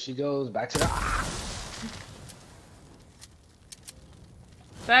 There she goes, back to the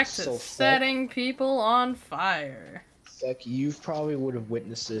Back to So setting people on fire. Fuck, you probably would have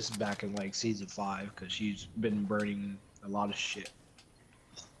witnessed this back in like season 5 because she's been burning a lot of shit.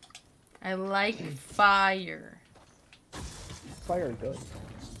 I like fire. Fire good.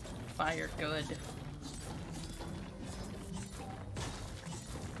 Fire good.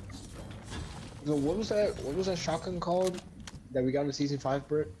 So what was that? What was that shotgun called that we got in season 5,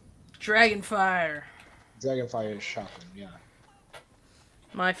 Britt? Dragonfire. Dragonfire shotgun, yeah.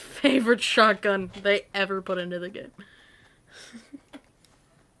 My favorite shotgun they ever put into the game.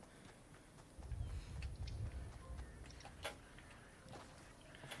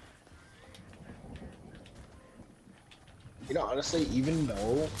 You know, honestly, even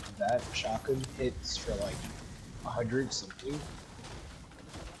though that shotgun hits for like 100 something,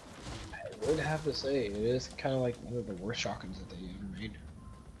 I would have to say it is kind of like one of the worst shotguns that they ever made.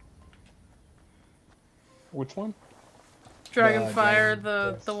 Which one? Dragonfire,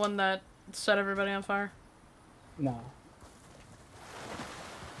 Dragon- the one that set everybody on fire. No.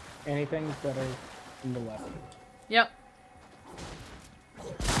 Anything better in the left. Yep.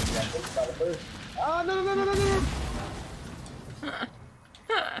 Ah, no.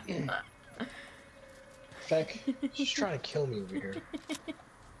 Feck, she's trying to kill me over here.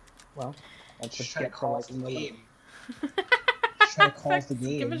 Well, that's She's what trying you to get for call off the liking the game. She's trying to call off the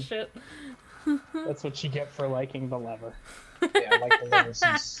Give a game. shit. That's what you get for liking the lever. Yeah, I like the level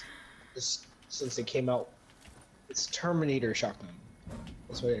since it came out. It's Terminator shotgun.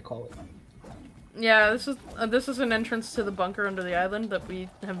 That's what I call it. Yeah, this is an entrance to the bunker under the island that we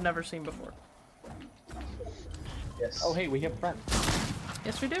have never seen before. Yes. Oh, hey, we have friends.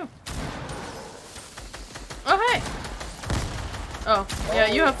 Yes, we do. Oh, hey! Oh, yeah,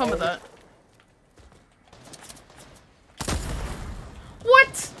 you have fun with that.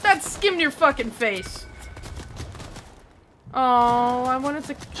 What? That skimmed your fucking face. Oh, I wanted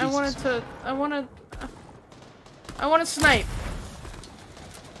to. Jesus. I want to snipe.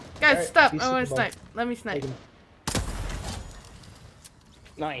 Guys, Alright, stop! he's I want to super snipe. Let me snipe. Take him.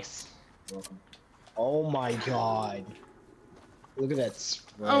 Nice. Welcome. Oh my god. Look at that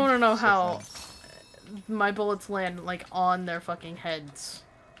spread. I want to know so how fast. my bullets land like on their fucking heads,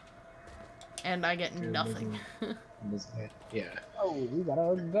 and I get Dude, nothing. Yeah. Oh, we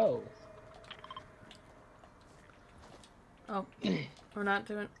gotta go. Oh, we're not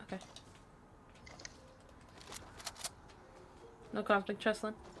doing. Okay. No conflict,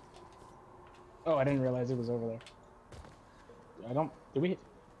 Cheslin. Oh, I didn't realize it was over there. I don't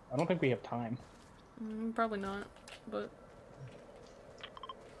think we have time. Probably not, but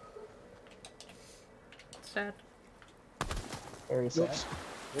sad. Very sad. Oops.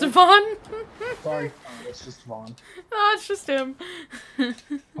 Devon? Sorry. Oh, it's just Vaughn. No, it's just him. I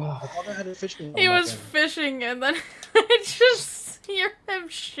thought I had a fishing He rod was back then. fishing, and then I just hear him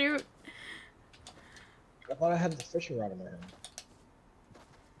shoot. I thought I had the fishing rod in my hand.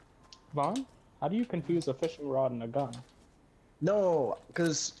 Vaughn? How do you confuse a fishing rod and a gun? No,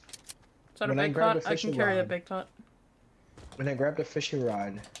 because Is that a When I big grabbed tot? a I can fishing carry a rod- big tot. when I grabbed a fishing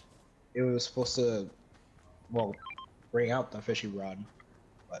rod, it was supposed to, well, bring out the fishing rod,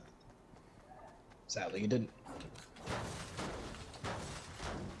 but sadly it didn't.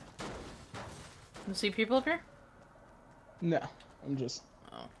 You see people up here? No, I'm just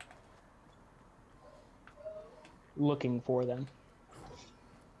Oh. looking for them.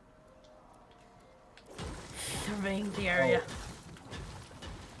 Surveying the area.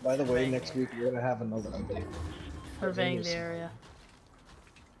 By the way, Surveying next the week we're gonna have another update. Surveying the area.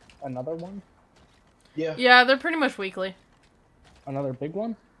 Another one? Yeah. Yeah, they're pretty much weekly. Another big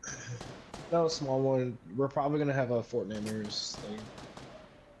one? No, small one. We're probably gonna have a Fortniters thing.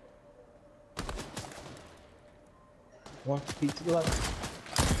 One peek to the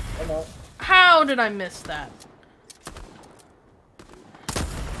left. Or not. How did I miss that?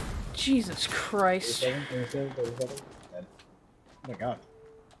 Jesus Christ. 37, 37. Dead. Oh my god.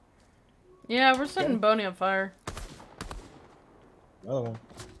 Yeah, we're setting Boney on fire. Another one.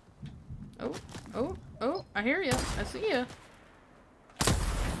 Oh, I hear you. I see you.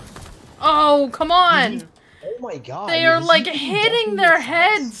 Oh, come on! Oh my god. They are is like he hitting ducking their your shots?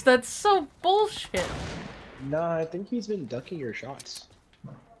 heads. That's so bullshit. Nah, I think he's been ducking your shots.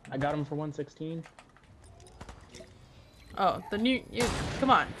 I got him for 116. Oh, the new you. Come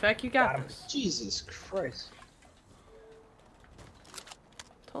on, Feck, you got this. Jesus Christ.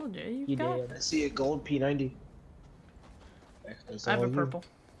 Told you, you He got. did. I see a gold P90. That's I have all a you. purple.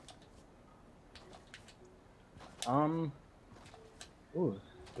 Ooh,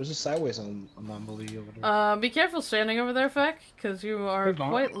 there's a sideways anomaly over there. Be careful standing over there, Feck, because you are Hey, Vaughn.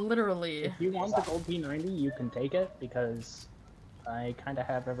 quite literally. If you want the gold P90, you can take it because I kind of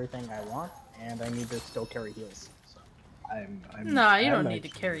have everything I want, and I need to still carry heals. So. Nah, you I'm don't need to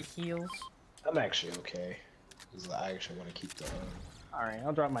actually- carry heals. I'm actually okay. 'Cause I actually want to keep the. All right,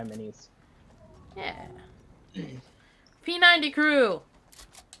 I'll drop my minis. Yeah. P90 crew.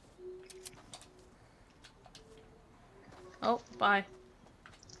 Oh, bye.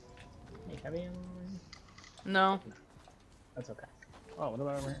 Hey, heavy ammo? No. That's okay. Oh, what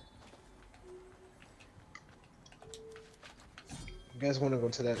about over here? You guys want to go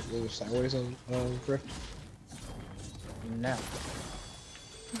to that little sideways on Rift? No.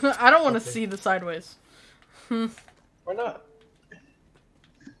 I don't want to Okay. see the sideways. Why not?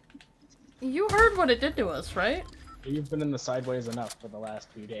 You heard what it did to us, right? You've been in the sideways enough for the last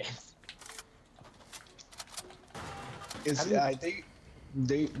few days. I think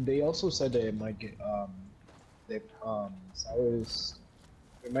they also said that it might get sideways.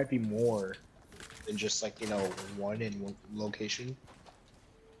 There might be more than just like one in one location.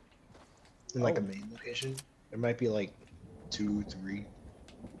 In like a main location, there might be like 2, 3.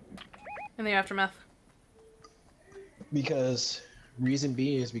 In the aftermath. Because reason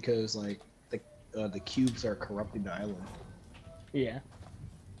being is because like the cubes are corrupting the island, Yeah.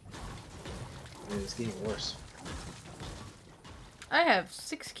 and it's getting worse. I have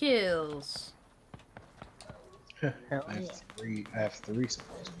 6 kills. Hell I have yeah. 3. I have 3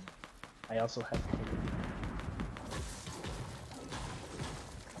 surprisingly. I also have.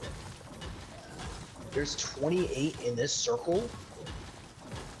 There's 28 in this circle.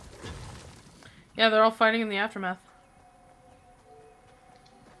 Yeah, they're all fighting in the aftermath.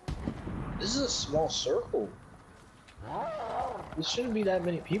 This is a small circle. This shouldn't be that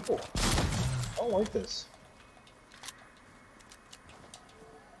many people. I don't like this.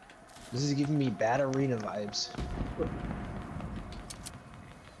 This is giving me bad arena vibes.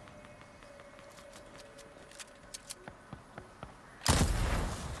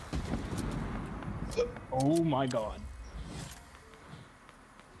 Oh my god.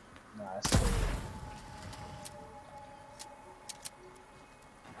 Nice.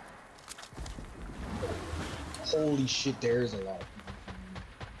 Holy shit, there's a lot.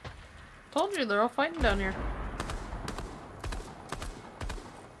 Told you, they're all fighting down here.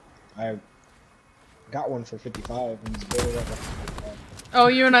 I got one for 55 and he's building up a 55. Oh,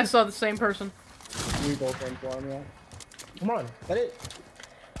 you and I saw the same person. We both went for him, yeah. Come on, that it.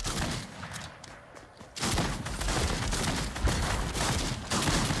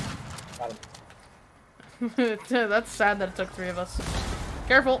 Got him. That's sad that it took 3 of us.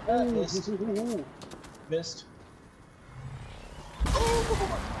 Careful. Missed. Missed.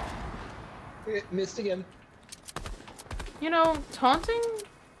 It missed again. You know, taunting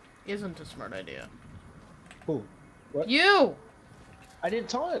isn't a smart idea. Who? What? You! I didn't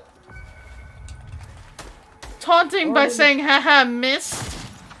taunt. Taunting by saying, haha, missed?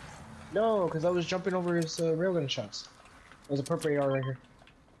 No, because I was jumping over his railgun shots. There's a purple AR right here.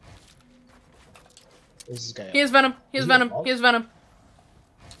 Where's this guy at? He has venom. He has Is he venom. above? He has venom.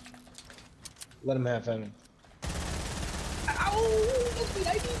 Let him have venom. Ow! Don't be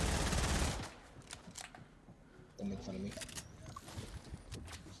ID. Don't make fun of me.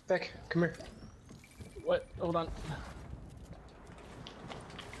 Beck, come here. What? Hold on.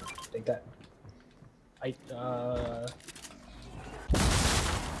 Take that.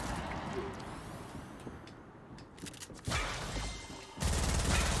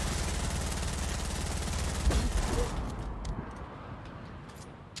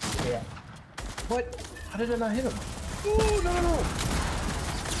 Yeah. What? How did I not hit him? Oh, no, no, no.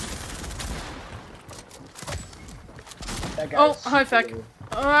 That guy Oh, is hi, super Feck. low.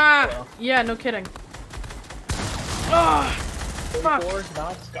 Ah! Yeah, no kidding. Ah! Fuck. 44,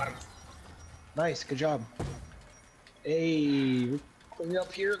 nice, got him. Nice, good job. Hey, we're cleaning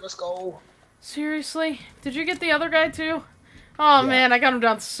up here, let's go. Seriously? Did you get the other guy too? Oh Yeah. man, I got him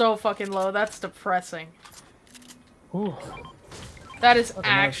down so fucking low. That's depressing. Ooh. That is Okay, now it's not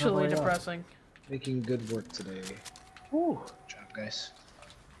actually going up. depressing. Making good work today. Ooh. Good job, guys.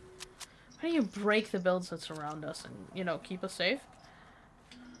 How do you break the builds that surround us and, you know, keep us safe?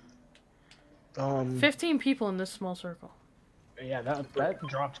 15 people in this small circle. Yeah, that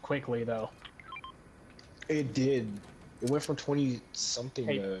dropped quickly though. It did. It went from 20 something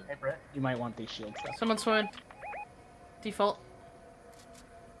Hey, to. hey Brett, you might want these shields. Though. Someone swim. Default.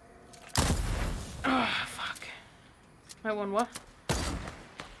 Ah, fuck. I won what?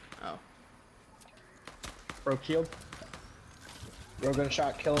 Oh. Broke shield. Railgun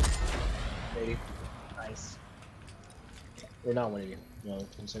shot, kill him. 80. Nice. Or not 180. No,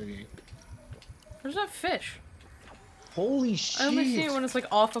 178. Where's that fish? Holy shit! I only see it when it's like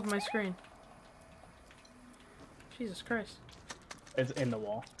off of my screen. Jesus Christ. It's in the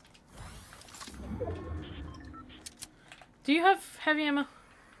wall. Do you have heavy ammo?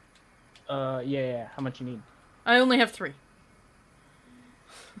 Yeah. How much you need? I only have 3.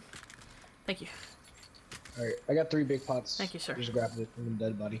 Thank you. Alright, I got 3 big pots. Thank you, sir. Just grabbed it from the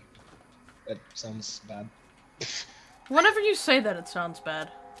dead body. That sounds bad. Whenever you say that, it sounds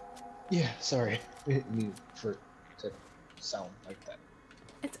bad. Yeah, sorry. I didn't mean for it to sound like that.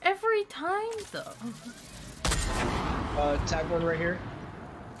 It's every time, though. Tag one right here.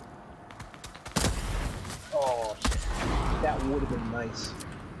 Oh, shit. That would have been nice.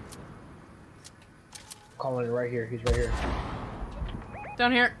 Calling it right here. He's right here.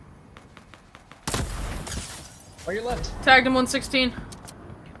 Down here. On your left. Tagged him 116.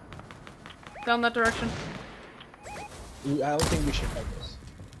 Down that direction. I don't think we should fight this.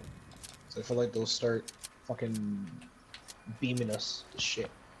 So I feel like they'll start fucking beaming us to shit.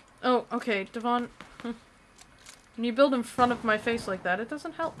 Oh, okay, Devon. When you build in front of my face like that, it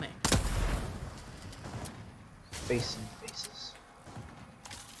doesn't help me. Facing faces.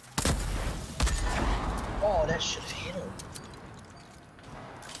 Oh, that should have hit him.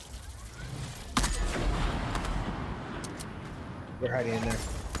 They're hiding in there.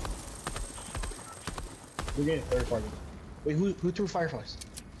 We're getting third party. Wait, who threw fireflies?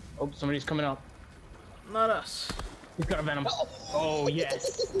 Oh, somebody's coming up. Not us. He's got a venom. Oh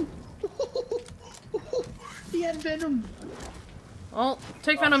yes. He had venom. Well,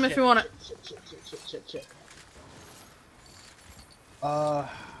 take venom if you want it. Shit. I'm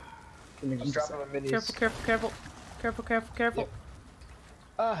dropping my minis. Careful.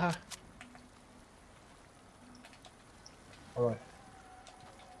 Uh-huh. Alright.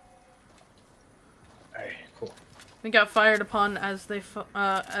 Alright, cool. We got fired upon as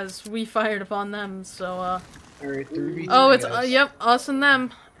as we fired upon them, so, Alright, 3v3, Oh, it's, guys. yep, us and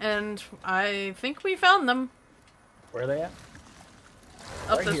them. And I think we found them. Where are they at?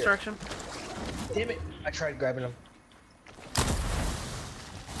 Up Right this here. direction. Damn it! I tried grabbing him.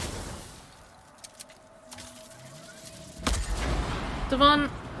 Devon,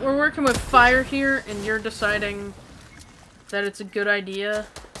 we're working with fire here, and you're deciding that it's a good idea.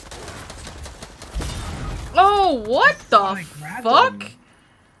 Oh, what the fuck? him.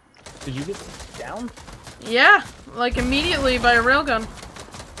 Did you get down? Yeah, like immediately by a railgun.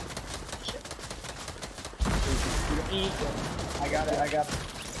 I got it, I got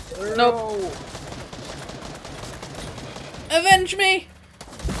it. Nope. Avenge me!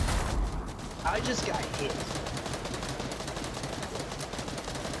 I just got hit.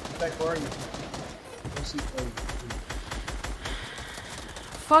 Back, where are you?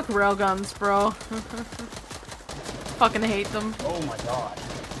 Fuck railguns, bro. Fucking hate them. Oh my god.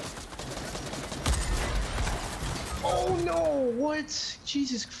 Oh no! What?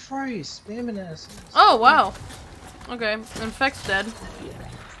 Jesus Christ! Spamming asses. Oh, wow. Okay, Infect's dead.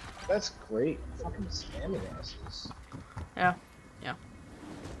 That's great. Fucking spamming asses. Yeah, yeah.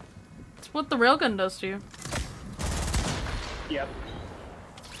 It's what the railgun does to you. Yep.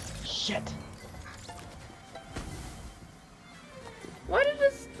 Shit. Why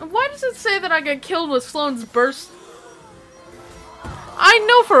does it say that I got killed with Sloane's burst? I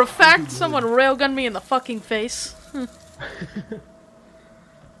know for a fact someone railgunned me in the fucking face.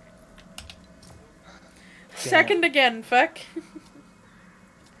 Second again, Feck.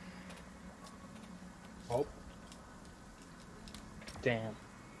 Oh. Damn.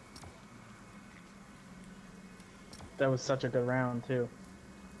 That was such a good round, too.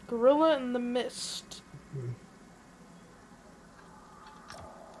 Gorilla in the mist.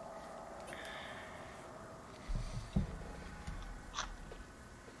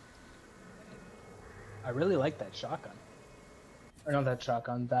 I really like that shotgun. Or not that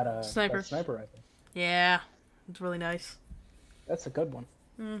shotgun, that Sniper. that sniper rifle. Yeah, it's really nice. That's a good one.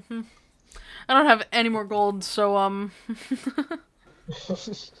 Mm-hmm. I don't have any more gold, so,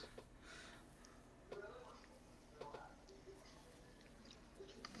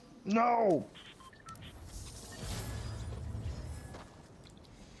 No!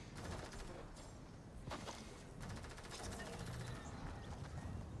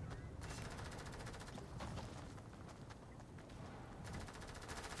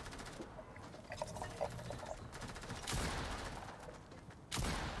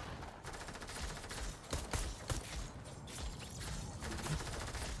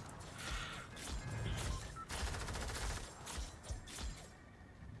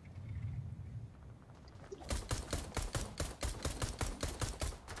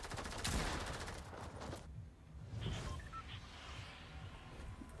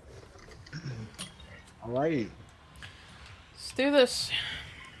 Alright. let's do this.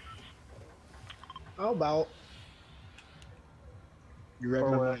 How about... You ready For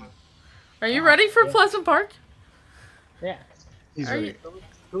for what? mine? Are you ready for yeah. Pleasant Park? Yeah. He's Are ready. you-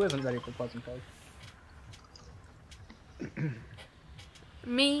 Who isn't ready for Pleasant Park?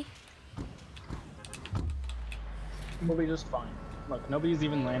 Me? We'll be just fine. Look, nobody's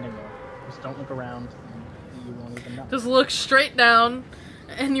even landing there. Just don't look around and you won't even know. Just look straight down,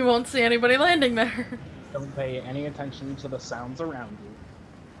 and you won't see anybody landing there. Don't pay any attention to the sounds around you.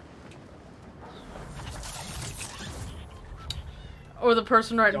 Or the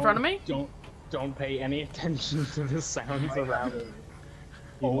person right in front of me? Don't pay any attention to the sounds around you.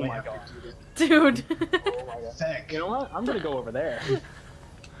 Oh my god. Dude. Oh my god. Heck. You know what? I'm gonna go over there.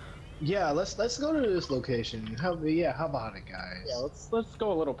 Yeah, let's go to this location. How about it, guys? Yeah, let's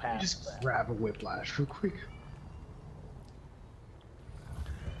go a little past Just that. grab a whiplash real quick.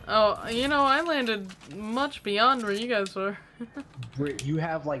 Oh, you know, I landed much beyond where you guys were. You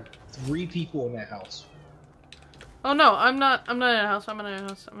have like 3 people in that house. Oh no, I'm not in a house, I'm in a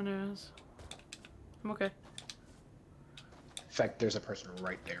house. I'm okay. In fact, there's a person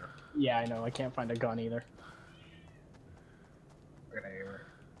right there. Yeah, I know. I can't find a gun either. Right here.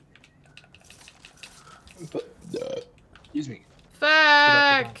 Excuse me.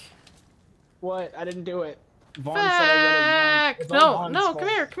 Feck! What? I didn't do it. Vaughn said I Feck! read it. No, no, come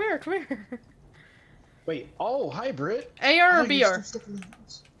here. Wait. Oh, hi, Britt. AR or Oh, you're BR? still stuck in the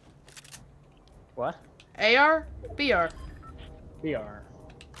house. What? AR? BR? BR.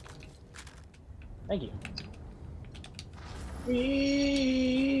 Thank you.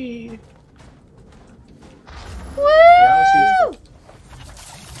 Wee. Woo! Yeah,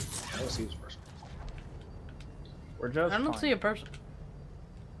 I don't see this person. We're just I don't fine. see a person.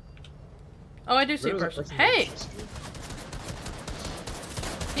 Oh, I do see a There was person. that Hey! just-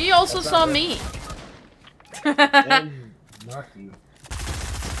 He also That's saw not me. And knock you.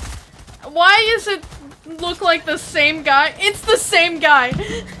 Why is it look like the same guy? It's the same guy!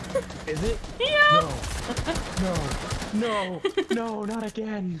 Is it? Yeah. No, not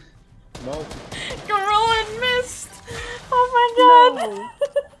again. No. Gorilla and missed. Oh my god.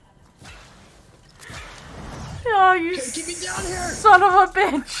 Oh, you Get me down here! son of a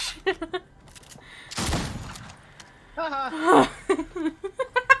bitch.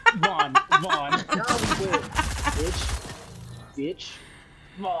 Vaughn. Now we do it. Bitch.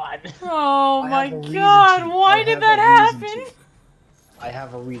 Vaughn. Oh I my have a reason god, to. why I did have that a reason happen? to. I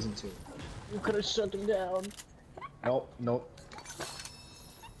have a reason to. You could have shut him down. Nope.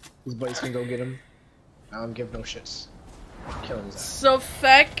 His buddies can go get him. I don't give no shits. Killing his ass. So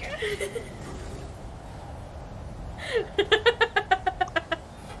feck.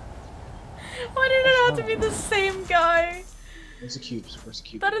 Why did it have to be the same guy? Where's the cubes? Where's the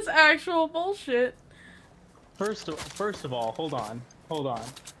cubes? That is actual bullshit. First of all, hold on.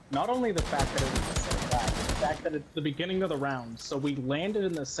 Not only the fact that it was the same guy, but the fact that it's the beginning of the round, so we landed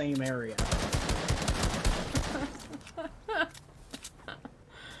in the same area.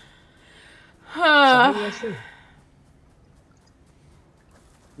 So who was it?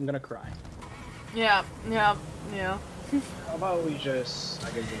 I'm gonna cry. Yeah. How about we just... I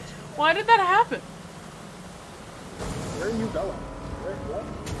can do it. Why did that happen? Where are you going? What?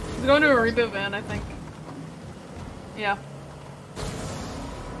 He's going to a reboot van, I think. Yeah.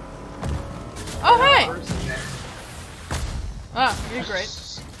 Oh, hey! Ah, you're great.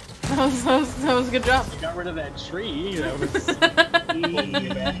 That was a good job. You got rid of that tree. That was...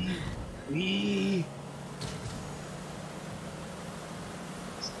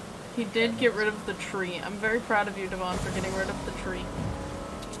 He did get rid of the tree. I'm very proud of you, Devon, for getting rid of the tree.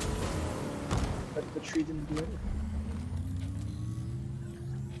 But the tree didn't do anything.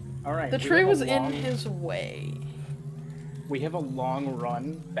 Alright. The tree was in his way. We have a long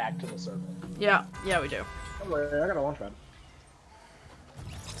run back to the circle. Yeah, we do. Don't worry, I got a launch pad.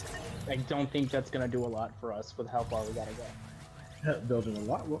 I don't think that's gonna do a lot for us with how far we gotta go. Building a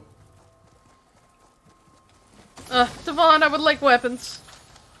lot. Well, Devon, I would like weapons.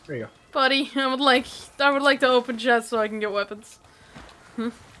 there you go. Buddy, I would like to open chests so I can get weapons.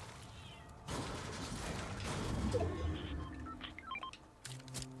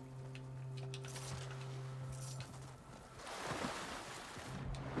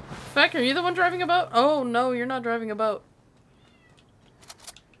 Feck, are you the one driving a boat? Oh no, you're not driving a boat.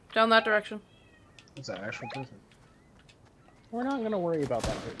 Down that direction. What's that actual person? We're not gonna worry about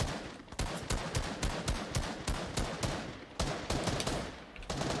that.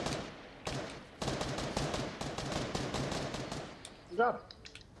 You got it.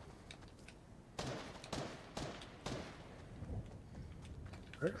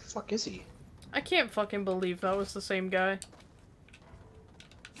 Where the fuck is he? I can't fucking believe that was the same guy.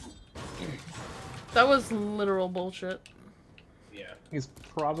 That was literal bullshit. Yeah. He's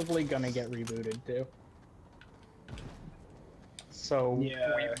probably gonna get rebooted too. So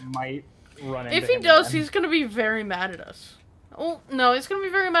Yeah. we might run into If he him does, again. he's gonna be very mad at us. Oh, no, he's gonna be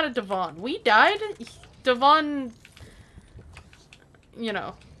very mad at Devon. We died. Devon, you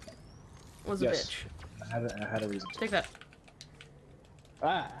know, was a Yes. bitch. I had a reason. Take that.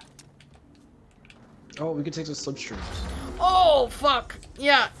 Ah. Oh, we could take the slipstreams. Oh, fuck.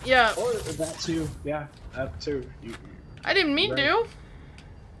 Yeah. Or that too. Yeah, that too. You I didn't mean to,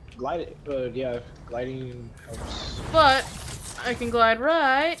 glide. Yeah, gliding helps. but I can glide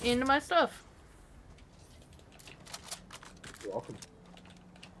right into my stuff. You're welcome.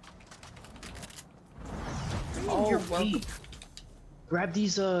 You're welcome. Pete, grab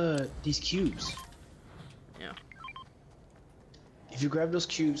these cubes. Yeah. If you grab those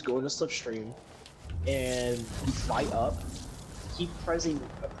cubes, go in the slipstream, and you fly up. Keep pressing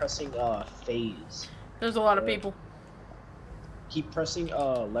phase. There's a lot of people. Keep pressing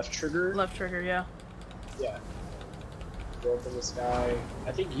left trigger. Left trigger, yeah. Yeah. Go up in the sky.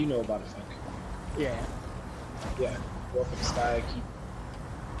 I think you know about it, Funk. Yeah. Yeah. Go up in the sky. Keep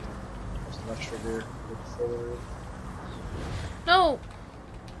pressing left trigger. Look forward. No.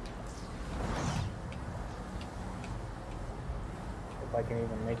 If I can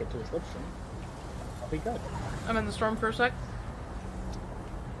even make it to a slipstream, I'll be good. I'm in the storm for a sec.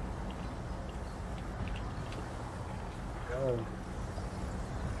 No.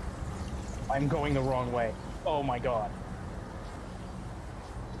 I'm going the wrong way. Oh my god.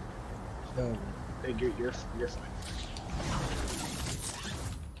 No. Hey, you're fine.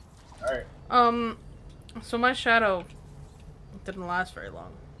 Alright. So my shadow didn't last very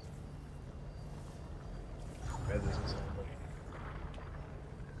long.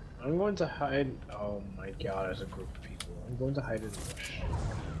 I'm going to hide. Oh my god, as a group of people. I'm going to hide in the bush.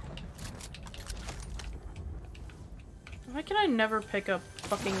 Why can I never pick up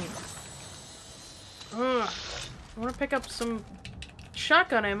fucking... Ugh. I want to pick up some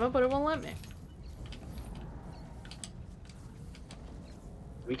shotgun ammo, but it won't let me.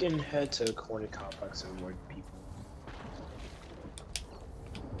 We can head to Corner Complex and avoid people.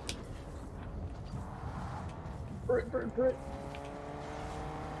 Brit.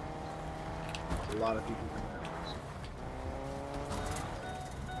 A lot of people in there.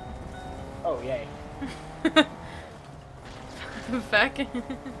 Oh, yay. Back.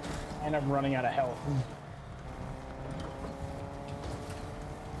 And I'm running out of health.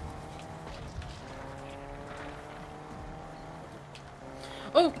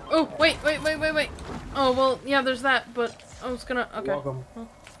 Oh, wait. Oh, well, yeah, there's that, but I was gonna, okay. You're welcome. Well,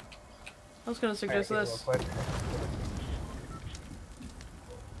 I was gonna suggest this.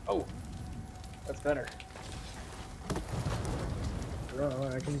 Oh, that's better.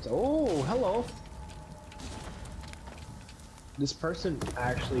 Oh, hello. This person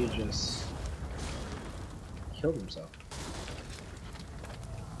actually just killed himself.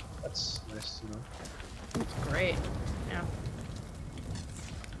 That's nice to know. That's great. Yeah.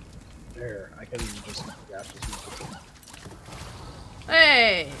 There, I can just grab this.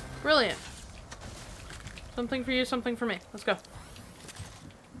 Hey! Brilliant. Something for you, something for me. Let's go.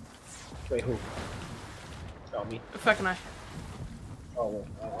 Wait, who? Oh, me. Feck and I. Oh, well,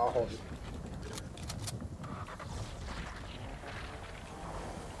 I'll hold it.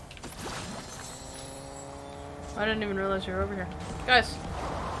 I didn't even realize you were over here. Guys!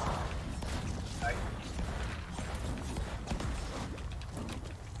 Hi.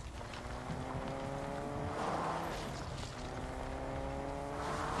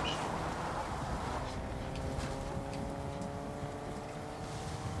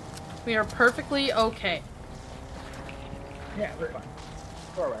 We are perfectly okay. Yeah, we're fine.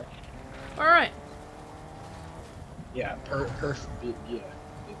 We're alright. Alright. Yeah,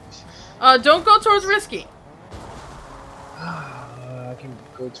 yeah. Don't go towards risky. I can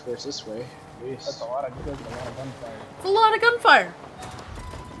go towards this way. Yes. That's a lot of gunfire. It's a lot of gunfire.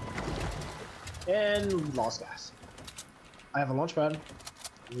 And lost gas. I have a launch pad.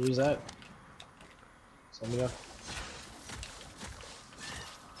 Can you use that? So let me go.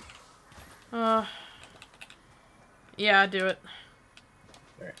 Yeah, do it.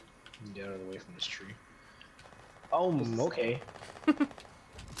 There. Get out of the way from this tree. Oh, okay.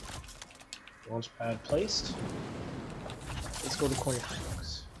 Launch pad placed. Let's go to Corny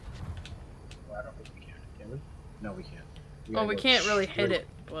High-Box. Well, I don't think we can we? No, we can't. Well, we can't really hit it,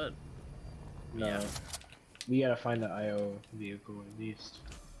 but... No. Yeah. We gotta find the IO vehicle at least.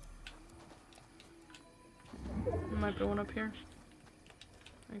 There might be one up here.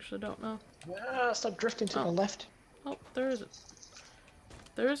 I actually don't know. Ah, stop drifting to the left. Oh, there is it.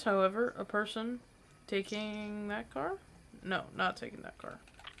 There is, however, a person taking that car? No, not taking that car.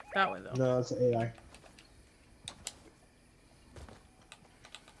 That way, though. No, it's an AI.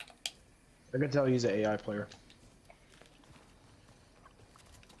 I can tell he's an AI player.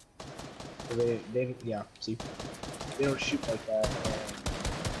 Yeah, see? They don't shoot like that.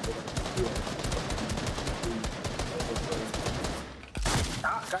 They don't do it.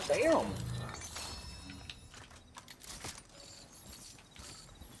 Ah, goddamn!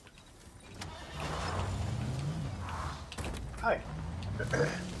 Hi.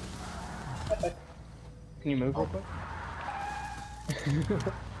 Can you move real quick?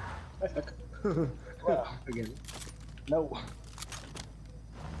 Hi, fuck. Wow. Again. No.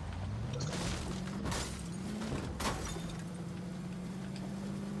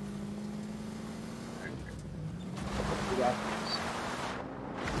 We got this.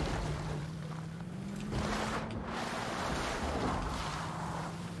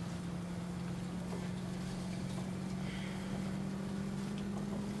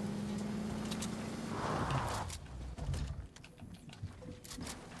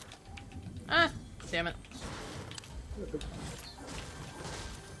 Ah, damn it.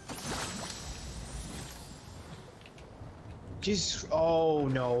 Jesus. Oh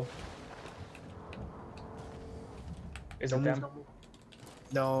no. Is it them?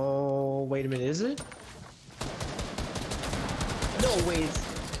 No, wait a minute, is it? No way.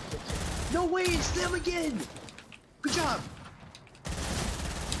 No way, it's them again. Good job.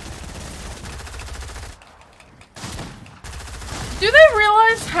 Do they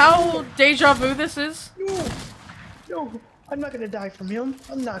realize how deja vu this is? No, no, I'm not gonna die from him.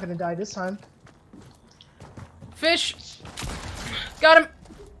 I'm not gonna die this time. Fish! Got him!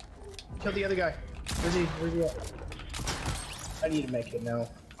 Kill the other guy. Where's he? Where's he at? I need to make it now.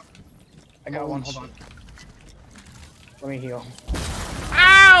 I got one, hold on. Let me heal.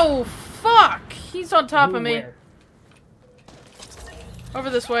 Ow! Fuck! He's on top of me. Where? Over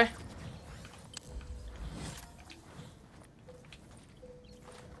this way.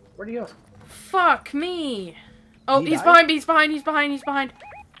 Where'd he go? Fuck me! Oh, Did he he's die? behind me, he's behind, he's behind, he's behind.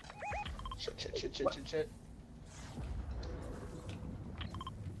 Shit.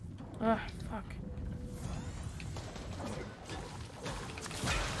 Ugh, fuck.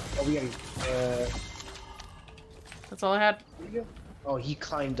 Oh, we gotta, That's all I had. where'd he go? Oh, he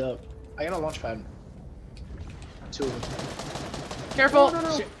climbed up. I got a launch pad. 2 of them. Careful!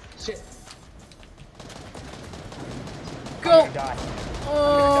 No. Shit. Go! I'm gonna die.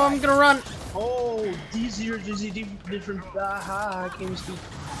 Oh, I'm gonna run. Oh, these are just different. Aha, I can't even speak.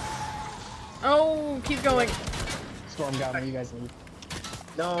 Oh, keep going. Storm got me. You guys leave.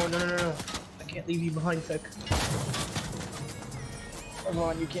 No. I can't leave you behind, Thick. Come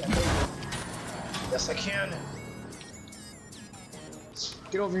on, you can't make it. Yes, I can.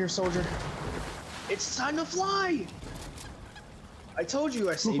 Get over here, soldier. It's time to fly! I told you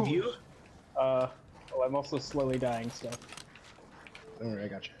I saved you. Oh, I'm also slowly dying, so Don't worry, I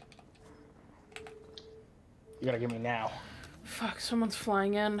got you. you gotta get me now. Fuck, someone's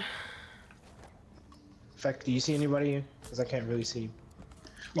flying in. In fact, do you see anybody? Because I can't really see.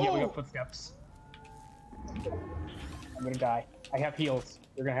 Yeah, we got footsteps. I'm gonna die. I have heals.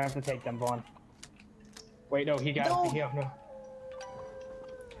 You're gonna have to take them, Vaughn. Wait, no, he got No. it. No.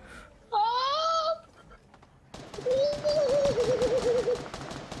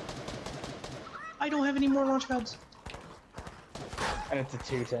 I don't have any more launch pads. And it's a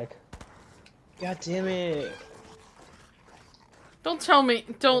 2-tick. God damn it. Don't tell me.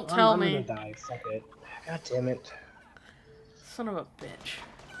 Don't tell I'm me. gonna die. Fuck it. God damn it. Son of a bitch.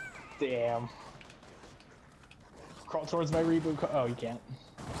 Damn. Crawl towards my reboot. Oh, you can't.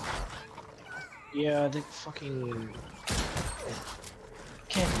 Yeah, they fucking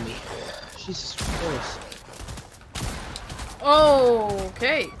can't me. Jesus Christ. Oh,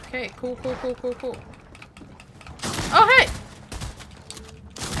 okay. Cool. Oh, hey!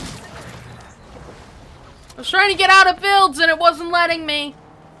 I was trying to get out of builds and it wasn't letting me.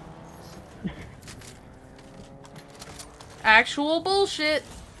 Actual bullshit.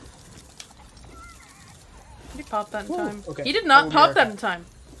 Did he pop that in time? Okay. He did I not will be pop right that back. in time.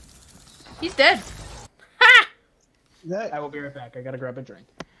 He's dead. Ha! That I will be right back. I gotta grab a drink.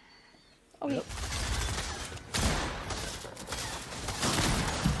 Oh, yep.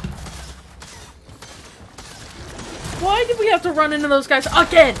 Why did we have to run into those guys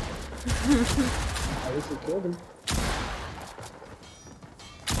again? at least we killed him.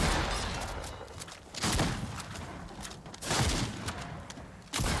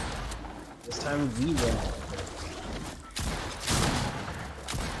 This time we win.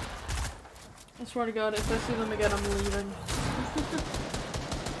 I swear to God, if I see them again, I'm leaving.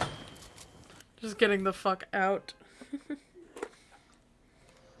 Just getting the fuck out.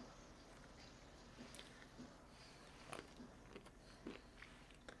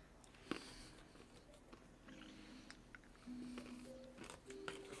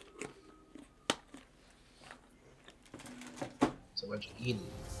 So what you eating?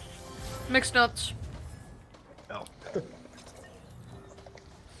 Mixed nuts. Oh.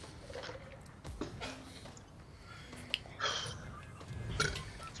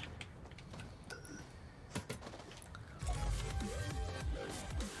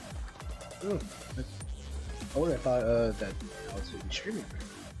 I would have thought that Alex would be streaming.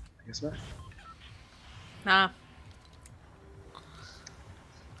 I guess not. Nah.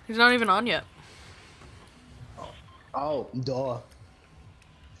 He's not even on yet. Oh, duh.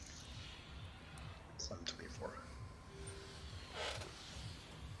 7:24.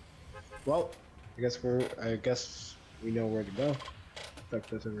 Well, I guess we know where to go. That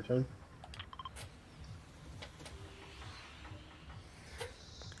doesn't return.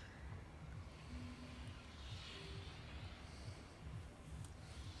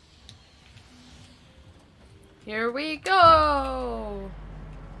 Here we go!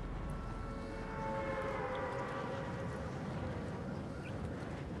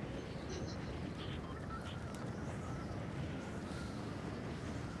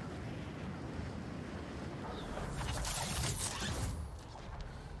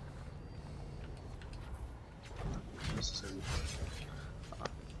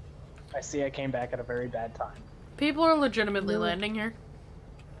 I see I came back at a very bad time. People are legitimately landing here.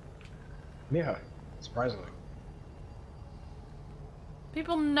 Yeah, surprisingly.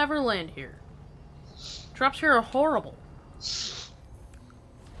 People never land here. Drops here are horrible.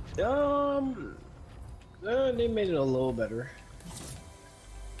 They made it a little better.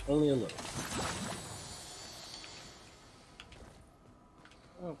 Only a little.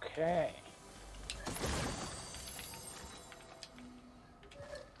 Okay.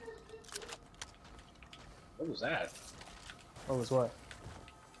 What was that? What was what?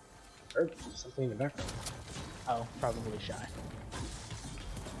 Heard something in the background. Oh, probably shy.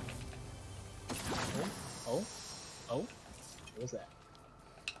 Oh. What was that?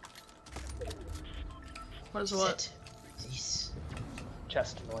 What is what? These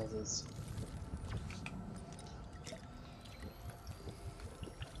Chest noises.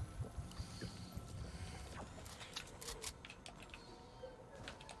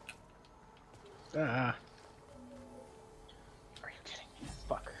 Ah. Are you kidding me?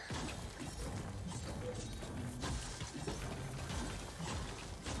 Fuck.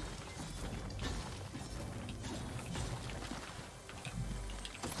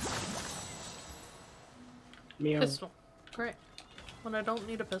 Meow. Pistol. Great. When I don't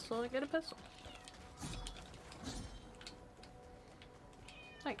need a pistol, I get a pistol.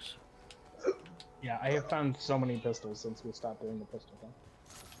 Thanks. Yeah, I have found so many pistols since we stopped doing the pistol thing.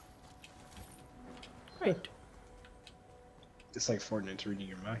 Great. It's like Fortnite's reading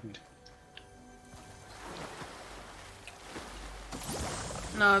your mind.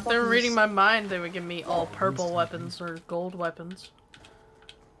 No, if they were reading my mind, they would give me all purple weapons or gold weapons.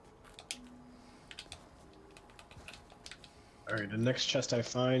 Alright, the next chest I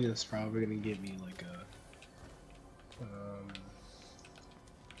find is probably gonna give me like a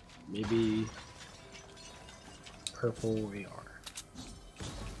maybe purple AR.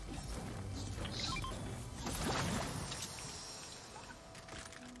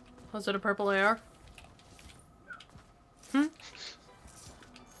 Was it a purple AR? Hmm?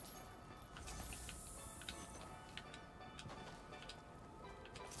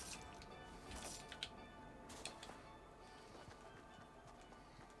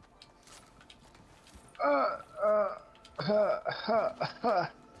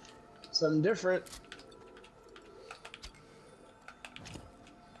 Something different.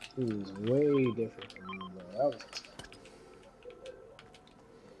 It was way different from what I was expecting.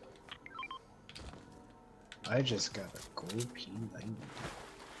 I just got a gold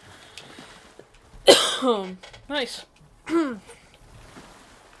P90. Nice.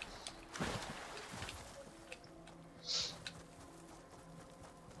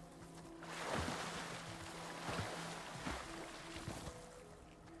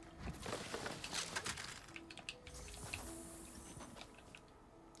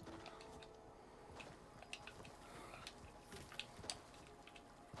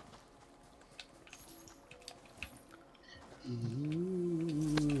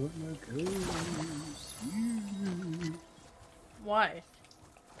 Why?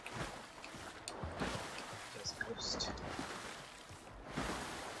 Just ghost.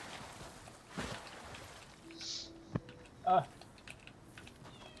 Is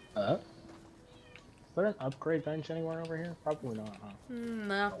there an upgrade bench anywhere over here? Probably not, huh?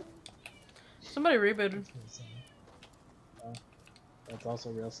 No. Somebody rebooted. Oh, that's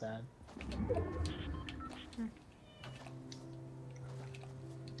also real sad.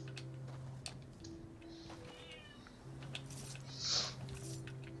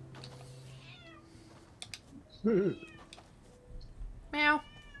 Meow.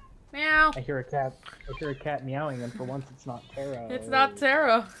 Meow. I hear a cat meowing, and for once it's not Tara. It's not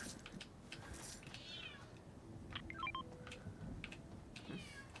Tara.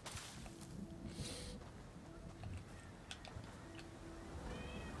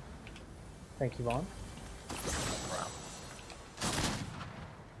 Thank you, Vaughn.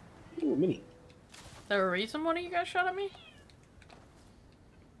 Ooh, mini. Is there a reason one of you guys shot at me?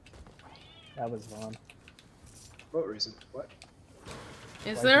 That was Vaughn. What reason? What?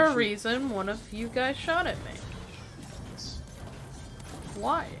 Is Why'd there you a shoot? reason one of you guys shot at me?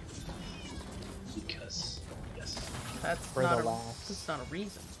 Why? Because yes. That's For not the a. laughs. That's not a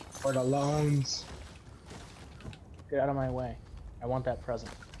reason. For the loans. Get out of my way. I want that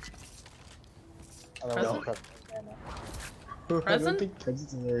present. Otherwise, Present? I'll put ammo. I Present? don't think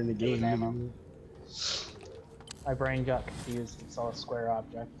presents are in the game. ammo. My brain got confused and saw a square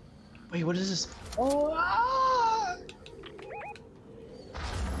object. Wait, what is this? Oh! Ah!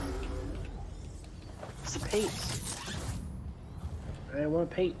 It's the paint. I want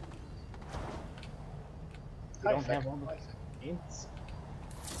paint. You don't have all the paints?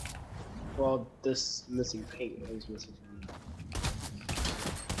 Well, this missing paint is missing from me.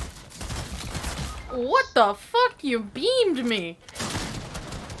 What the fuck? You beamed me!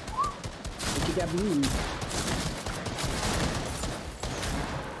 Look at that blue.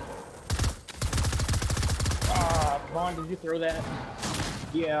 Ah, Vaughn, did you throw that?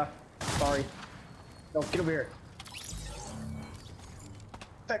 Yeah. Sorry. No, get over here.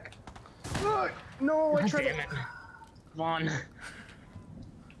 Heck. No, I tried Damn it. Vaughn.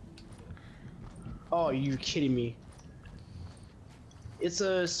 Oh, you're kidding me. It's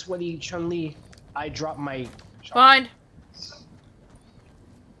a sweaty Chun-Li. I dropped my... Find.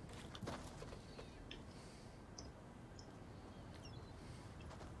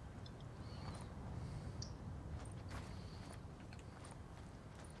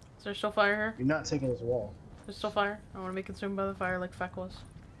 Is there still fire here? You're not taking this wall. There's still fire. I want to be consumed by the fire like Feck was.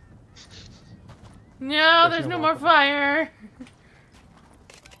 No, there's no more fire.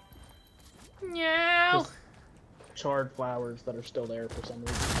 No. Just charred flowers that are still there for some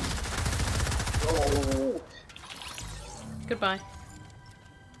reason. Oh. Goodbye.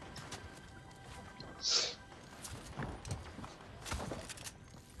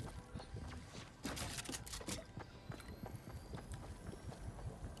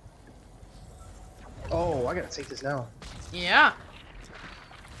 Oh, I gotta take this now. Yeah.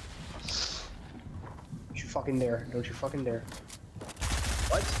 Don't you fucking dare. Don't you fucking dare.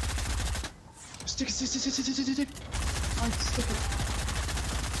 What? Stick it, stick it. Oh, stick it.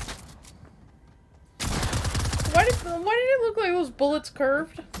 Why did it look like those bullets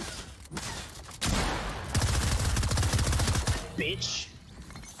curved? Bitch.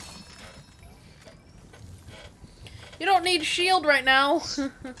 You don't need shield right now.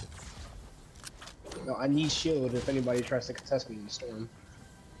 No, I need shield if anybody tries to contest me in the storm.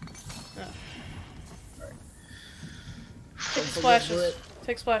 Oh. Alright. Take splashes.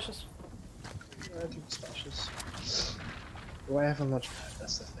 Take splashes. I take splashes. Do I have a launch pad?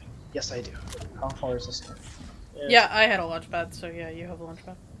 That's the thing. Yes, I do. How far is this? Yeah, I had a launch pad, so yeah, you have a launch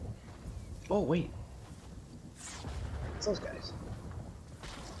pad. Oh, wait. It's those guys.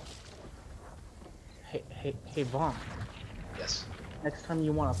 Hey, Vaughn. Yes. Next time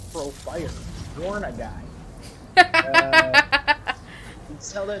you want to throw fire, warn a guy.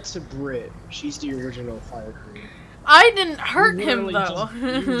 Tell that to Britt. She's the original fire crew. I didn't hurt him though.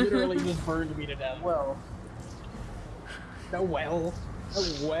 You literally just burned me to death. Well. No, well.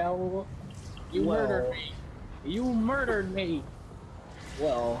 No, well. You murdered me. You murdered me.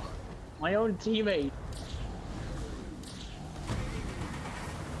 Well. My own teammate.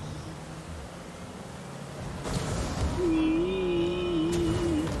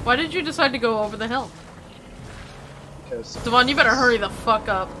 Why did you decide to go over the hill? Because Devon, you better hurry the fuck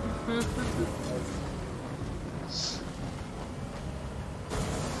up.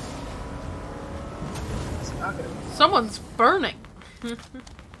 it's not gonna. Someone's burning.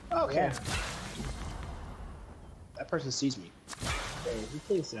 Okay. Yeah. That person sees me. So he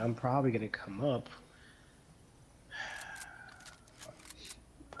thinks that I'm probably gonna come up.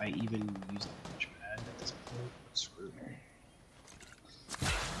 I even use the launch pad at this point. Screw me.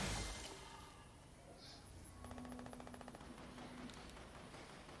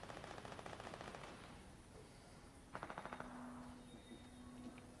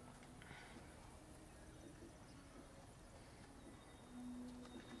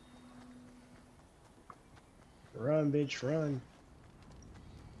 Run, bitch, run.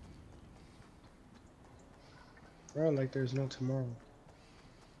 Run like there's no tomorrow.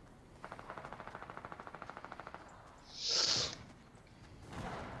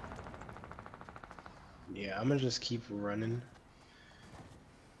 Yeah, I'm gonna just keep running.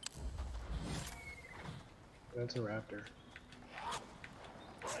 That's a raptor.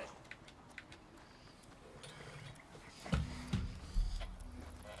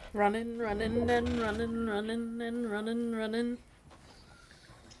 Running, running, and running, running, and running, running.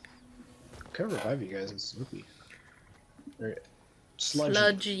 Can I revive you guys in Snoopy? Or sludgy.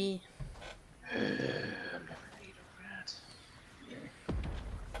 Sludgy. I'm never need a rat.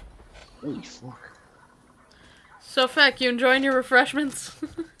 Holy fuck. So, Feck, you enjoying your refreshments?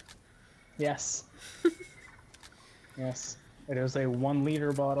 Yes. Yes. It is a 1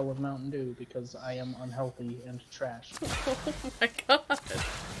 liter bottle of Mountain Dew because I am unhealthy and trash. Oh my god.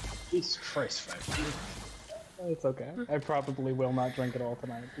 Jesus Christ, Feck. It's okay. I probably will not drink it all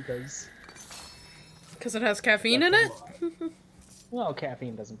tonight because... Because it has caffeine in it? Well,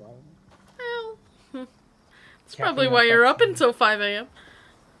 caffeine doesn't bother me. Well, that's Caffeine probably why you're up affects me. until 5 a.m.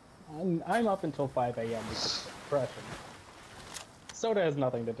 I'm up until 5 a.m. because of depression. Soda has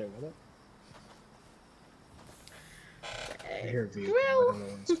nothing to do with it. I hear a vehicle. Well. I don't know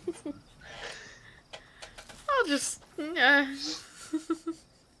when it's I'll just...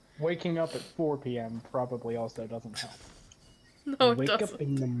 Waking up at 4 p.m. probably also doesn't help. No, it Wake doesn't. up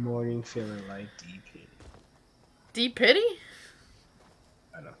in the morning feeling like DP. Deep pity?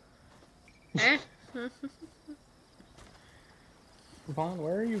 I know. Eh. Vaughn,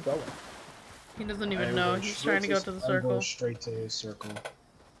 where are you going? He doesn't even know. He's trying to go to the I'm circle. going straight to the circle.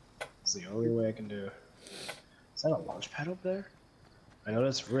 It's the only way I can do. Is that a launch pad up there? I know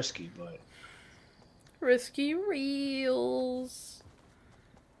that's risky, but Risky reels.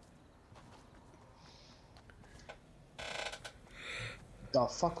 The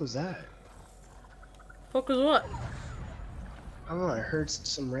fuck was that? Fuck was what? I don't know, I heard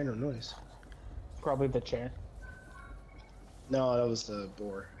some random noise. Probably the chair. No, that was the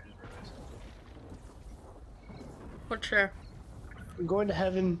door. I didn't realize. What chair? I'm going to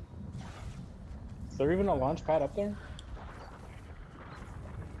heaven. Is there even a launch pad up there?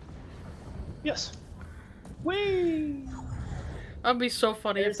 Yes. Whee! That'd be so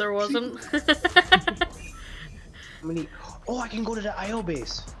funny if there wasn't. How many? Oh, I can go to the IO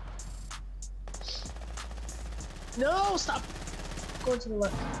base. No, stop! Going to the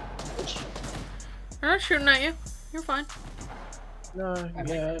left. Which? I'm not shooting at you. You're fine. No, yeah,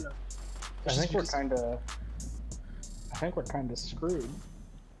 I know. I think we're kind of screwed.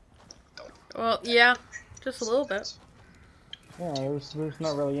 Well, yeah, just a little bit. Yeah, there's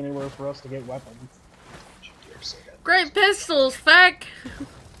not really anywhere for us to get weapons. Great pistols, feck!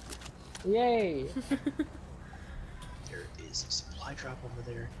 Yay! There is a supply drop over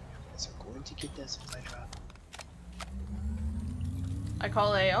there. You guys are going to get that supply drop. I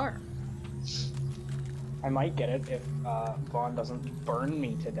call AR. I might get it if Vaughn doesn't burn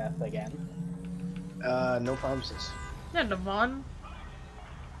me to death again. No promises. Yeah, Devon.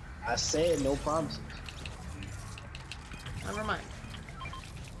 I said no promises. Never mind.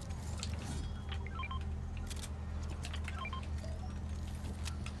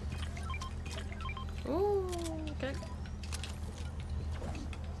 Ooh, okay.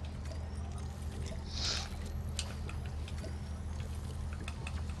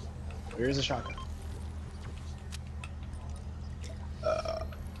 Here's a shotgun.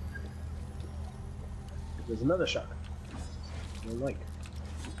 There's another shotgun. I don't like.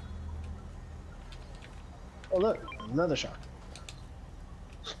 Oh look, there's another shotgun.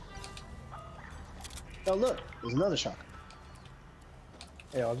 Oh look, there's another shotgun.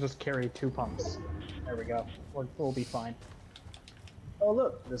 Yeah, I'll just carry 2 pumps. There we go. We'll be fine. Oh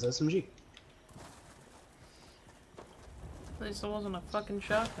look, there's SMG. At least it wasn't a fucking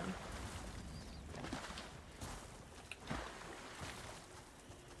shotgun.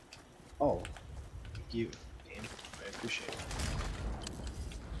 Oh, thank you, Dan. I appreciate it.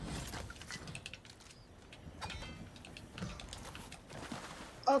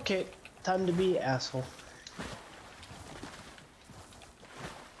 Okay, time to be asshole.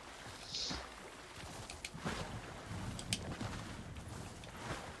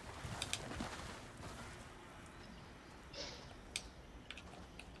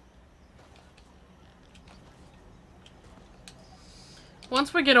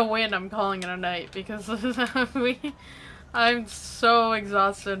 Once we get a win, I'm calling it a night because I'm so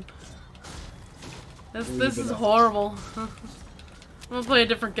exhausted. This is horrible. I'm gonna play a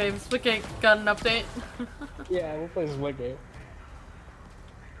different game. Splickgate got an update. Yeah, we'll play Splickgate.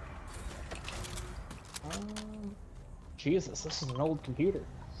 Jesus, this is an old computer.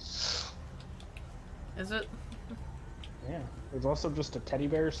 Is it? Yeah. There's also just a teddy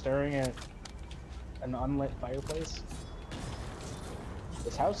bear staring at an unlit fireplace.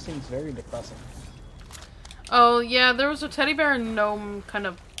 This house seems very depressing. Oh yeah, there was a teddy bear and gnome kind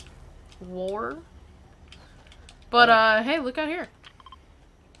of war. But hey, look out here.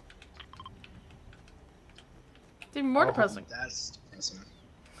 It's even more depressing. That's depressing.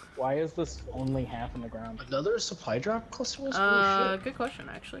 Why is this only half in the ground? Another supply drop cluster was holy shit. Good question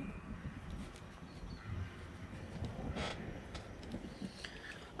actually.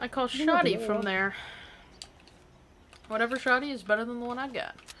 I call shoddy from there. Whatever shoddy is better than the one I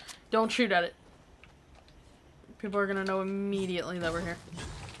got. Don't shoot at it. People are gonna know immediately that we're here.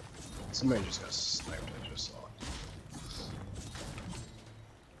 Somebody just got sniped, I just saw.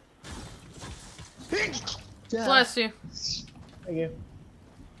 Bless you. Thank you.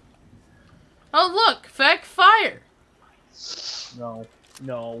 Oh look, feck, fire. No.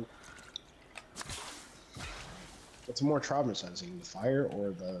 No. What's more traumatizing, the fire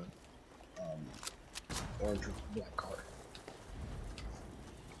or the orange or black car?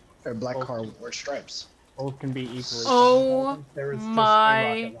 Or black car with orange stripes. Both can be equally. Oh There is just a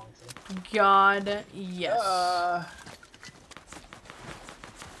my rocket launcher. god, yes.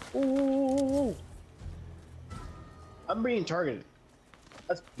 Ooh. I'm being targeted.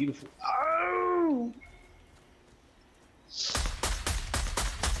 That's beautiful. Oh!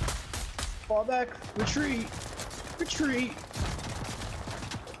 Fall back. Retreat. Retreat.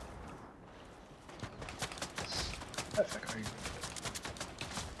 What the fuck are you?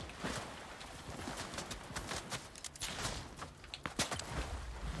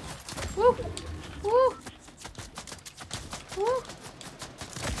 Woo! Woo! Woo!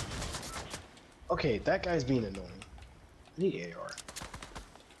 Okay, that guy's being annoying. I need AR.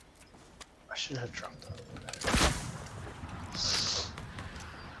 I should have dropped that over there.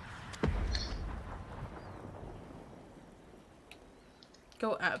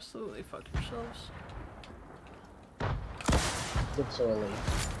 Go absolutely fuck yourselves. It's early.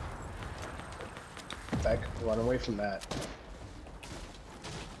 Beck, run away from that.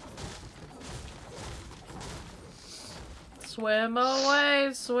 Swim away,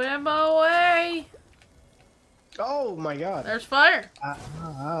 swim away. Oh my god. There's fire.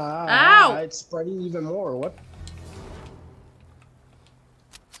 Ow! It's spreading even more. What?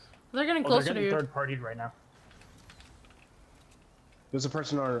 They're getting Oh, closer they're to getting you. third partied right now. There's a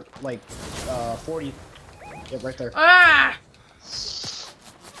person on like 40. Yeah, right there. Ah!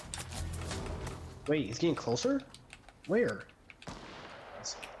 Wait, he's getting closer? Where?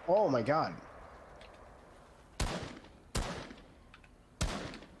 Oh my god.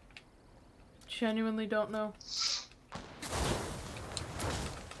 Genuinely don't know.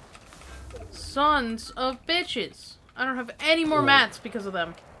 Sons of bitches. I don't have any more mats because of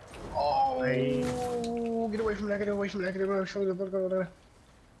them. Oh, get away from that, get away from that, get away from that.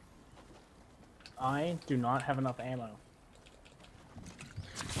 I do not have enough ammo.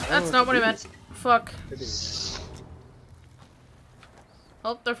 That's not what I meant. Fuck.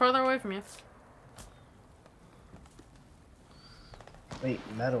 Oh, they're farther away from you. Wait,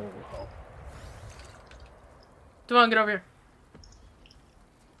 metal will help. Devon, get over here.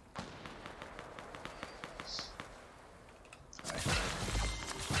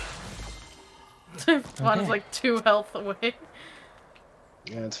 Devon is like 2 health away.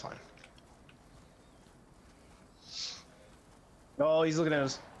 Yeah, it's fine. Oh, he's looking at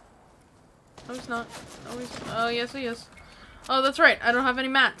us. No, he's not. No, he's... Oh, yes, he is. Oh, that's right. I don't have any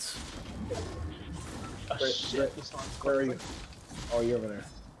mats. Oh, shit. Where are you? Oh, you're over there.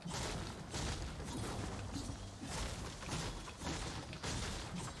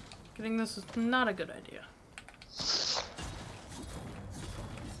 Getting this is not a good idea.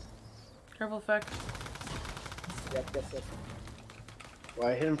 Careful, Feck. Yep. Well,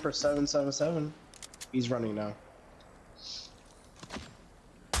 I hit him for 777. He's running now.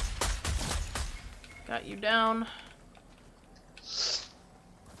 Got you down.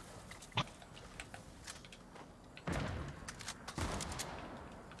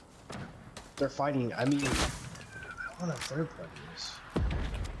 They're fighting. I mean, I want a third party.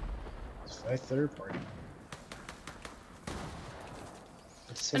 Let's fight third party.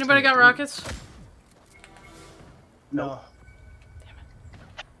 Anybody got rockets? No.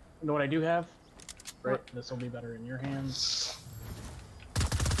 You know what I do have? Right, this will be better in your hands.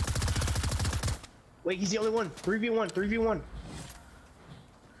 Wait, he's the only one. 3v1, 3v1.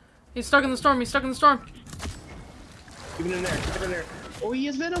 He's stuck in the storm. He's stuck in the storm. Keep it in there, keep it in there. Oh, he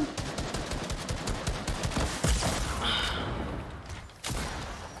has venom.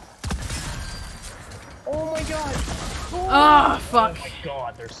 Oh my god. Ah, fuck. Oh my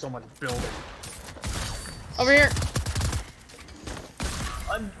god, there's so much building. Over here.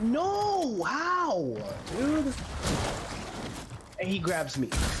 No! How? Dude. And he grabs me.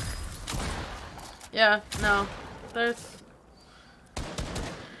 Yeah, no. There's...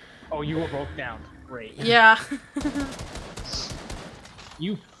 Oh, you were both down. Great. Yeah.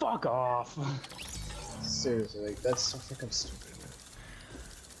 You fuck off. Seriously, like, that's so freaking stupid.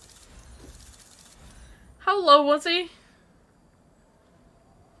 How low was he?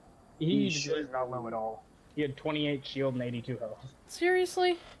 He was not low at all. He had 28 shield and 82 health.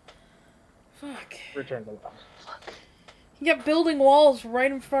 Seriously? Fuck. Return to life. Fuck. He kept building walls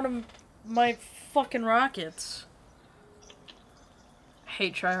right in front of my fucking rockets. I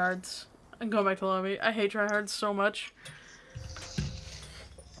hate tryhards. I'm going back to lobby. I hate tryhards so much.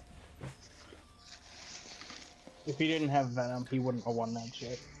 If he didn't have Venom, he wouldn't have won that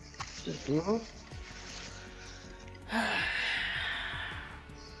shit. Mm-hmm.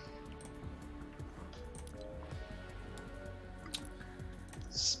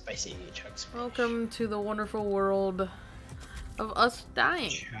 Spicy chucks. Welcome to the wonderful world of us dying.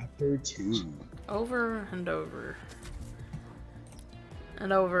 Chapter 2. Over and over.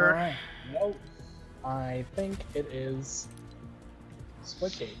 And over. Alright. Nope. I think it is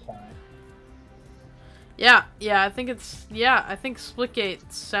Splitgate time. Yeah, I think it's... Yeah, I think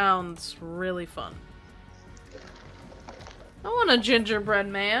Splitgate sounds really fun. I want a gingerbread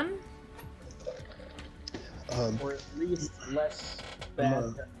man. Or at least less bad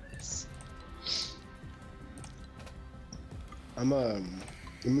than this. I'm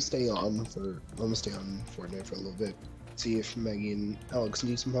gonna stay on Fortnite for a little bit. See if Maggie and Alex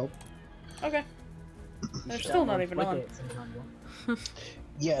need some help. Okay. They're still not even on.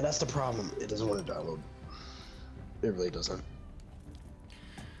 Yeah, that's the problem. It doesn't want to download. It really doesn't.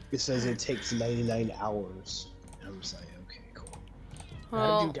 It says it takes 99 hours. And I'm just like, okay, cool. How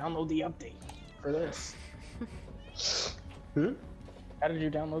Well, did you download the update for this? Hmm? How did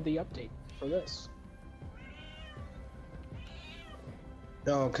you download the update for this?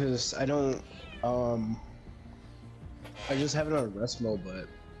 No, because I don't, I just have it on rest mode, but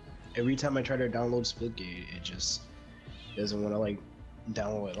every time I try to download Splitgate, it just doesn't want to, like,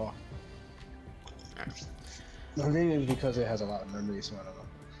 download at all. I think it's because it has a lot of memory, so I don't know.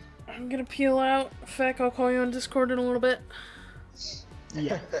 I'm gonna peel out. Feck, I'll call you on Discord in a little bit.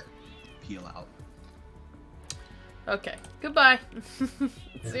 Yeah. Peel out. Okay, goodbye.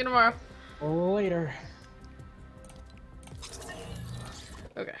 See you tomorrow. Later.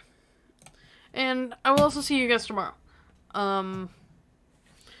 Okay. And I will also see you guys tomorrow.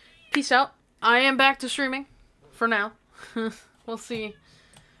 Peace out. I am back to streaming for now. We'll see.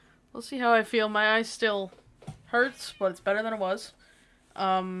 We'll see how I feel. My eye still hurts, but it's better than it was.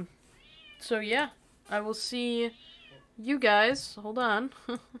 So yeah, I will see you guys. Hold on.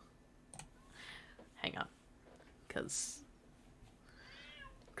 Hang on. Because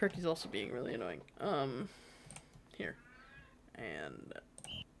Kirky's also being really annoying. Here. And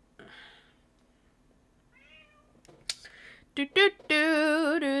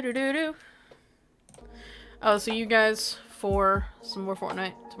I'll see you guys for some more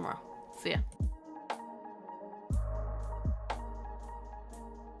Fortnite tomorrow. See ya.